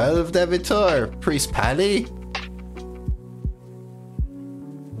the 12, Devitor. Priest Paddy.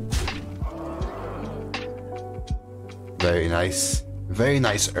 Very nice. Very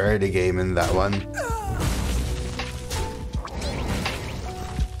nice early game in that one.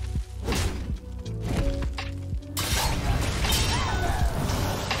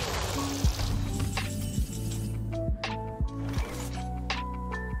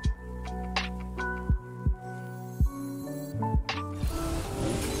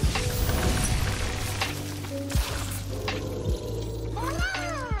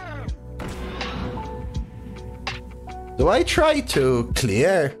 Do I try to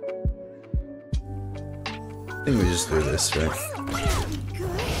clear? I think we just do this, right?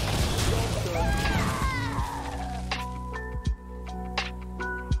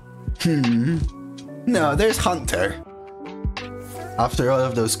 No, there's Hunter. after all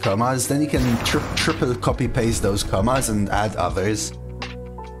of those commas, then you can triple copy paste those commas and add others.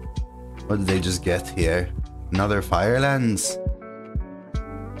 What did they just get here? Another Firelands.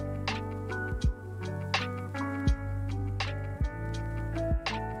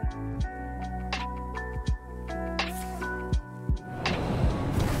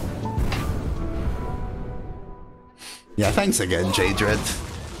 Yeah, thanks again, J-Dread.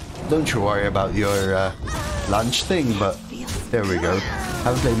 Don't you worry about your launch thing, but there we go.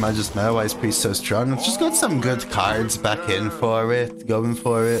 Haven't played Magus Meta, why is Priest so strong? It's just got some good cards back in for it, going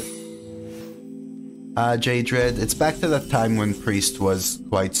for it. J-Dread, it's back to that time when Priest was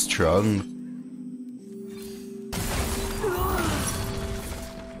quite strong.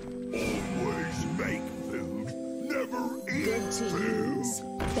 Always make food, never eat Good to food. use,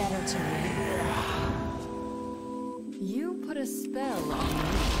 better to read. You put a spell on me.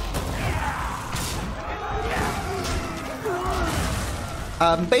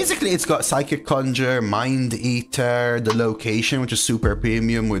 Basically, it's got Psychic Conjure, Mind Eater, the Location, which is super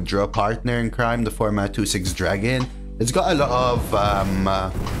premium with Draw Partner in Crime, the 4-mana 2/6 Dragon. It's got a lot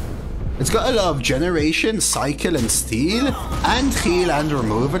of Generation, Cycle, and Steal, and Heal and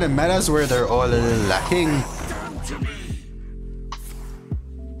Removal in metas where they're all a little lacking.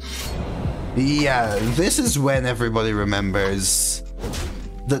 Yeah, this is when everybody remembers.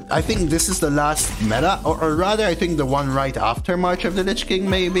 I think this is the last meta, or rather, I think the one right after March of the Lich King,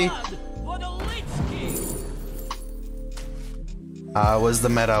 maybe. Was the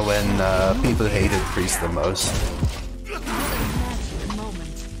meta when people hated Priest the most.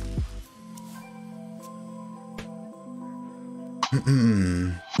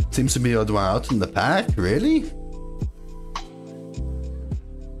 Seems to be the odd one out in the pack, really?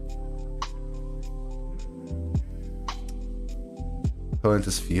 Opponent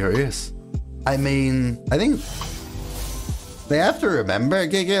is furious. I mean, I think they have to remember,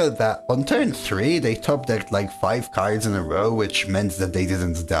 Giga, that on turn 3 they top decked like 5 cards in a row, which meant that they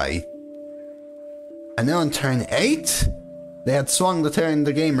didn't die. And then on turn 8, they had swung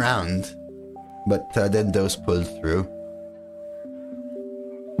the game round, but then those pulled through.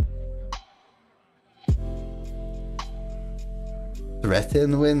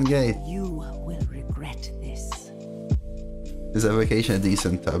 Threaten Wingate. You will regret this. Is Evocation a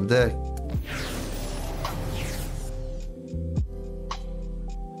decent top deck?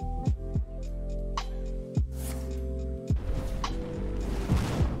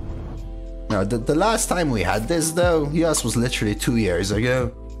 No, the last time we had this though, yes, was literally 2 years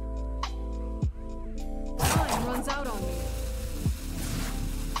ago. Time runs out on me.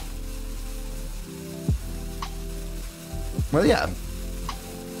 Well, yeah.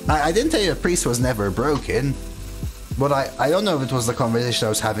 I didn't tell you the Priest was never broken. But I don't know if it was the conversation I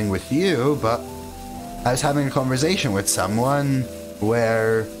was having with you, but I was having a conversation with someone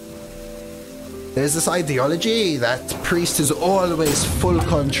where there's this ideology that Priest is always full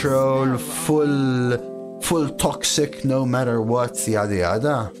control, full toxic, no matter what, yada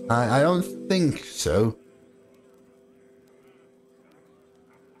yada. I don't think so.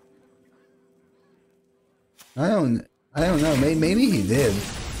 I don't know. Maybe he did.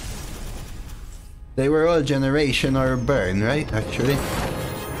 They were all Generation or Burn, right? Actually,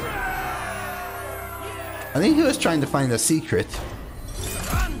 I think he was trying to find a secret.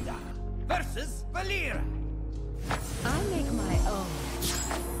 Versus Valir. I make my own.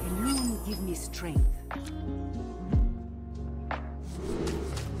 Alone give me strength.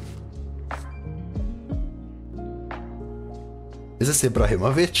 Is this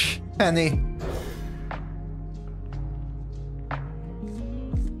Ibrahimovic? Penny.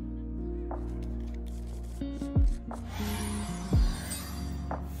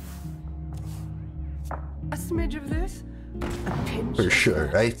 A smidge of this, a pinch. For sure,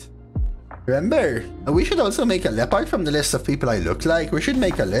 right? Remember, we should also make apart from the list of people I look like, we should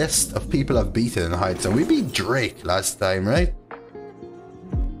make a list of people I've beaten in Hearthstone. We beat Drake last time, right?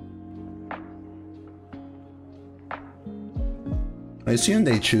 I assume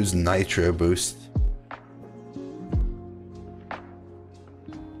they choose Nitro Boost.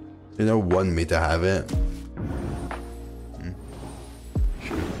 They don't want me to have it.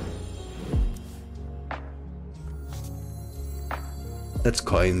 Let's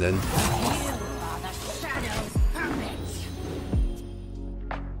coin then.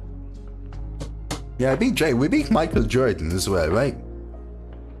 Yeah, I beat Jay. We beat Michael Jordan as well, right?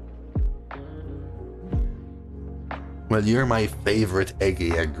 Well, you're my favorite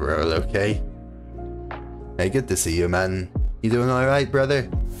eggy egg girl, okay? Hey, good to see you, man. You doing alright, brother?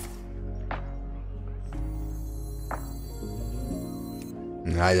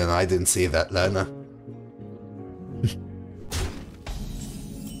 I don't know, I didn't see that, Lana.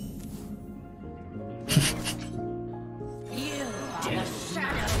 You are the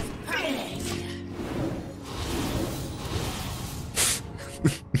shadow's puppet.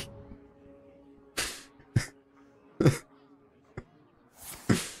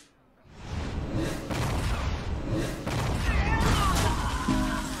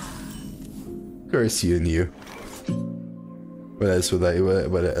 Of course you knew. What else would I...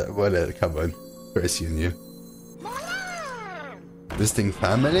 What else? Come on. Of course you knew. Visiting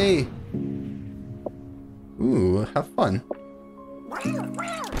family? Ooh, have fun.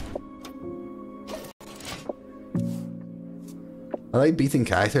 I like beating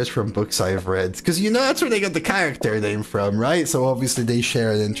characters from books I've read. Because you know that's where they got the character name from, right? So obviously they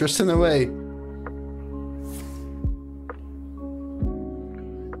share an interest in a way.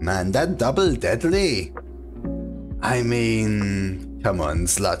 Man, that double deadly. I mean, come on,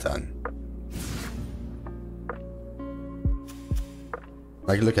 Zlatan.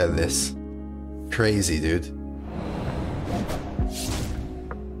 Like, look at this. Crazy, dude.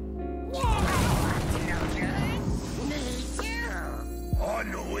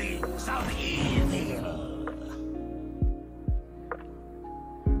 On wings of evil.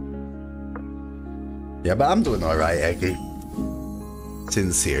 Yeah, but I'm doing alright, Eki.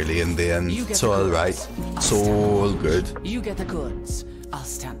 Sincerely, in the end, it's alright. It's all good. You get the goods. I'll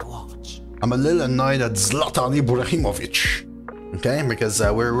stand watch. I'm a little annoyed at Zlatan Ibrahimovic. Okay, because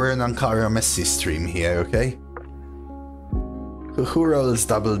we're an Ankara Messi stream here, okay? Who rolls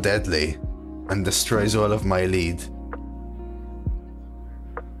double deadly and destroys all of my lead?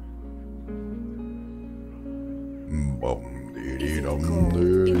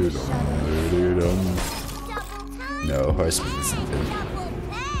 No, horseman isn't it.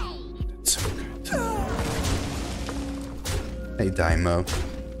 It's so good. Hey, Daimo.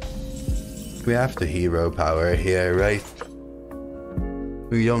 We have the hero power here, right?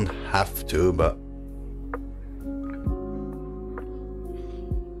 We don't have to, but...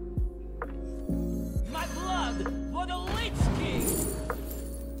 My blood for the Lich King!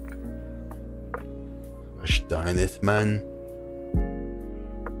 Gosh darn it, man.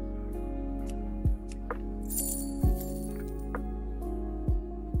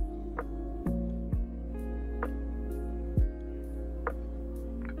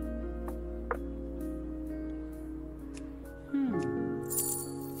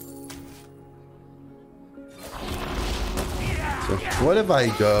 What if I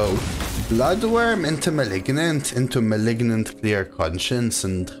go Bloodworm into Malignant Clear Conscience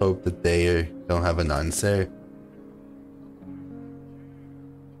and hope that they don't have an answer?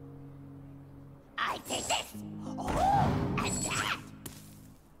 I take this. And that.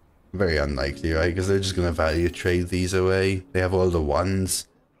 Very unlikely, right? Because they're just gonna value trade these away. They have all the ones.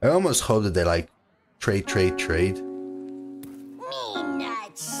 I almost hope that they like trade. Me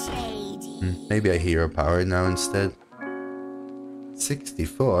not shady. Maybe I hero power now instead.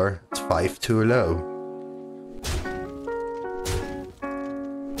 64, it's 5 too low.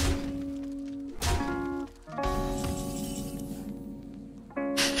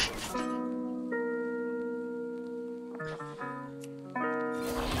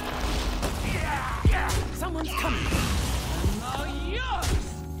 Someone's coming. Oh, yes!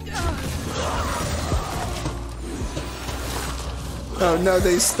 Oh no,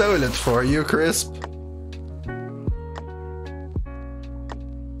 they stole it for you, Crisp.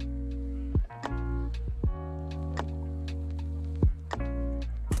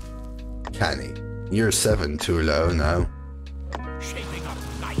 Canny, you're 7 too low now. Shaping up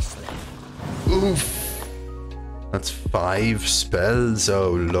nicely. Oof. That's 5 spells, oh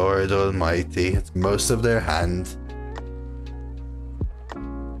Lord almighty. It's most of their hand.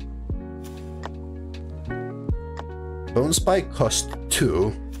 Bone Spike cost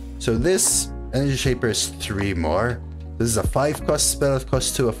 2. So this Energy Shaper is 3 more. This is a 5 cost spell, it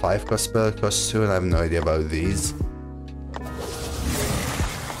costs 2, a 5 cost spell, it costs 2, and I have no idea about these.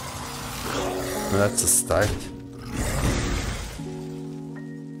 Well, that's a start.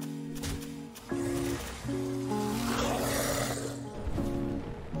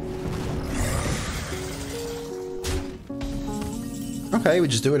 Okay, we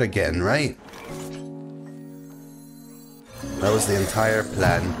just do it again, right? That was the entire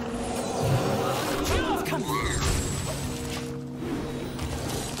plan.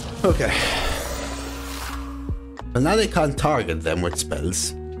 Okay. But now they can't target them with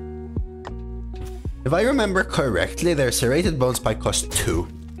spells. If I remember correctly, their Serrated Bone Spike cost 2.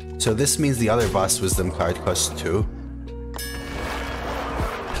 So this means the other Boss Wisdom card costs 2.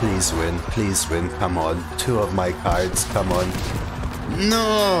 Please win, come on. 2 of my cards, come on.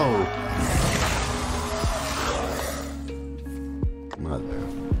 No! Mother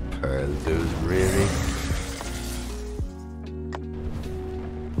of pearl, dude, really?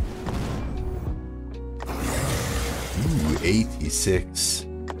 Ooh, 86.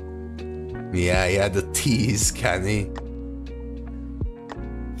 Yeah, he had the tease, can he?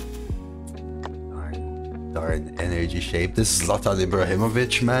 Darn energy shape. This is Zlatan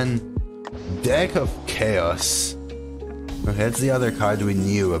Ibrahimovic, man. Deck of Chaos. Okay, that's the other card we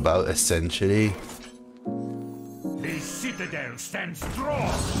knew about, essentially. The citadel stands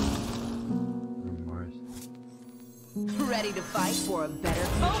strong. Ready to fight for a better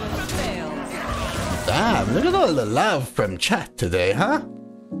future? Damn, look at all the love from chat today, huh?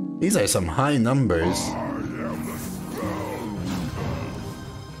 These are some high numbers.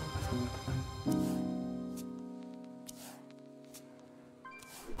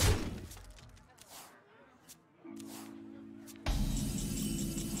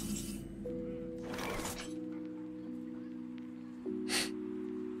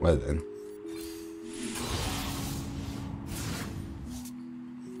 Well then.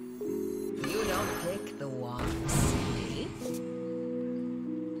 You don't pick the ones, see?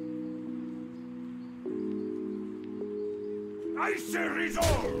 I say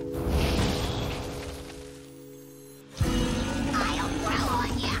resolve. I'll grow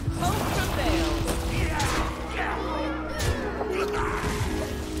on ya.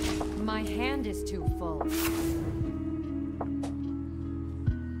 My hand is too full.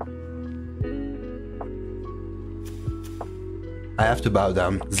 I have to bow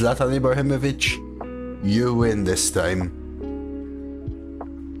down. Zlatan Ibrahimovic, you win this time.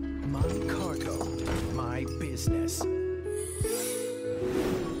 My cargo, my business.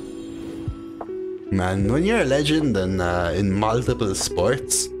 Man, when you're a legend and in multiple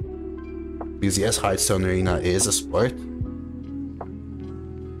sports, because yes, Hearthstone Arena is a sport,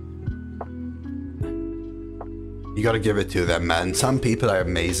 you gotta give it to them, man. Some people are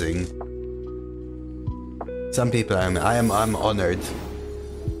amazing. Some people I'm honored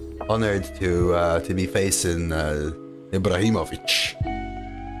to be facing Ibrahimovic.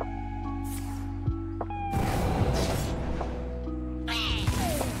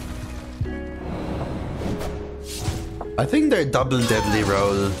 I think their double deadly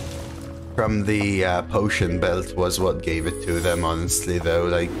roll from the potion belt was what gave it to them, honestly, though,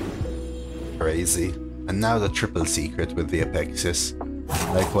 like, crazy. And now the triple secret with the Apexis.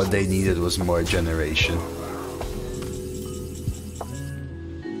 Like, what they needed was more generation.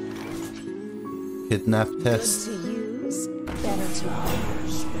 Kidnap test. Good to use, better to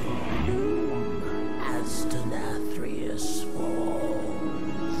use. As Denathrius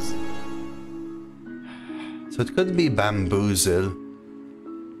falls. So it could be Bamboozle.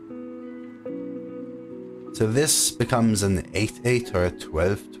 So this becomes an 8-8 or a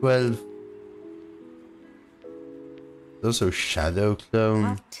 12-12. Also Shadow Clone.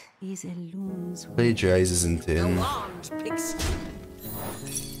 What is a loon's will? Plagiarize isn't in. Go on, Pixie.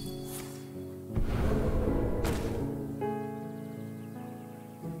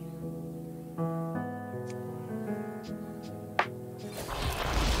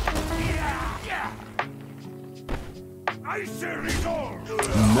 I say resolve.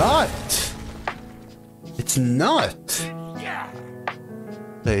 Not! It's not!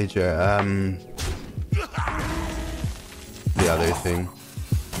 Plagiar, the other thing.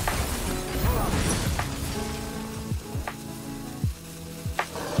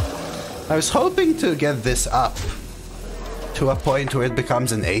 I was hoping to get this up to a point where it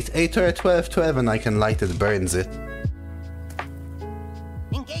becomes an 8-8 or a 12-12 and I can light it, burns it.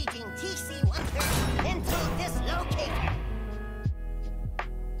 Engaging TC-130 into dislocator.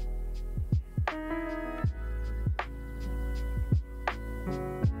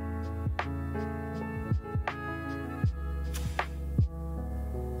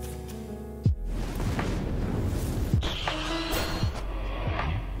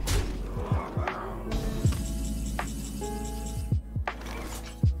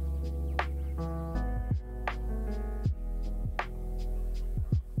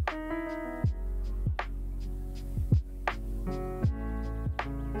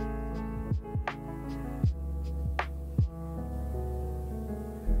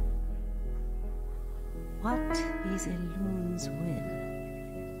 What is a loon's will?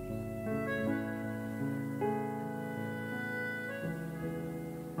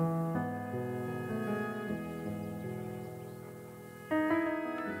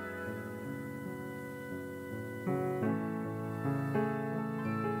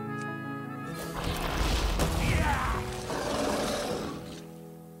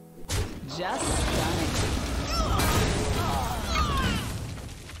 Just stunning.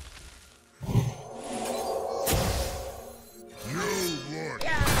 You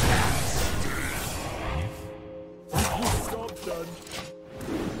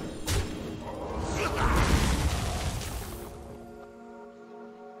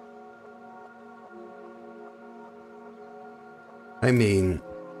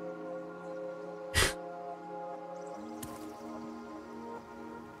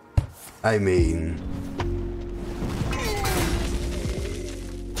I mean...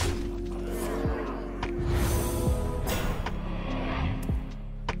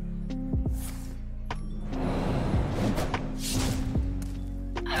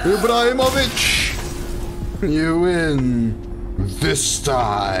 Ibrahimovic! You win! This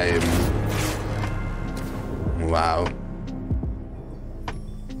time! Wow.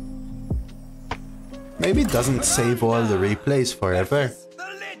 Maybe it doesn't save all the replays forever. The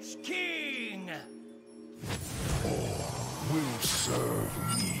Lich King will serve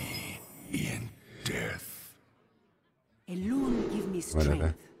me in death. Alone give me strength.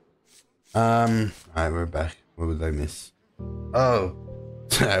 Whatever. Alright, we're back. What did I miss? Oh,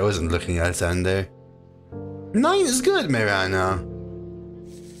 I wasn't looking at down there. 9 is good, Mirana.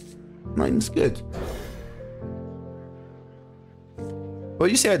 9 is good. What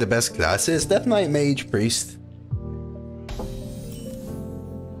do you say are the best classes? Death Knight, Mage, Priest.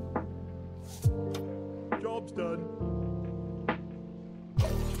 Job's done.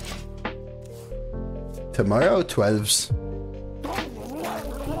 Tomorrow, 12s.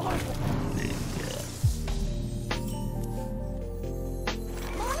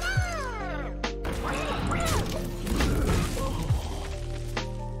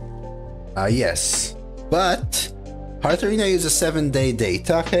 Yes, but Hearth Arena uses 7-day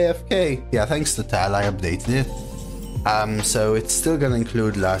data KFK. Yeah, thanks to Tal, I updated it. So it's still gonna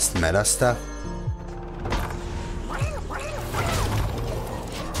include last meta stuff.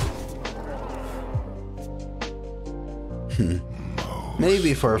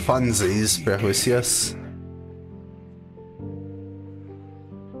 Maybe for funsies, Prejuicious.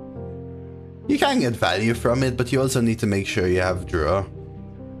 You can get value from it, but you also need to make sure you have draw.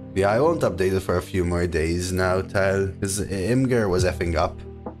 Yeah, I won't update it for a few more days now, Tal, because Imgur was effing up.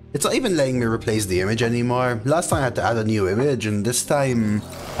 It's not even letting me replace the image anymore. Last time I had to add a new image, and this time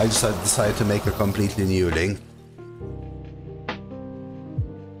I just decided to make a completely new link.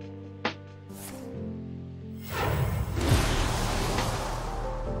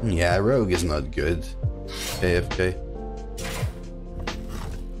 Yeah, Rogue is not good. AFK.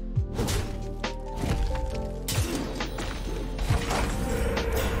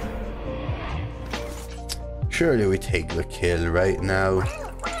 Surely we take the kill right now.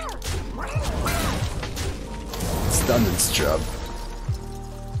 It's done its job.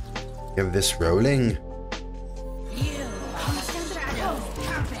 Give this rolling.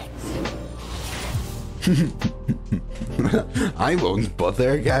 I won't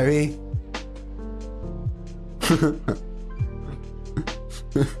bother, Gary.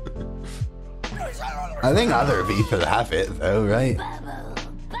 I think other people have it though, right?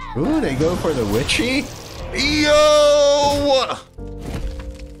 Ooh, they go for the witchy? Yo!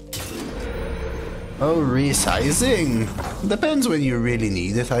 Oh, resizing? Depends when you really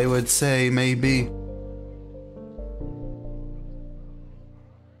need it, I would say, maybe.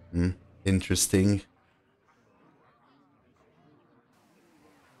 Interesting.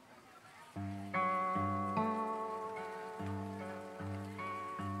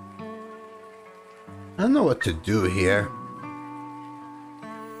 I don't know what to do here.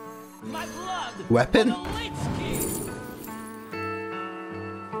 My blood. Weapon? The Lich King.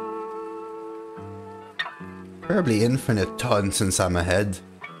 Probably infinite taunt since I'm ahead.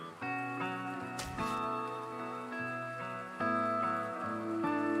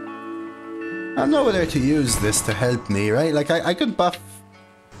 I don't know whether to use this to help me, right? Like, I could buff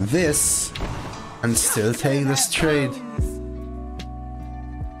this and still take this trade.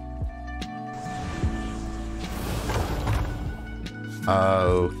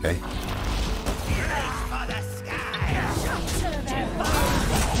 Okay.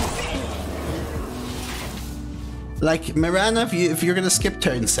 Like, Mirana, if you're gonna skip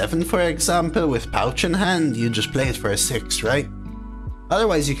turn 7, for example, with Pouch in hand, you just play it for a 6, right?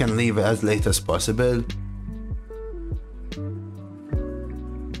 Otherwise, you can leave it as late as possible.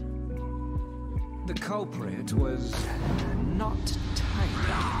 The culprit was not tidy.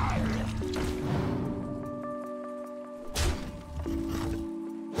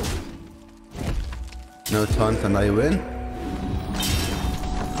 No taunt and I win.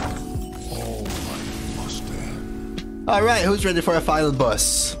 Alright, who's ready for a final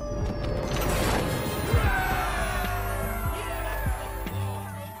boss?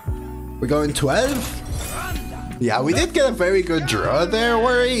 We're going 12? Yeah, we did get a very good draw there,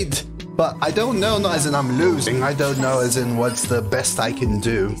 worried. But I don't know, not as in I'm losing, I don't know as in what's the best I can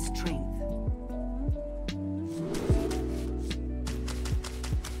do.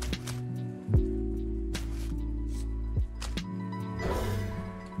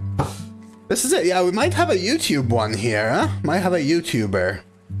 This is it. Yeah, we might have a YouTube one here, huh? Might have a YouTuber.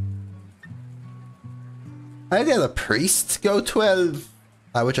 I did a priest go 12,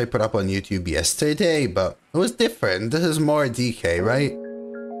 which I put up on YouTube yesterday, but it was different. This is more DK, right?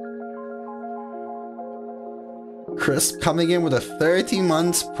 Crisp coming in with a 30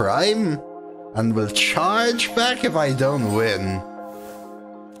 months prime and will charge back if I don't win.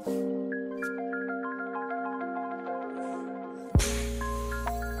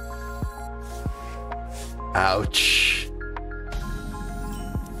 Ouch.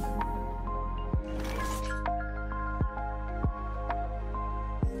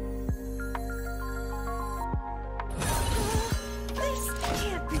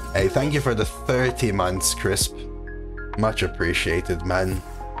 Hey, thank you for the 30 months, Crisp. Much appreciated, man.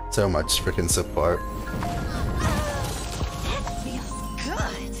 So much freaking support. That feels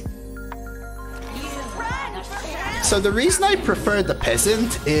good. So the reason I prefer the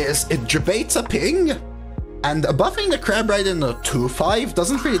Peasant is it debates a ping, and buffing the Crab right in a 2-5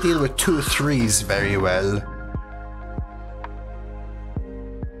 doesn't really deal with 2-3s very well.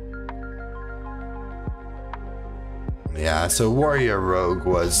 Yeah, so Warrior Rogue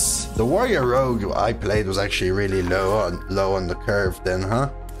was... The Warrior Rogue I played was actually really low on the curve then,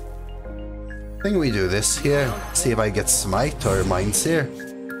 huh? I think we do this here. See if I get Smite or Minds here.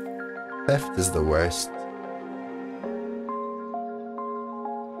 Theft is the worst.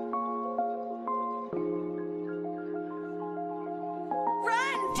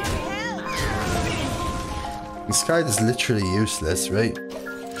 Run to hell! This card is literally useless, right?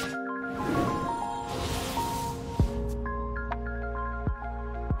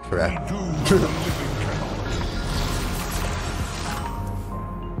 Crap.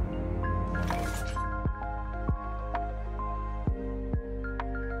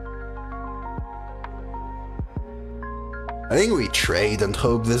 I think we trade and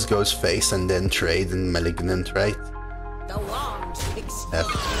hope this goes face and then trade in Malignant, right? The wand Yep.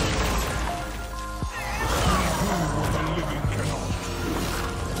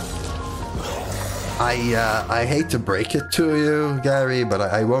 I hate to break it to you, Gary, but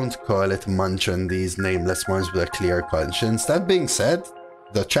I won't call it munch on these nameless ones with a clear conscience. That being said,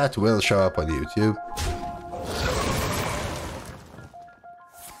 the chat will show up on YouTube.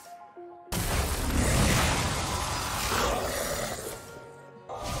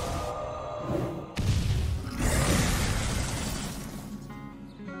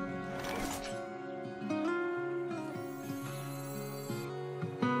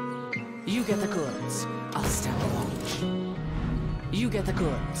 You get the goods. I'll stand watch. You get the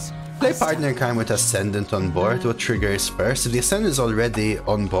goods. Play partner in crime with Ascendant on board. What triggers first? If the Ascendant is already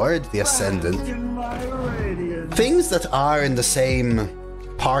on board, the Ascendant. Things that are in the same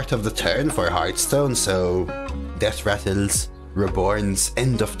part of the turn for Hearthstone, so Death Rattles, Reborns,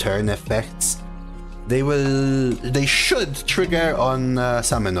 end of turn effects, they should trigger on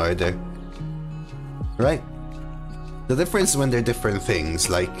Summon Order. Right? The difference is when they're different things,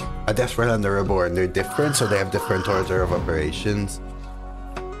 like a Death Rattle and a Reborn, they're different, so they have different order of operations.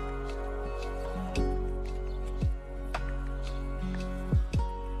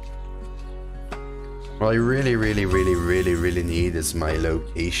 What I really need is my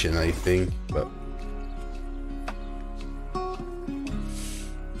location, I think, but...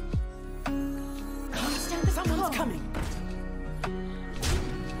 Someone's coming.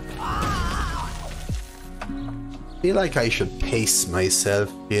 I feel like I should pace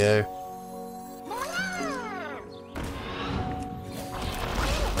myself here.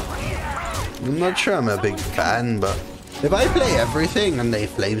 I'm not sure I'm a big fan, but if I play everything and they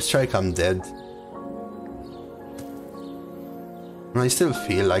Flame Strike, I'm dead. And I still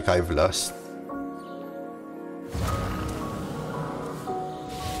feel like I've lost.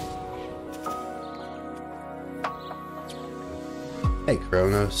 Hey,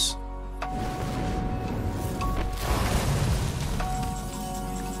 Kronos.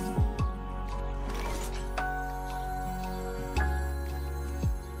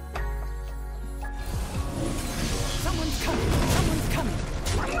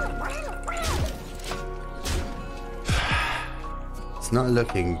 Not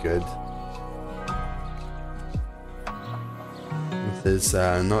looking good. This is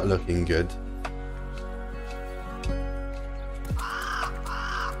not looking good.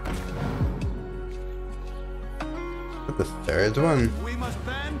 The third one. We must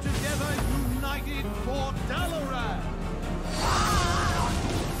band together, united for Dalaran.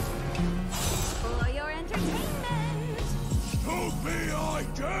 For your entertainment. To be I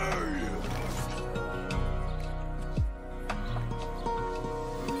dare you.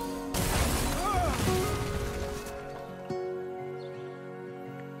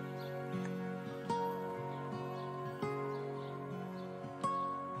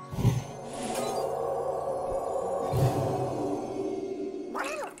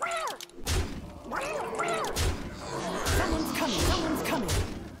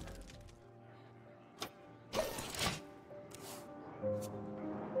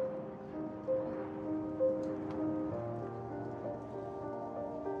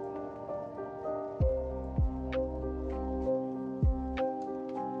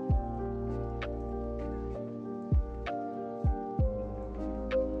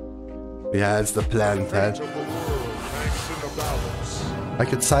 Yeah, it's the plan, Ted. I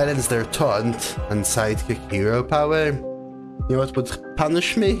could silence their taunt and sidekick hero power. You know what would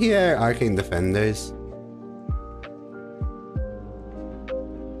punish me here? Arcane Defenders.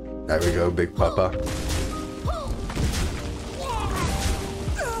 There we go, Big Papa.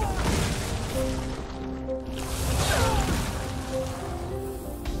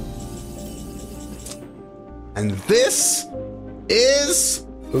 And this is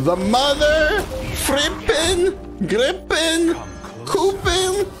the mother frippin' grippin'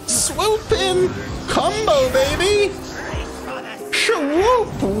 coopin' swoopin' combo, baby! Swoop!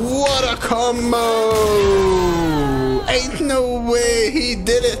 What a combo! Ain't no way he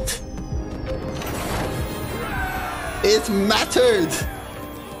did it! It mattered!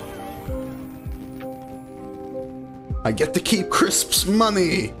 I get to keep Crisp's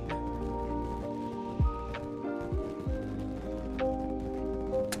money!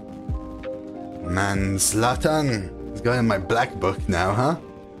 Man, Zlatan is going in my black book now, huh?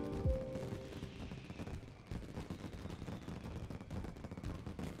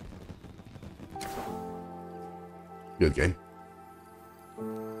 Good game.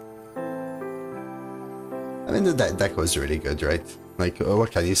 I mean, the deck was really good, right? Like,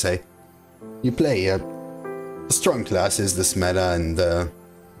 what can you say? You play strong classes this meta and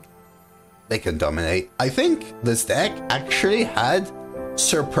they can dominate. I think this deck actually had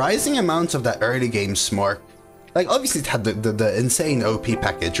surprising amounts of that early game smork. Like, obviously it had the insane OP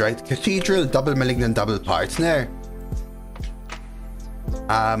package, right? Cathedral, double Malignant, double Partner.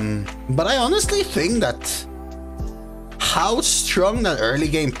 But I honestly think that how strong that early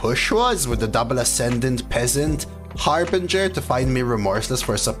game push was with the double Ascendant, Peasant, Harbinger to find me Remorseless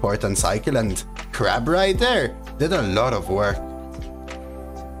for support and cycle, and Crab right there did a lot of work.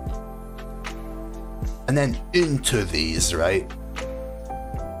 And then into these, right?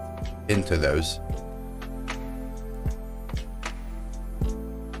 Into those.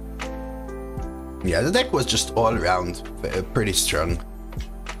 Yeah, the deck was just all around pretty strong,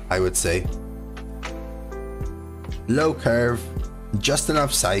 I would say. Low curve, just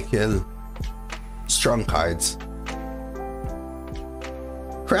enough cycle, strong cards.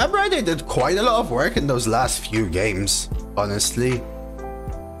 Crab Rider did quite a lot of work in those last few games, honestly.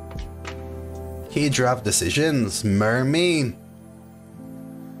 Key draft decisions, Mermy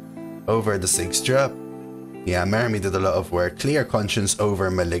over the 6-drop. Yeah, Mermy did a lot of work. Clear Conscience over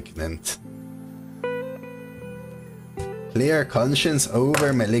Malignant. Clear Conscience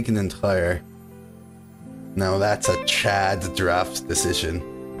over Malignant Higher. Now that's a Chad draft decision.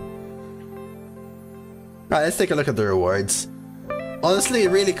 Alright, let's take a look at the rewards. Honestly,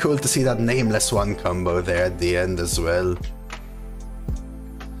 really cool to see that Nameless One combo there at the end as well.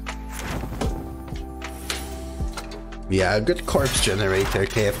 Yeah, a good corpse generator,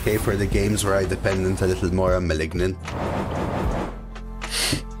 KFK, for the games where I depend a little more on Malignant.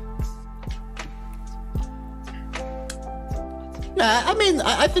 Yeah, I mean,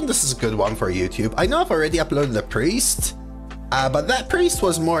 I think this is a good one for YouTube. I know I've already uploaded a Priest, but that Priest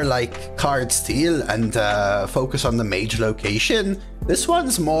was more like card steal and focus on the mage location. This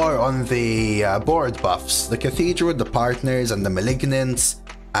one's more on the board buffs, the Cathedral with the partners and the Malignants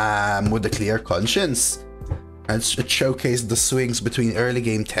with the Clear Conscience. And it showcased the swings between early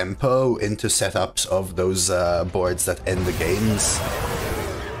game tempo into setups of those boards that end the games.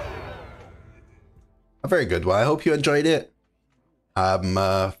 A very good one. I hope you enjoyed it.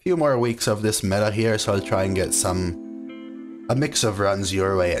 A few more weeks of this meta here, so I'll try and get a mix of runs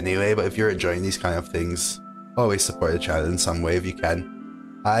your way anyway. But if you're enjoying these kind of things, always support the channel in some way if you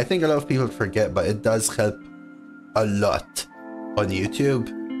can. I think a lot of people forget, but it does help a lot on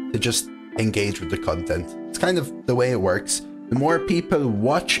YouTube to just engage with the content. It's kind of the way it works. The more people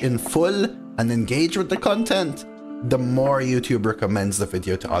watch in full and engage with the content, the more YouTube recommends the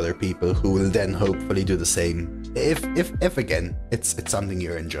video to other people who will then hopefully do the same. If again, it's something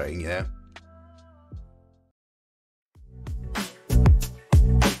you're enjoying, you know?